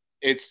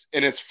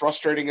 it's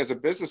frustrating as a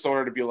business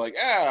owner to be like,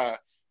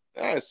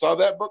 I saw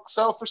that book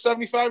sell for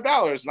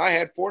 $75 and I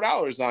had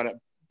 $4 on it.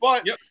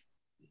 But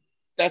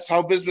That's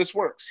how business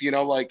works. You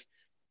know, like,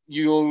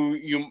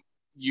 you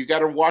got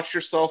to watch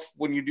yourself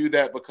when you do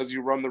that, because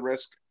you run the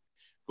risk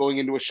going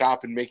into a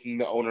shop and making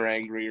the owner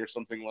angry or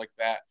something like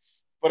that.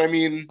 But I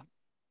mean,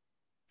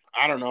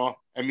 I don't know.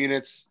 I mean,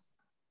 it's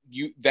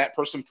that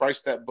person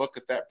priced that book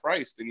at that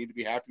price. They need to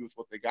be happy with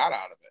what they got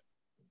out of it.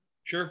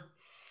 Sure.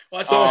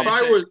 Well, so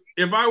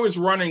if I was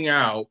running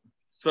out,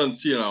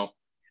 since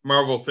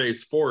Marvel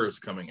Phase 4 is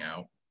coming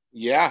out,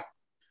 yeah,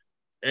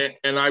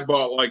 and I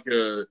bought like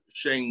a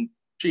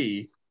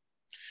Shang-Chi,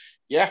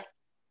 yeah.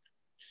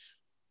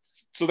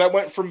 So that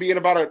went from being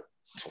about a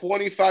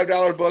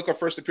 $25 book, a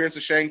first appearance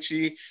of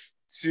Shang-Chi,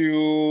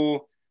 to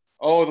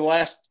the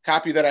last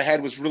copy that I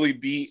had was really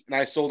beat, and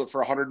I sold it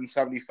for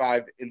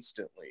 $175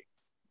 instantly.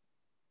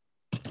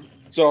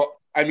 So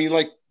I mean,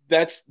 like,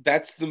 that's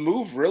the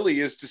move, really,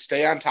 is to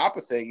stay on top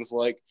of things.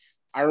 Like,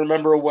 I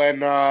remember when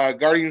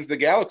Guardians of the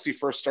Galaxy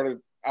first started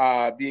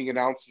being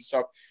announced and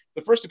stuff,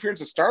 the first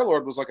appearance of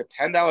Star-Lord was like a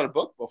 $10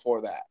 book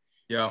before that.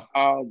 Yeah.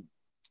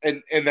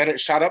 And then it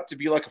shot up to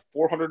be like a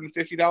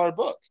 $450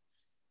 book.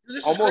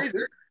 This is crazy.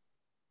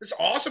 It's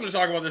awesome to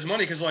talk about this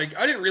money, because like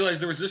I didn't realize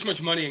there was this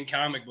much money in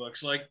comic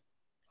books. Like,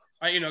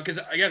 because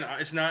again,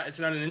 it's not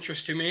an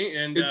interest to me,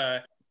 and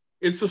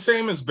it's the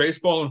same as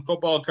baseball and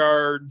football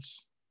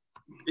cards.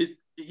 It's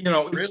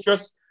really?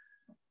 Just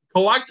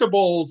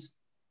collectibles.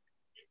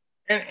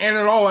 And in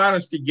all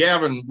honesty,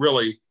 Gavin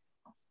really,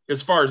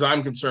 as far as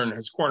I'm concerned,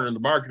 has cornered the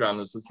market on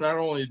this. It's not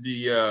only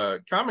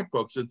the comic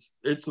books; it's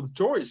the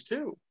toys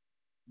too.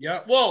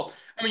 Yeah, well,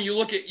 I mean, you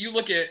look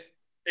at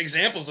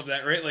examples of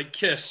that, right? Like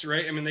Kiss,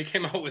 right? I mean, they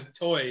came out with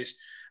toys.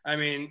 I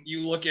mean, we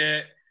look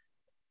at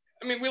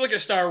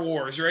Star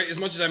Wars, right? As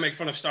much as I make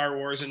fun of Star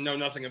Wars and know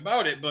nothing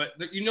about it, but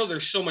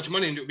there's so much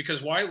money into it,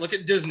 because why? Look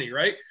at Disney,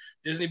 right?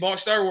 Disney bought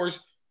Star Wars.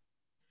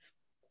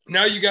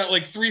 Now you got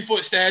like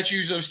 3-foot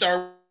statues of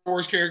Star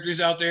Wars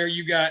characters out there.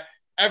 You got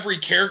every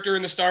character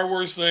in the Star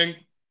Wars thing.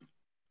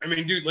 I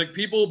mean, dude, like,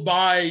 people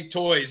buy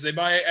toys, they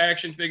buy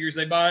action figures,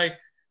 they buy,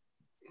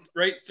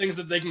 right, things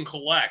that they can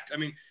collect. I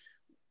mean,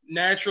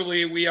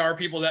 naturally, we are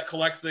people that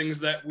collect things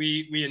that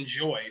we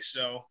enjoy.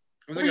 So,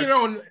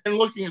 well, and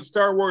looking at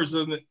Star Wars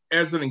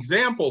as an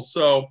example.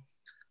 So,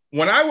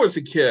 when I was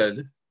a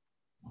kid,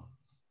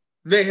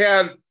 they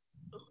had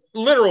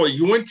literally,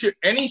 you went to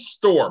any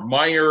store,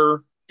 Meijer,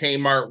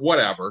 Kmart,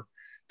 whatever,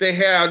 they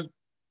had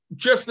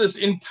just this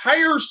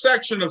entire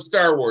section of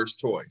Star Wars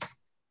toys.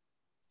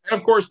 And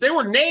of course, they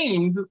were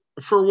named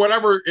for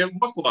whatever it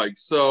looked like.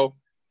 So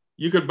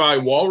you could buy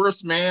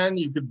Walrus Man,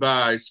 you could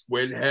buy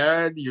Squid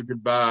Head, you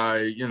could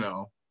buy,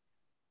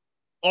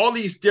 all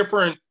these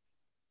different.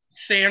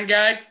 Sand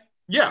Guy?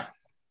 Yeah.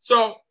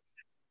 So,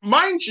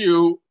 mind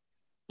you,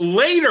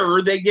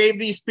 later they gave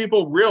these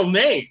people real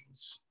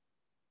names.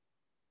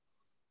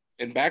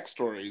 And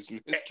backstories and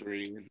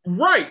history.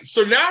 Right.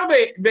 So now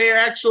they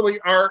actually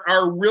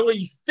are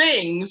really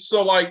things.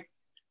 So, like,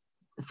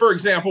 for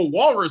example,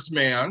 Walrus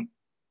Man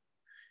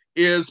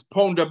is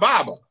Ponda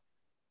Baba.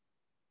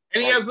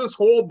 And he has this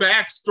whole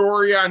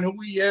backstory on who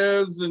he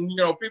is. And,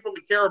 people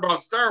that care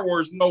about Star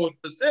Wars know what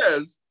this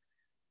is.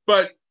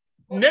 But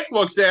Nick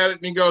looks at it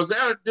and he goes,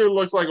 that dude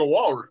looks like a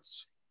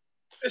walrus.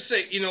 Let's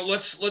say,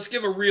 let's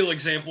give a real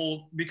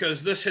example,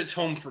 because this hits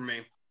home for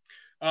me.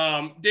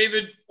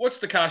 David, what's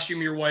the costume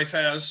your wife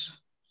has?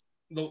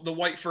 The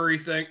white furry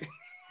thing?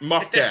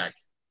 Muff Tack.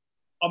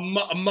 a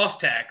Muff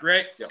Tack,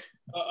 right? Yeah.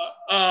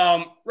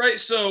 Right.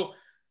 So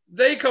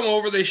they come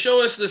over, they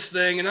show us this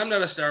thing, and I'm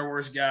not a Star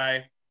Wars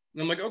guy.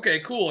 And I'm like, okay,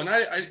 cool. And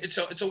it's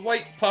a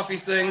white puffy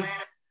thing.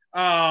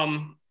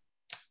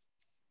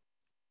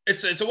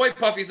 It's a white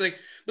puffy thing.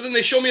 But then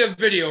they show me a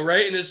video,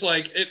 right? And it's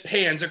like, it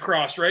pans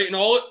across, right? And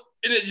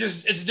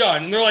it's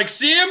done. And they're like,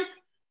 see him? I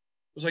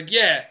was like,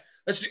 yeah.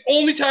 That's the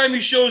only time he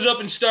shows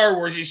up in Star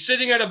Wars. He's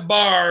sitting at a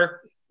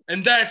bar,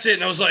 and that's it.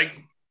 And I was like,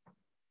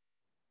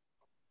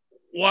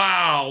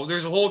 wow,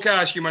 there's a whole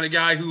costume on a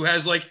guy who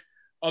has like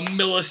a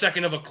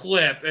millisecond of a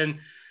clip.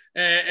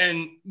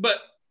 But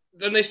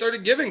then they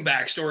started giving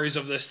backstories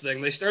of this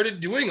thing. They started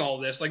doing all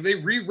this. Like, they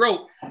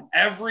rewrote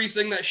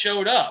everything that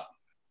showed up.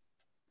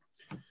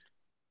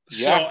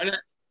 Yeah. So, and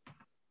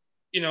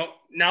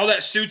now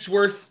that suit's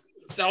worth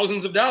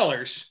thousands of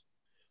dollars.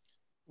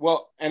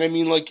 Well, and I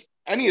mean, like,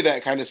 any of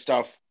that kind of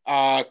stuff,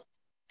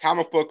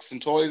 comic books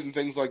and toys and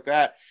things like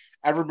that,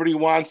 everybody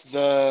wants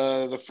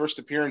the first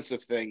appearance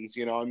of things.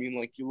 I mean,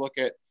 like, you look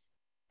at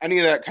any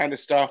of that kind of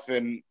stuff,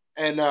 and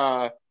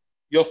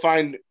you'll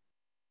find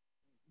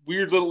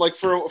weird little, like,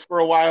 for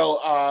a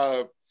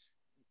while,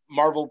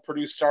 Marvel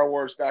produced Star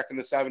Wars back in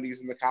the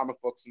 70s in the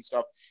comic books and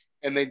stuff,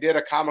 and they did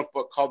a comic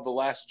book called The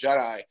Last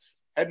Jedi.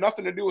 Had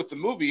nothing to do with the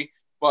movie,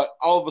 but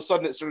all of a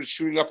sudden it started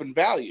shooting up in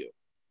value,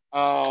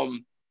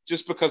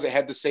 just because it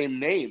had the same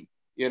name.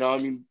 I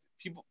mean,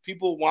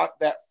 people want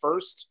that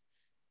first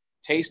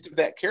taste of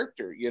that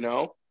character.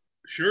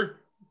 Sure.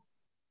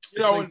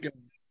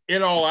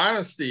 In all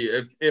honesty,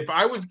 if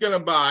I was going to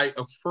buy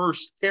a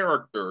first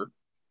character,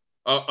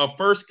 a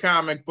first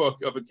comic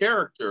book of a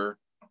character,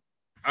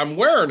 I'm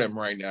wearing him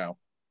right now.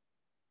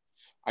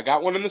 I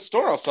got one in the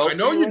store. I'll sell it. I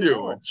know you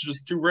do. It's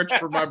just too rich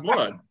for my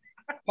blood.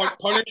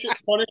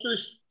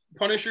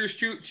 Punisher's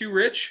too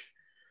rich.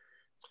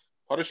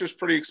 Punisher's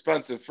pretty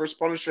expensive. First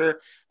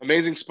Punisher,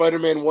 Amazing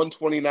Spider-Man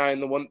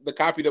 129. The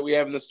copy that we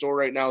have in the store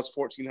right now is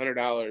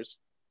 $1,400.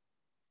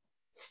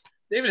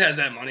 David has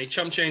that money.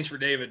 Chump change for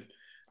David.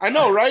 I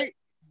know, right?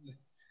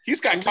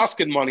 He's got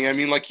Tuscan money. I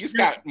mean, like, he's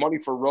got money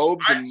for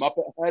robes and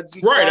Muppet heads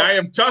and right, stuff. I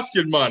have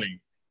Tuscan money.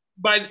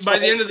 By the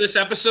end of this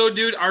episode,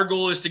 dude, our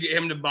goal is to get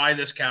him to buy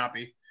this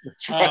copy.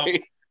 That's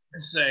right.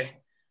 Say,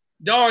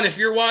 Dawn, if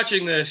you're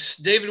watching this,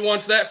 David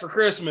wants that for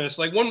Christmas.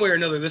 Like, one way or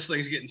another, this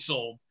thing's getting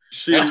sold.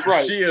 That's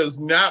right. She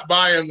is not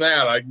buying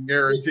that, I can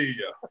guarantee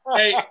you.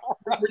 Hey,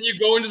 when you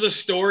go into the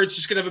store, it's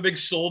just going to have a big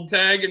sold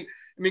tag. And,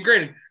 I mean,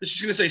 granted, it's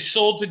just going to say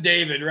sold to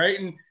David, right?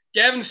 And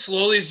Gavin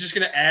slowly is just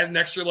going to add an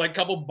extra, like,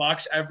 couple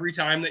bucks every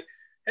time that,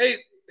 hey,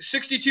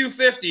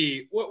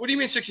 $62.50. What do you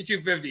mean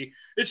 $62.50?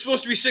 It's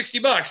supposed to be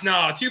 $60.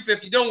 Nah,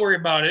 $250. Don't worry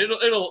about it.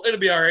 It'll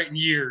be all right in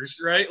years,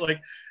 right? Like,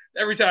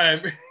 every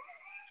time.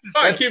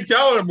 I keep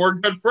telling him we're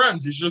good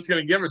friends. He's just going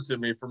to give it to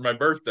me for my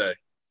birthday.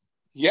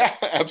 Yeah,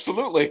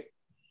 absolutely.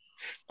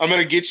 I'm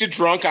going to get you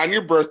drunk on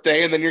your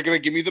birthday, and then you're going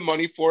to give me the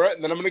money for it,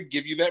 and then I'm going to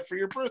give you that for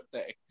your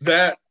birthday.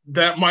 That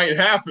might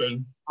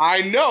happen.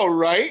 I know,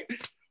 right?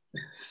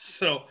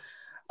 So,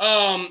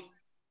 all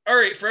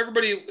right, for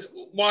everybody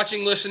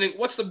watching, listening,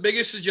 what's the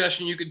biggest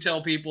suggestion you could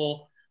tell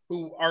people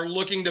who are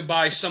looking to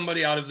buy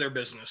somebody out of their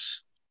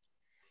business?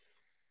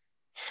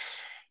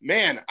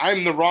 Man,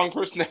 I'm the wrong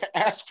person to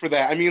ask for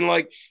that. I mean,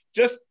 like,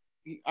 just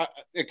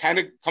it kind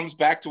of comes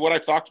back to what I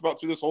talked about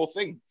through this whole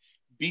thing.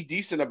 Be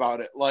decent about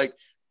it. Like,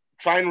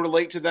 try and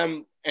relate to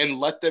them and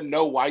let them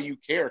know why you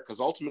care, because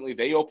ultimately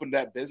they opened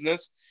that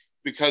business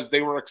because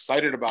they were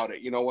excited about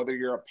it. You know, whether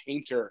you're a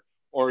painter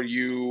or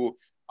you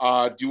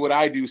do what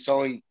I do,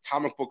 selling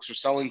comic books or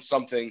selling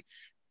something,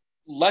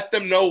 let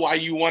them know why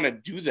you want to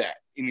do that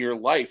in your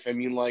life. I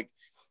mean, like,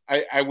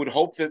 I would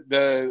hope that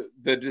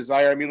the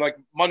desire, I mean, like,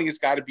 money has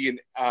got to be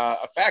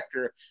a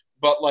factor,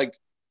 but, like,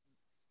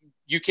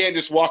 you can't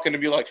just walk in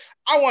and be like,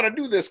 I want to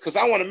do this because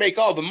I want to make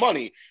all the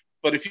money.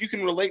 But if you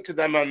can relate to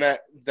them on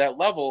that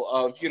level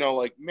of, you know,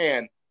 like,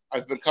 man,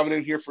 I've been coming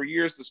in here for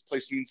years. This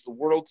place means the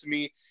world to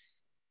me.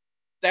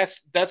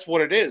 That's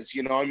what it is.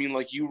 You know, I mean,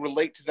 like, you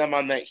relate to them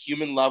on that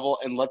human level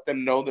and let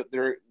them know that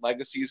their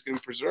legacy is getting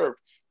preserved.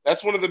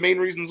 That's one of the main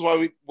reasons why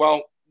we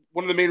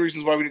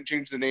didn't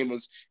change the name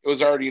was it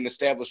was already an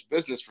established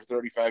business for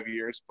 35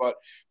 years. But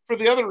for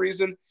the other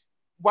reason,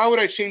 why would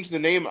I change the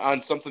name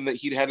on something that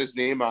he'd had his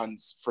name on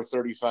for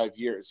 35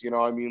 years? You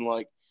know, I mean,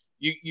 like,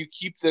 you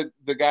keep the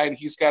guy, and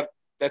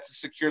that's a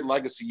secured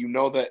legacy. You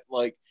know that,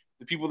 like,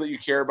 the people that you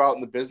care about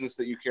and the business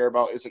that you care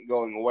about isn't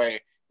going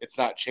away. It's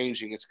not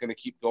changing. It's going to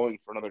keep going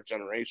for another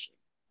generation.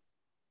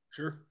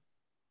 Sure.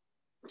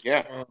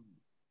 Yeah.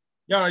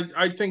 Yeah,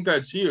 I think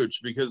that's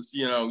huge because,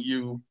 you know,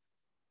 you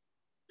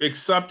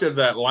accepted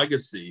that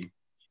legacy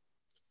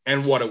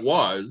and what it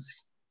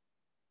was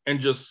and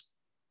just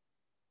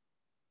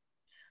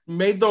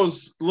made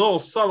those little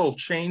subtle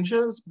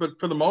changes, but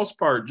for the most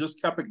part,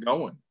 just kept it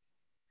going.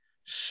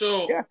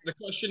 So yeah.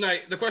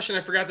 The question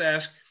I forgot to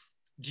ask,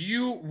 do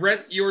you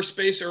rent your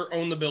space or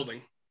own the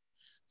building?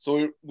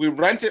 So we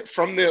rent it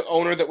from the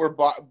owner that we're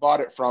bought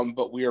it from,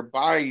 but we are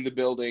buying the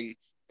building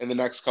in the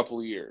next couple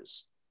of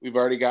years. We've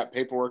already got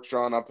paperwork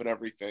drawn up and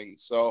everything.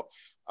 So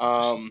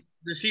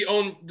does he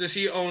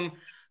own?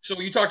 So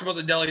you talked about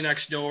the deli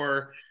next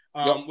door,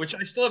 yep. Which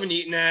I still haven't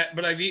eaten at,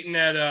 but I've eaten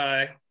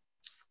at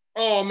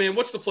oh man,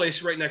 what's the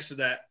place right next to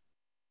that?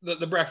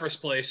 The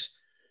breakfast place.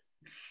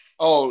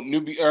 Oh,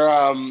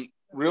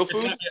 Real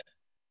Food?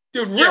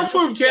 Dude, Real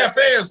Food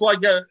Cafe is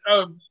like a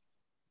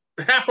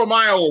half a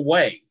mile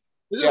away.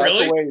 Is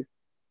it really?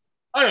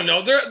 I don't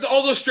know.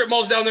 All those strip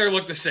malls down there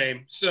look the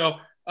same. So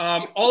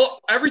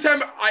every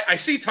time I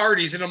see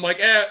Tardy's and I'm like,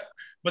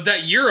 but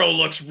that gyro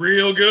looks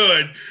real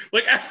good.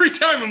 Like, every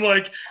time I'm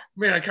like,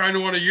 man, I kind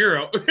of want a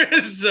gyro.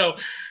 So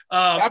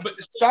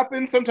stop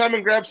in sometime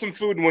and grab some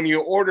food. And when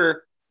you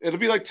order, it'll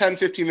be like 10,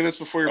 15 minutes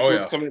before your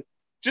food's coming.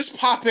 Just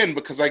pop in,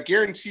 because I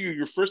guarantee you,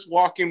 your first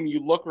walk in, when you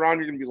look around,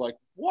 you're gonna be like,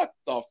 "What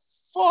the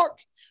fuck?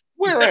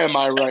 Where am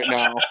I right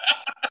now?"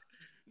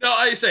 No,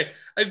 I say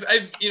I've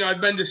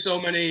been to so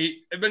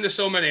many. I've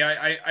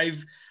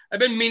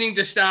been meaning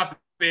to stop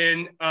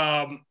in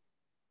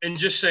and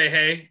just say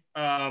hey.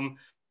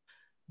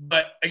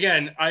 But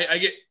again,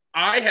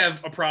 I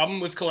have a problem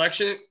with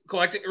collecting.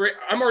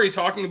 I'm already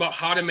talking about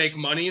how to make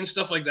money and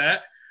stuff like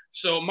that.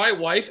 So my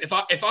wife, if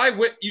I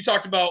went, you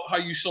talked about how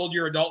you sold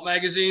your adult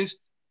magazines.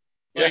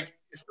 Like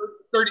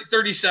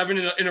 37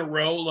 in a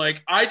row.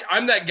 Like,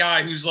 I'm that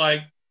guy who's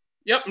like,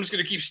 yep, I'm just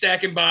going to keep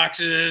stacking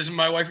boxes. And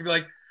my wife would be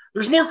like,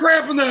 there's more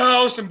crap in the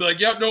house. And be like,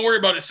 yep, don't worry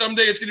about it.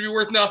 Someday it's going to be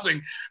worth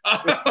nothing.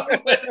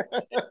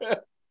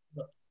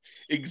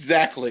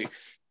 Exactly.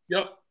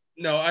 Yep.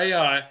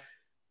 No,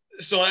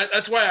 so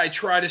that's why I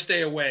try to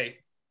stay away,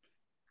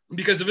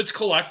 because if it's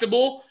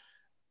collectible,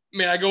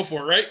 man, I go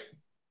for it, right?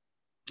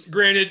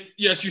 Granted,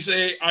 yes, you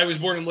say I was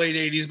born in the late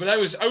 80s, but I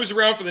was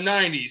around for the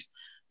 90s.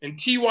 And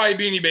TY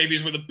Beanie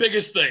Babies were the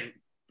biggest thing.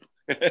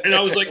 And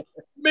I was like,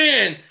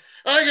 man,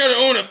 I gotta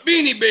own a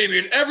Beanie Baby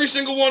in every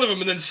single one of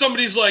them. And then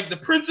somebody's like, the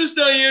Princess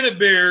Diana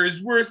bear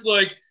is worth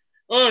like,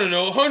 I don't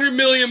know, 100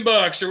 million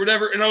bucks or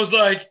whatever. And I was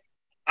like,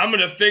 I'm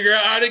gonna figure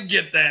out how to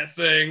get that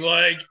thing.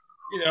 Like,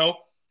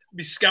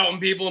 be scouting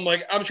people. I'm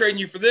like, I'm trading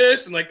you for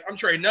this, and like I'm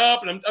trading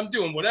up, and I'm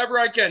doing whatever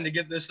I can to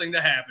get this thing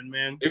to happen,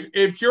 man.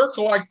 If your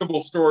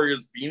collectible story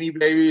is Beanie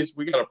Babies,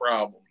 we got a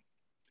problem.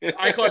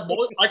 I collect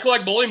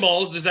bowling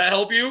balls. Does that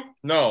help you?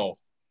 No.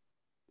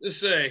 Just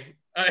say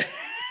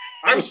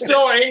I'm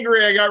still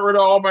angry. I got rid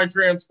of all my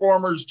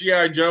Transformers,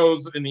 GI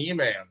Joes, and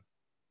E-Man.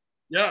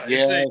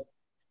 Yeah.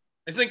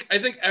 I think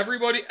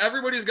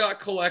everybody's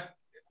got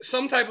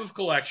some type of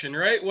collection,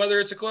 right? Whether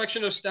it's a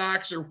collection of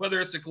stocks or whether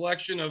it's a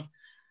collection of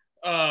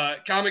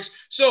comics.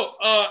 So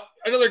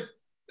another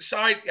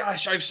side,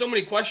 gosh, I have so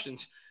many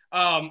questions.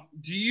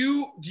 Do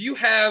you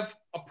have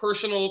a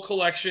personal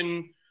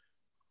collection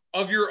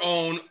of your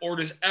own, or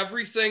does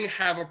everything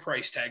have a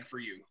price tag for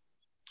you?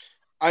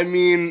 I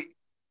mean,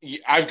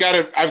 I've got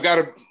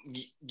a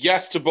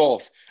yes to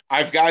both.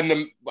 I've gotten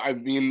them. I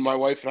mean, my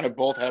wife and I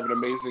both have an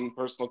amazing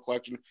personal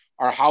collection.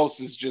 Our house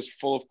is just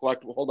full of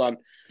collectible. Hold on,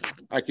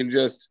 I can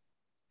just.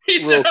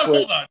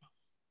 Hold on.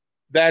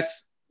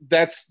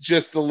 That's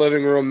just the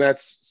living room.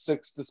 That's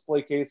 6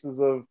 display cases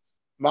of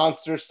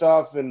monster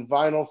stuff and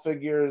vinyl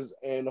figures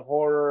and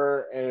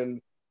horror and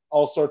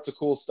all sorts of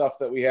cool stuff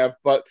that we have.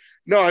 But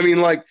no, I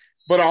mean, like,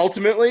 but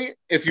ultimately,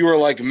 if you were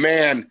like,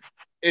 man,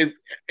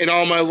 in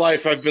all my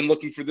life, I've been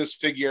looking for this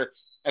figure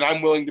and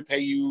I'm willing to pay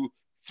you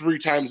 3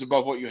 times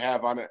above what you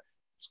have on it,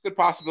 it's a good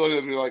possibility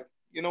that you're like,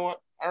 you know what?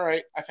 All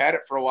right, I've had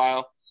it for a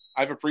while.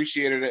 I've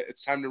appreciated it.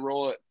 It's time to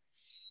roll it.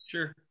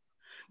 Sure.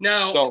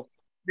 Now,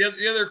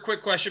 the other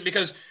quick question,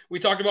 because we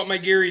talked about my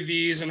Gary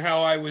V's and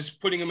how I was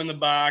putting them in the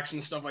box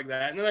and stuff like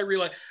that. And then I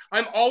realized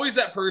I'm always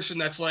that person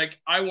that's like,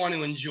 I want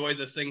to enjoy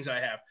the things I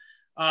have.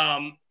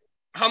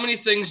 How many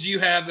things do you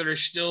have that are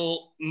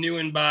still new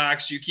in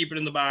box? Do you keep it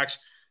in the box?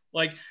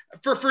 Like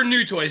for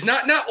new toys,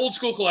 not old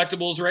school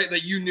collectibles, right?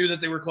 That you knew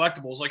that they were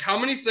collectibles. Like how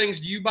many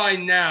things do you buy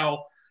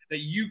now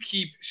that you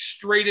keep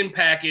straight in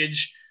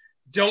package,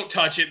 don't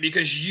touch it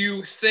because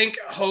you think,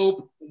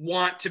 hope,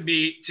 want to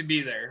be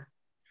there?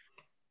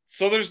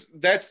 So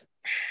that's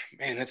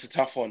a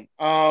tough one.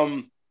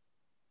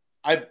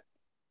 I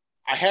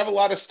have a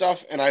lot of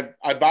stuff and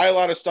I buy a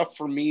lot of stuff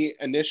for me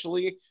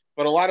initially,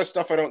 but a lot of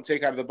stuff I don't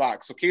take out of the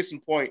box. So case in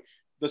point,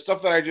 the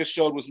stuff that I just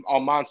showed was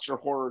all monster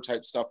horror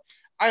type stuff.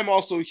 I'm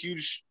also a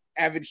huge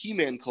avid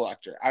He-Man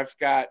collector. I've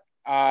got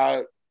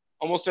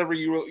almost every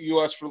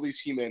U.S. release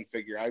He-Man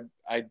figure.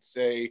 I'd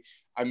say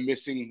I'm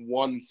missing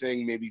one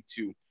thing, maybe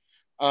 2.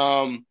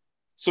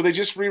 So they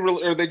just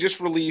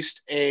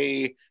released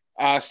a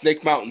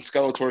Snake Mountain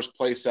Skeletor's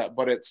playset,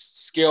 but it's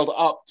scaled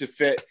up to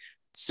fit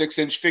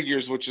 6-inch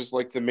figures, which is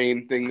like the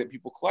main thing that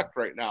people collect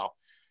right now.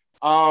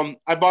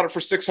 I bought it for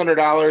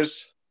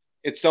 $600.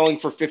 It's selling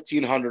for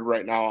 $1,500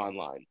 right now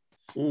online.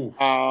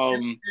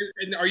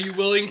 And are you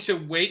willing to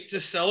wait to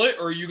sell it,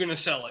 or are you going to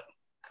sell it?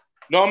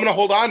 No, I'm going to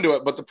hold on to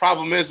it. But the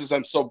problem is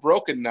I'm so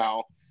broken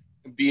now,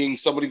 being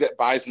somebody that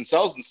buys and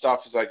sells and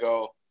stuff, is I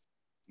go,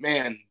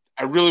 man,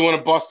 I really want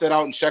to bust that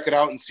out and check it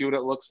out and see what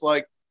it looks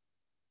like.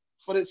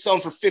 But it's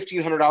selling for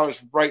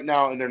 $1,500 right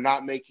now, and they're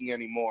not making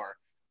any more.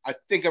 I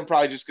think I'm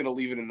probably just going to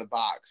leave it in the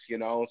box,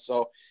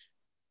 So,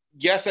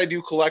 yes, I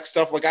do collect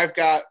stuff. Like I've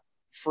got,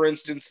 for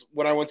instance,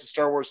 when I went to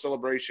Star Wars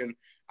Celebration,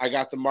 I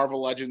got the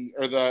Marvel Legend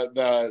or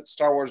the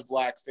Star Wars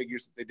Black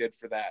figures that they did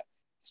for that.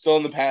 Still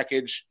in the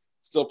package,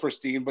 still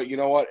pristine. But you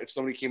know what? If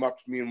somebody came up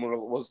to me and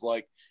was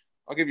like,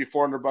 "I'll give you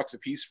 $400 a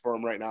piece for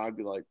them right now," I'd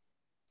be like,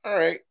 "All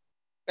right,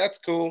 that's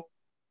cool."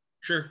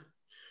 Sure.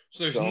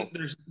 So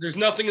there's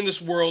nothing in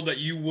this world that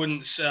you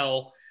wouldn't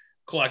sell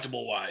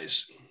collectible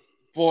wise.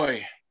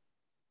 Boy,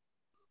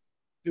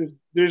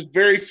 there's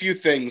very few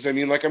things. I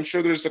mean, like I'm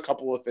sure there's a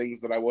couple of things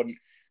that I wouldn't.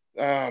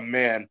 Oh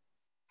man,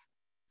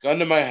 gun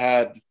to my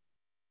head.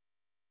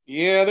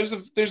 Yeah,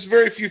 there's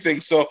very few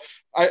things. So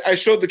I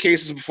showed the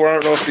cases before. I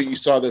don't know if you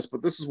saw this,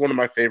 but this is one of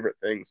my favorite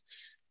things.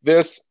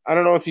 This, I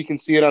don't know if you can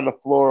see it on the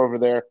floor over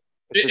there.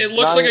 It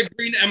looks like a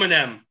green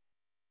M&M.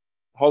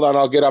 Hold on,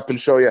 I'll get up and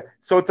show you.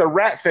 So it's a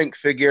Ratfink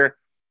figure.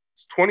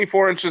 It's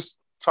 24 inches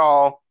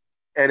tall,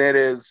 and it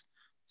is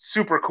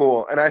super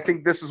cool. And I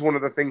think this is one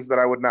of the things that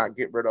I would not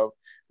get rid of.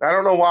 And I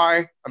don't know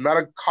why. I'm not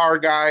a car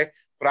guy,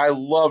 but I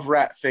love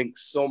Ratfink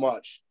so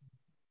much.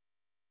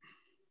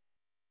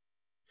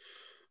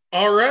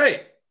 All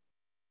right.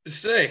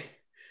 Say.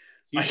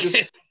 He's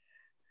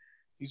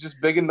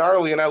just big and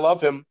gnarly, and I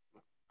love him.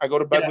 I go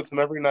to bed with him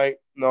every night.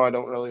 No, I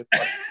don't really.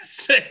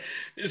 Say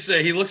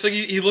he looks like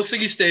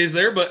he stays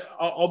there, but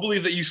I'll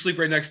believe that you sleep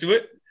right next to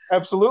it.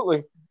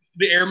 Absolutely.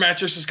 The air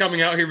mattress is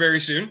coming out here very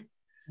soon.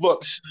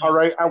 Look, all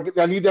right,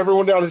 I need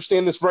everyone to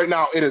understand this right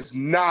now. It is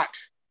not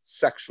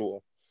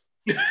sexual.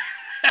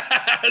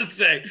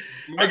 Say,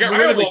 my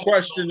only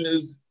question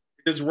is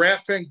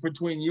Ratfink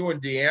between you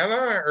and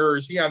Deanna, or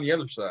is he on the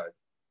other side?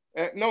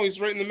 No,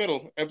 he's right in the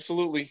middle.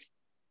 Absolutely.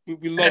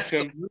 We love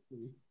him.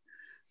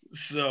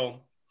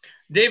 So,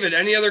 David,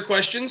 any other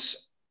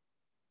questions?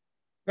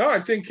 No, I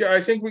think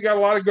we got a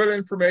lot of good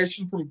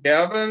information from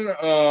Gavin.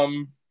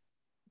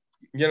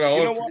 You know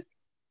what?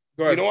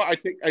 Go ahead. You know what?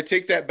 I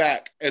take that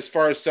back as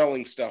far as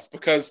selling stuff,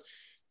 because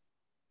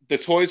the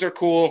toys are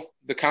cool,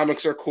 the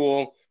comics are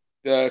cool,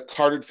 the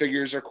carded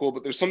figures are cool,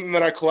 but there's something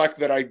that I collect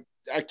that I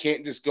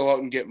can't just go out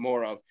and get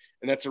more of,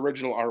 and that's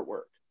original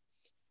artwork.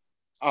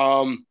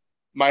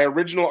 My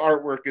original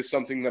artwork is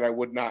something that I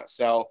would not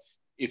sell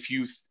if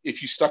you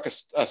stuck a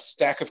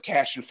stack of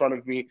cash in front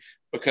of me,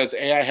 because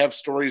A, I have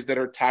stories that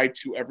are tied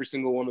to every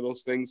single one of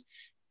those things,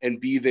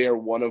 and B, they are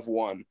one of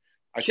one.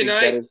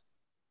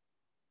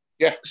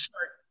 Yeah.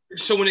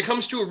 So when it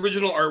comes to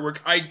original artwork,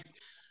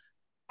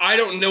 I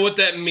don't know what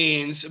that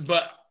means,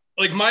 but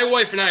like my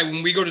wife and I,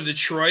 when we go to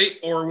Detroit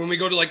or when we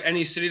go to like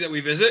any city that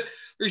we visit,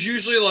 there's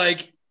usually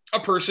like a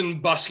person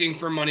busking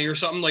for money or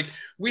something. Like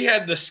we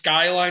had the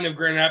skyline of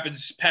Grand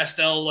Rapids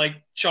pastel,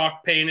 like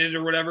chalk painted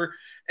or whatever.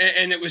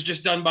 And it was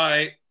just done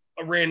by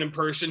a random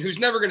person who's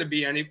never going to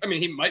be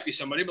he might be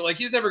somebody, but like,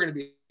 he's never going to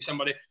be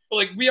somebody. But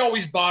like, we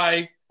always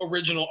buy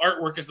original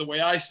artwork is the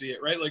way I see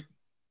it, right? Like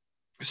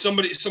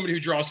somebody who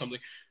draws something.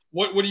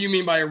 What do you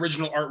mean by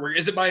original artwork?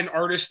 Is it by an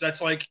artist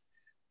that's like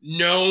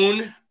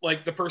known,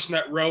 like the person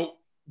that wrote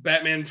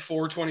Batman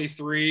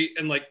 423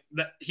 and like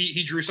that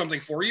he drew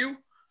something for you?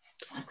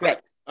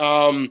 Correct.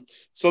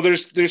 So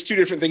there's two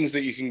different things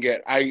that you can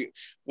get.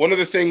 One of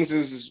the things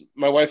is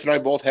my wife and I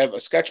both have a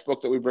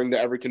sketchbook that we bring to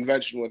every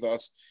convention with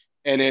us,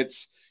 and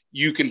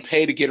you can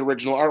pay to get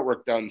original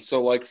artwork done.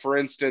 So like, for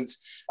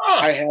instance,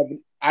 I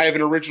have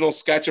an original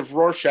sketch of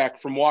Rorschach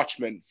from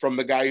Watchmen, from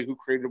the guy who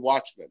created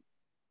Watchmen.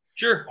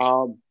 Sure.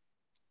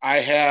 I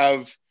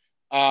have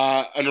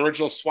an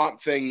original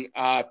Swamp Thing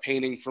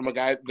painting from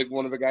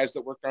one of the guys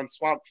that worked on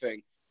Swamp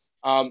Thing.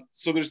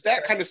 So there's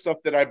that kind of stuff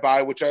that I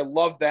buy, which I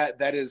love.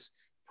 That is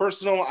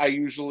personal. I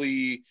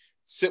usually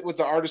sit with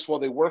the artist while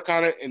they work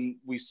on it, and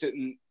we sit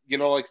and,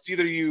 like, it's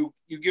either you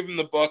give them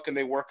the book and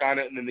they work on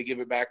it and then they give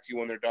it back to you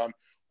when they're done,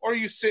 or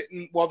you sit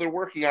and while they're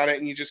working on it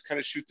and you just kind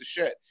of shoot the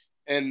shit.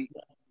 And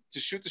to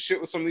shoot the shit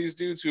with some of these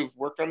dudes who have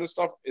worked on this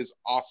stuff is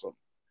awesome.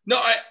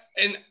 No,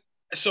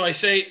 so I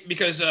say,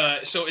 because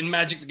so in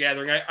Magic the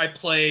Gathering,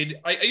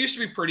 I used to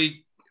be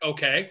pretty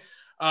okay.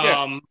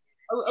 I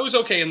was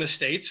okay in the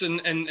States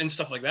and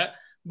stuff like that.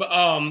 But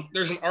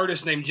there's an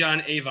artist named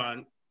John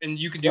Avon, and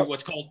you can do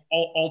what's called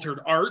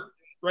altered art,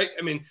 right?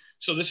 I mean,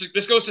 so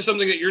this goes to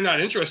something that you're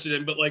not interested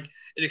in, but like,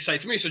 it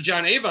excites me. So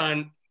John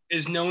Avon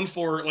is known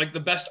for like the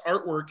best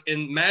artwork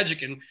in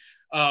Magic, and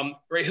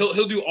right,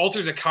 he'll do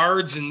alter the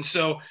cards, and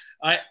so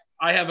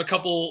I have a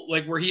couple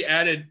like where he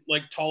added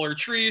like taller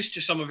trees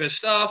to some of his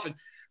stuff, and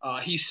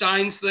he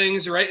signs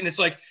things, right? And it's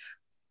like,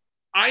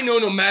 I know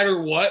no matter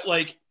what,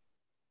 like,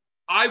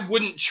 I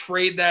wouldn't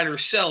trade that or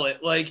sell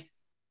it. Like,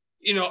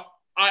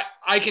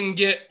 I can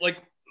get, like,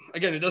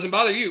 again, it doesn't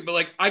bother you, but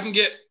like, I can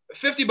get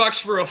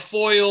 $50 for a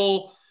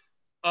foil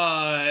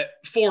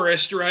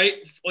forest, right?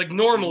 Like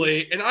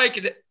normally, and I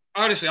could,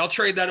 honestly, I'll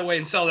trade that away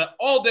and sell that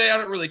all day. I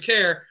don't really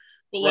care.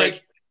 But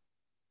like,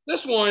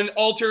 this one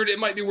altered, it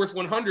might be worth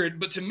 100,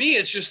 but to me,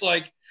 it's just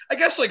like, I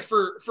guess like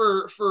for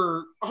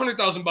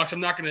 $100,000,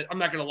 I'm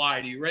not gonna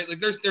lie to you, right? Like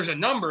there's a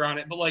number on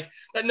it, but like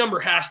that number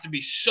has to be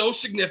so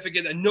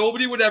significant that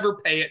nobody would ever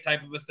pay it,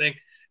 type of a thing.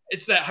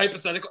 It's that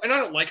hypothetical, and I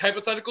don't like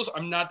hypotheticals.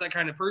 I'm not that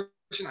kind of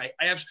person. I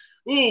have,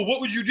 what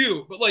would you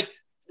do? But like,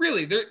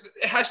 really, it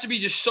has to be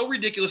just so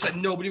ridiculous that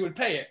nobody would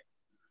pay it.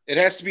 It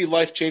has to be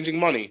life-changing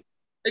money.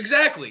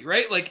 Exactly,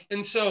 right? Like,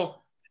 and so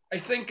I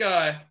think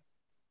I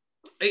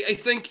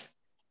think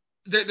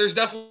there's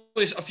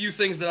definitely a few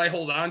things that I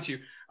hold on to.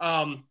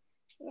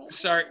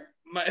 Sorry,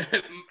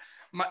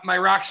 my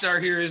rock star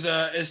here is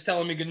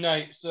telling me good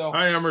night. So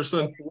hi,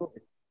 Emerson.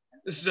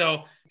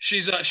 So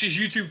she's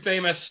YouTube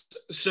famous.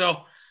 So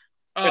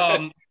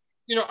I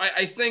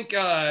think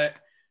that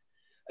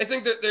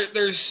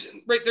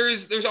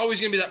there's always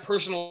going to be that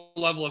personal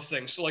level of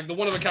things. So like the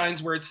one of a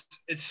kinds where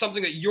it's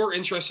something that you're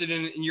interested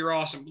in and you're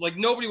awesome. Like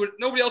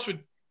nobody else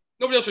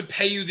would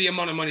pay you the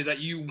amount of money that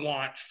you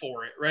want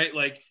for it, right?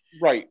 Like,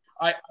 right.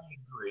 I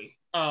agree.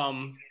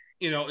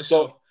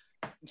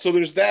 So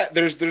there's that.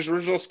 There's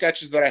original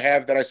sketches that I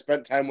have that I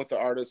spent time with the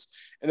artist,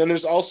 and then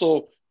there's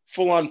also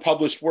full-on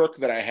published work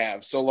that I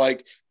have. So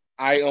like,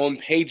 I own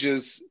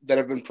pages that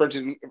have been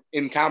printed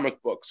in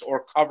comic books,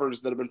 or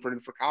covers that have been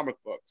printed for comic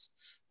books.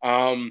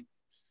 I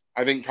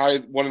think probably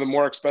one of the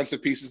more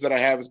expensive pieces that I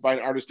have is by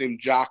an artist named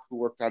Jock, who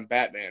worked on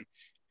Batman,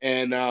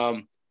 and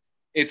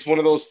it's one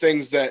of those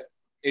things that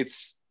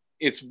it's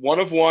one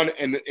of one,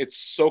 and it's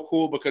so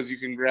cool because you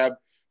can grab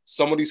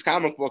somebody's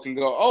comic book and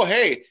go, oh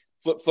hey,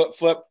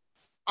 flip,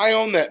 I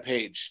own that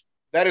page.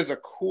 That is a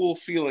cool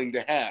feeling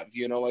to have,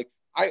 like,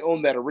 I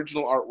own that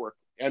original artwork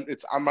and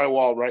it's on my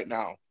wall right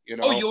now,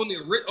 Oh, you own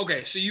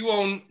okay, so you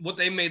own what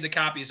they made the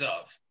copies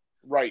of.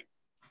 Right.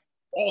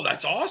 Oh,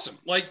 that's awesome.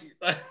 Like,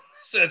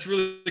 that's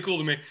really cool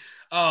to me.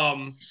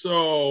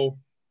 So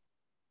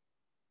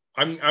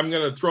I'm going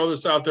to throw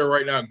this out there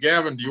right now.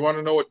 Gavin, do you want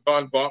to know what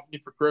Don bought me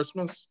for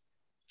Christmas?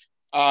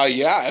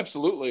 Yeah,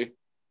 absolutely.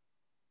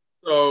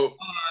 So,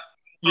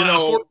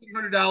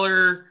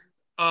 $1,400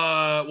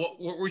 What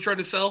were we trying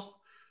to sell?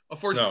 A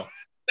force? No,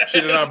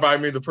 she did not buy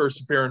me the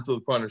first appearance of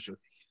the Punisher.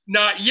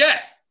 Not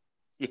yet.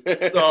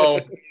 So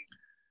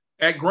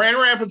at Grand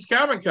Rapids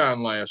Comic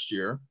Con last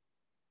year,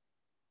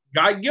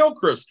 Guy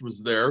Gilchrist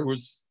was there,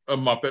 who's a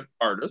Muppet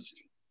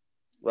artist.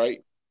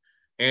 Right.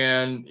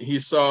 And he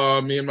saw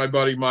me and my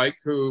buddy Mike,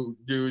 who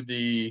do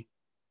the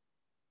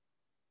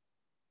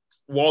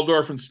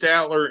Waldorf and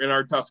Statler in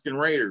our Tusken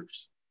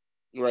Raiders.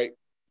 Right.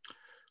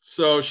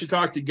 So she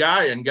talked to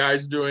Guy, and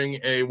Guy's doing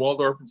a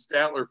Waldorf and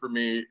Statler for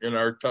me in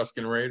our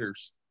Tusken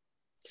Raiders.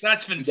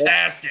 That's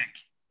fantastic.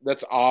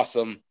 That's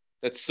awesome.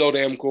 That's so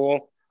damn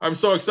cool. I'm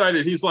so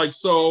excited. He's like,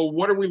 so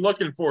what are we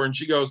looking for? And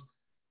she goes,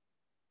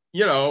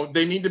 you know,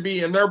 they need to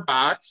be in their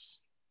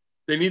box.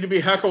 They need to be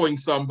heckling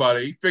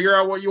somebody. Figure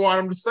out what you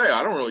want them to say.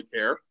 I don't really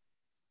care.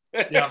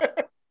 Yeah.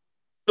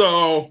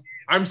 So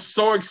I'm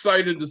so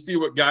excited to see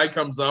what Guy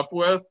comes up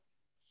with.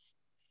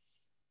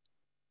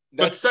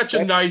 But such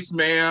a nice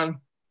man.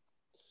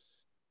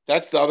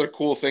 That's the other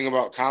cool thing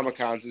about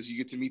Comic-Cons is you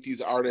get to meet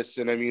these artists.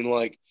 And I mean,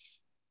 like,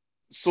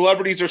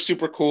 celebrities are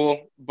super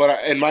cool.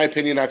 But in my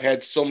opinion, I've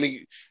had so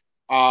many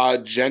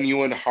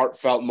genuine,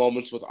 heartfelt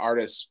moments with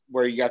artists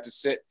where you got to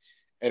sit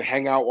and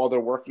hang out while they're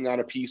working on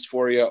a piece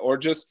for you, or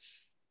just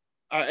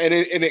and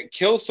it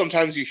kills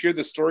sometimes. You hear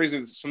the stories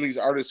of some of these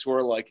artists who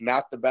are like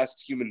not the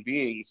best human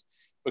beings,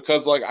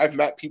 because like I've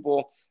met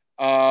people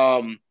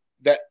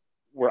that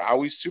were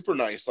always super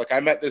nice. Like I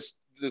met this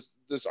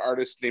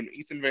artist named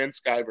Ethan Van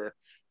Sciver,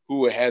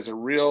 who has a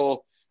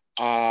real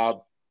I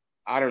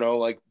don't know,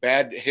 like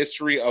bad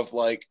history of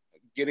like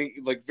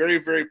getting like very,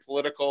 very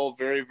political,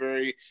 very,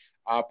 very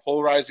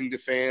polarizing to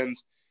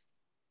fans.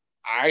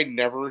 I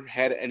never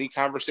had any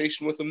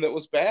conversation with him that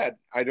was bad.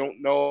 I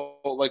don't know.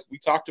 Like we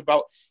talked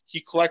about,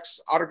 he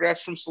collects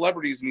autographs from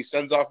celebrities and he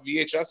sends off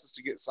VHSs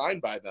to get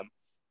signed by them.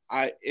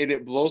 And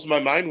it blows my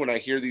mind when I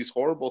hear these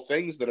horrible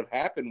things that have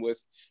happened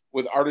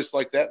with artists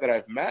like that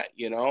I've met,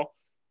 you know?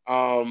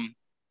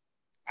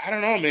 I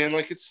don't know, man.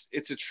 Like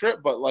it's a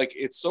trip, but like,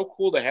 it's so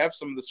cool to have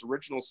some of this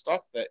original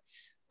stuff that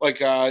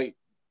like,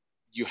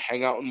 you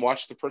hang out and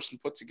watch the person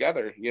put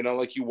together, you know,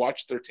 like you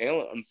watch their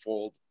talent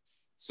unfold.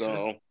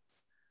 So.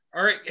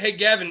 All right. Hey,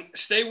 Gavin,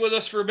 stay with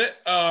us for a bit.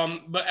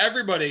 But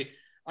everybody,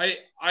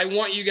 I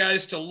want you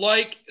guys to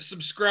like,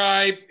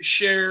 subscribe,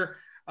 share.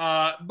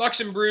 Bucks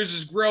and Brews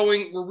is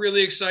growing. We're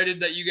really excited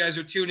that you guys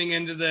are tuning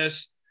into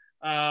this.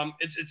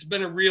 It's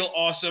been a real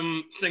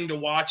awesome thing to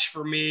watch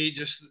for me,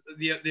 just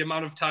the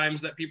amount of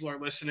times that people are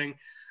listening.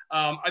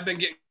 I've been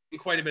getting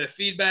quite a bit of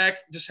feedback.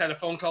 Just had a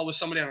phone call with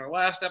somebody on our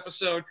last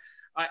episode.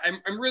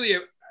 I'm really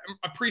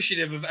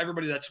appreciative of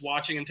everybody that's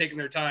watching and taking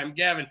their time.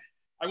 Gavin,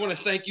 I want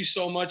to thank you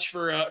so much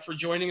for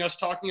joining us,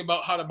 talking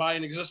about how to buy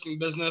an existing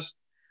business.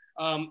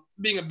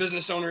 Being a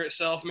business owner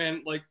itself,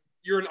 man, like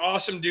you're an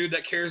awesome dude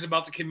that cares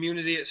about the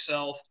community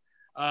itself.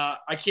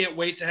 I can't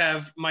wait to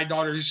have my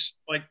daughter's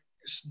like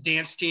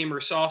dance team or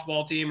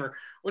softball team or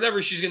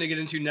whatever she's going to get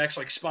into next,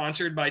 like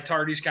sponsored by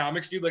Tardy's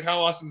Comics, dude. Like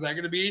how awesome is that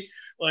going to be?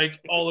 Like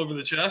all over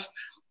the chest.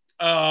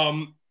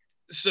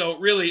 So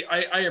really,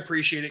 I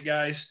appreciate it,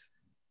 guys.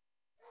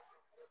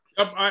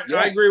 Yep,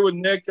 I agree with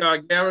Nick.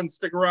 Gavin,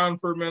 stick around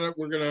for a minute.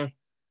 We're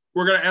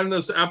gonna end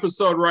this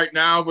episode right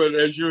now, but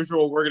as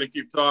usual, we're gonna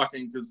keep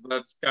talking because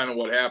that's kind of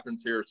what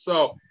happens here.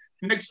 So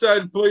Nick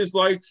said, please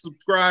like,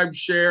 subscribe,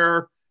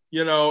 share.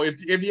 You know,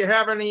 if you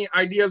have any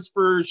ideas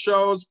for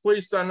shows,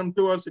 please send them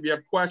to us. If you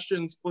have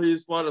questions,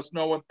 please let us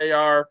know what they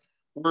are.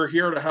 We're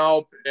here to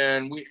help,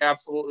 and we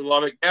absolutely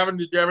love it. Gavin,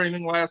 did you have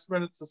anything last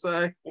minute to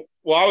say?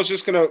 Well, I was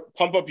just going to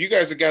pump up you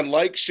guys again.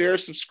 Like, share,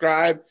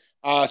 subscribe,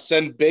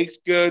 send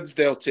baked goods.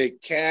 They'll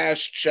take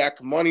cash,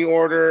 check, money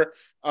order.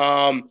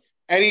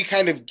 Any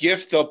kind of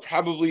gift, they'll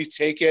probably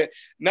take it.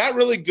 Not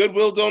really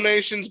Goodwill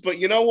donations, but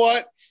you know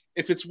what?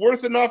 If it's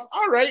worth enough,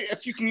 all right.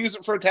 If you can use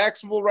it for a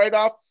taxable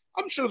write-off,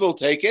 I'm sure they'll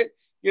take it.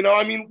 You know,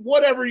 I mean,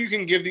 whatever you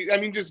can give these, I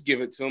mean, just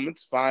give it to them.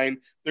 It's fine.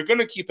 They're going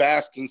to keep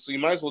asking, so you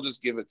might as well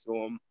just give it to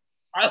them.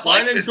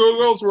 Line and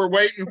Googles, we're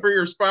waiting for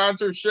your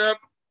sponsorship.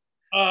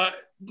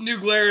 New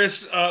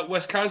Glarus,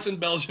 Wisconsin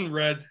Belgian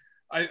Red.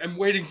 I'm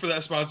waiting for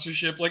that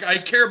sponsorship. Like, I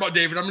care about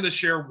David. I'm going to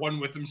share one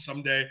with him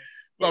someday.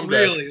 But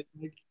really,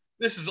 like,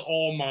 this is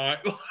all mine.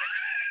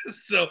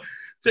 So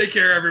take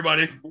care,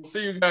 everybody. We'll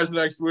see you guys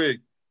next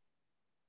week.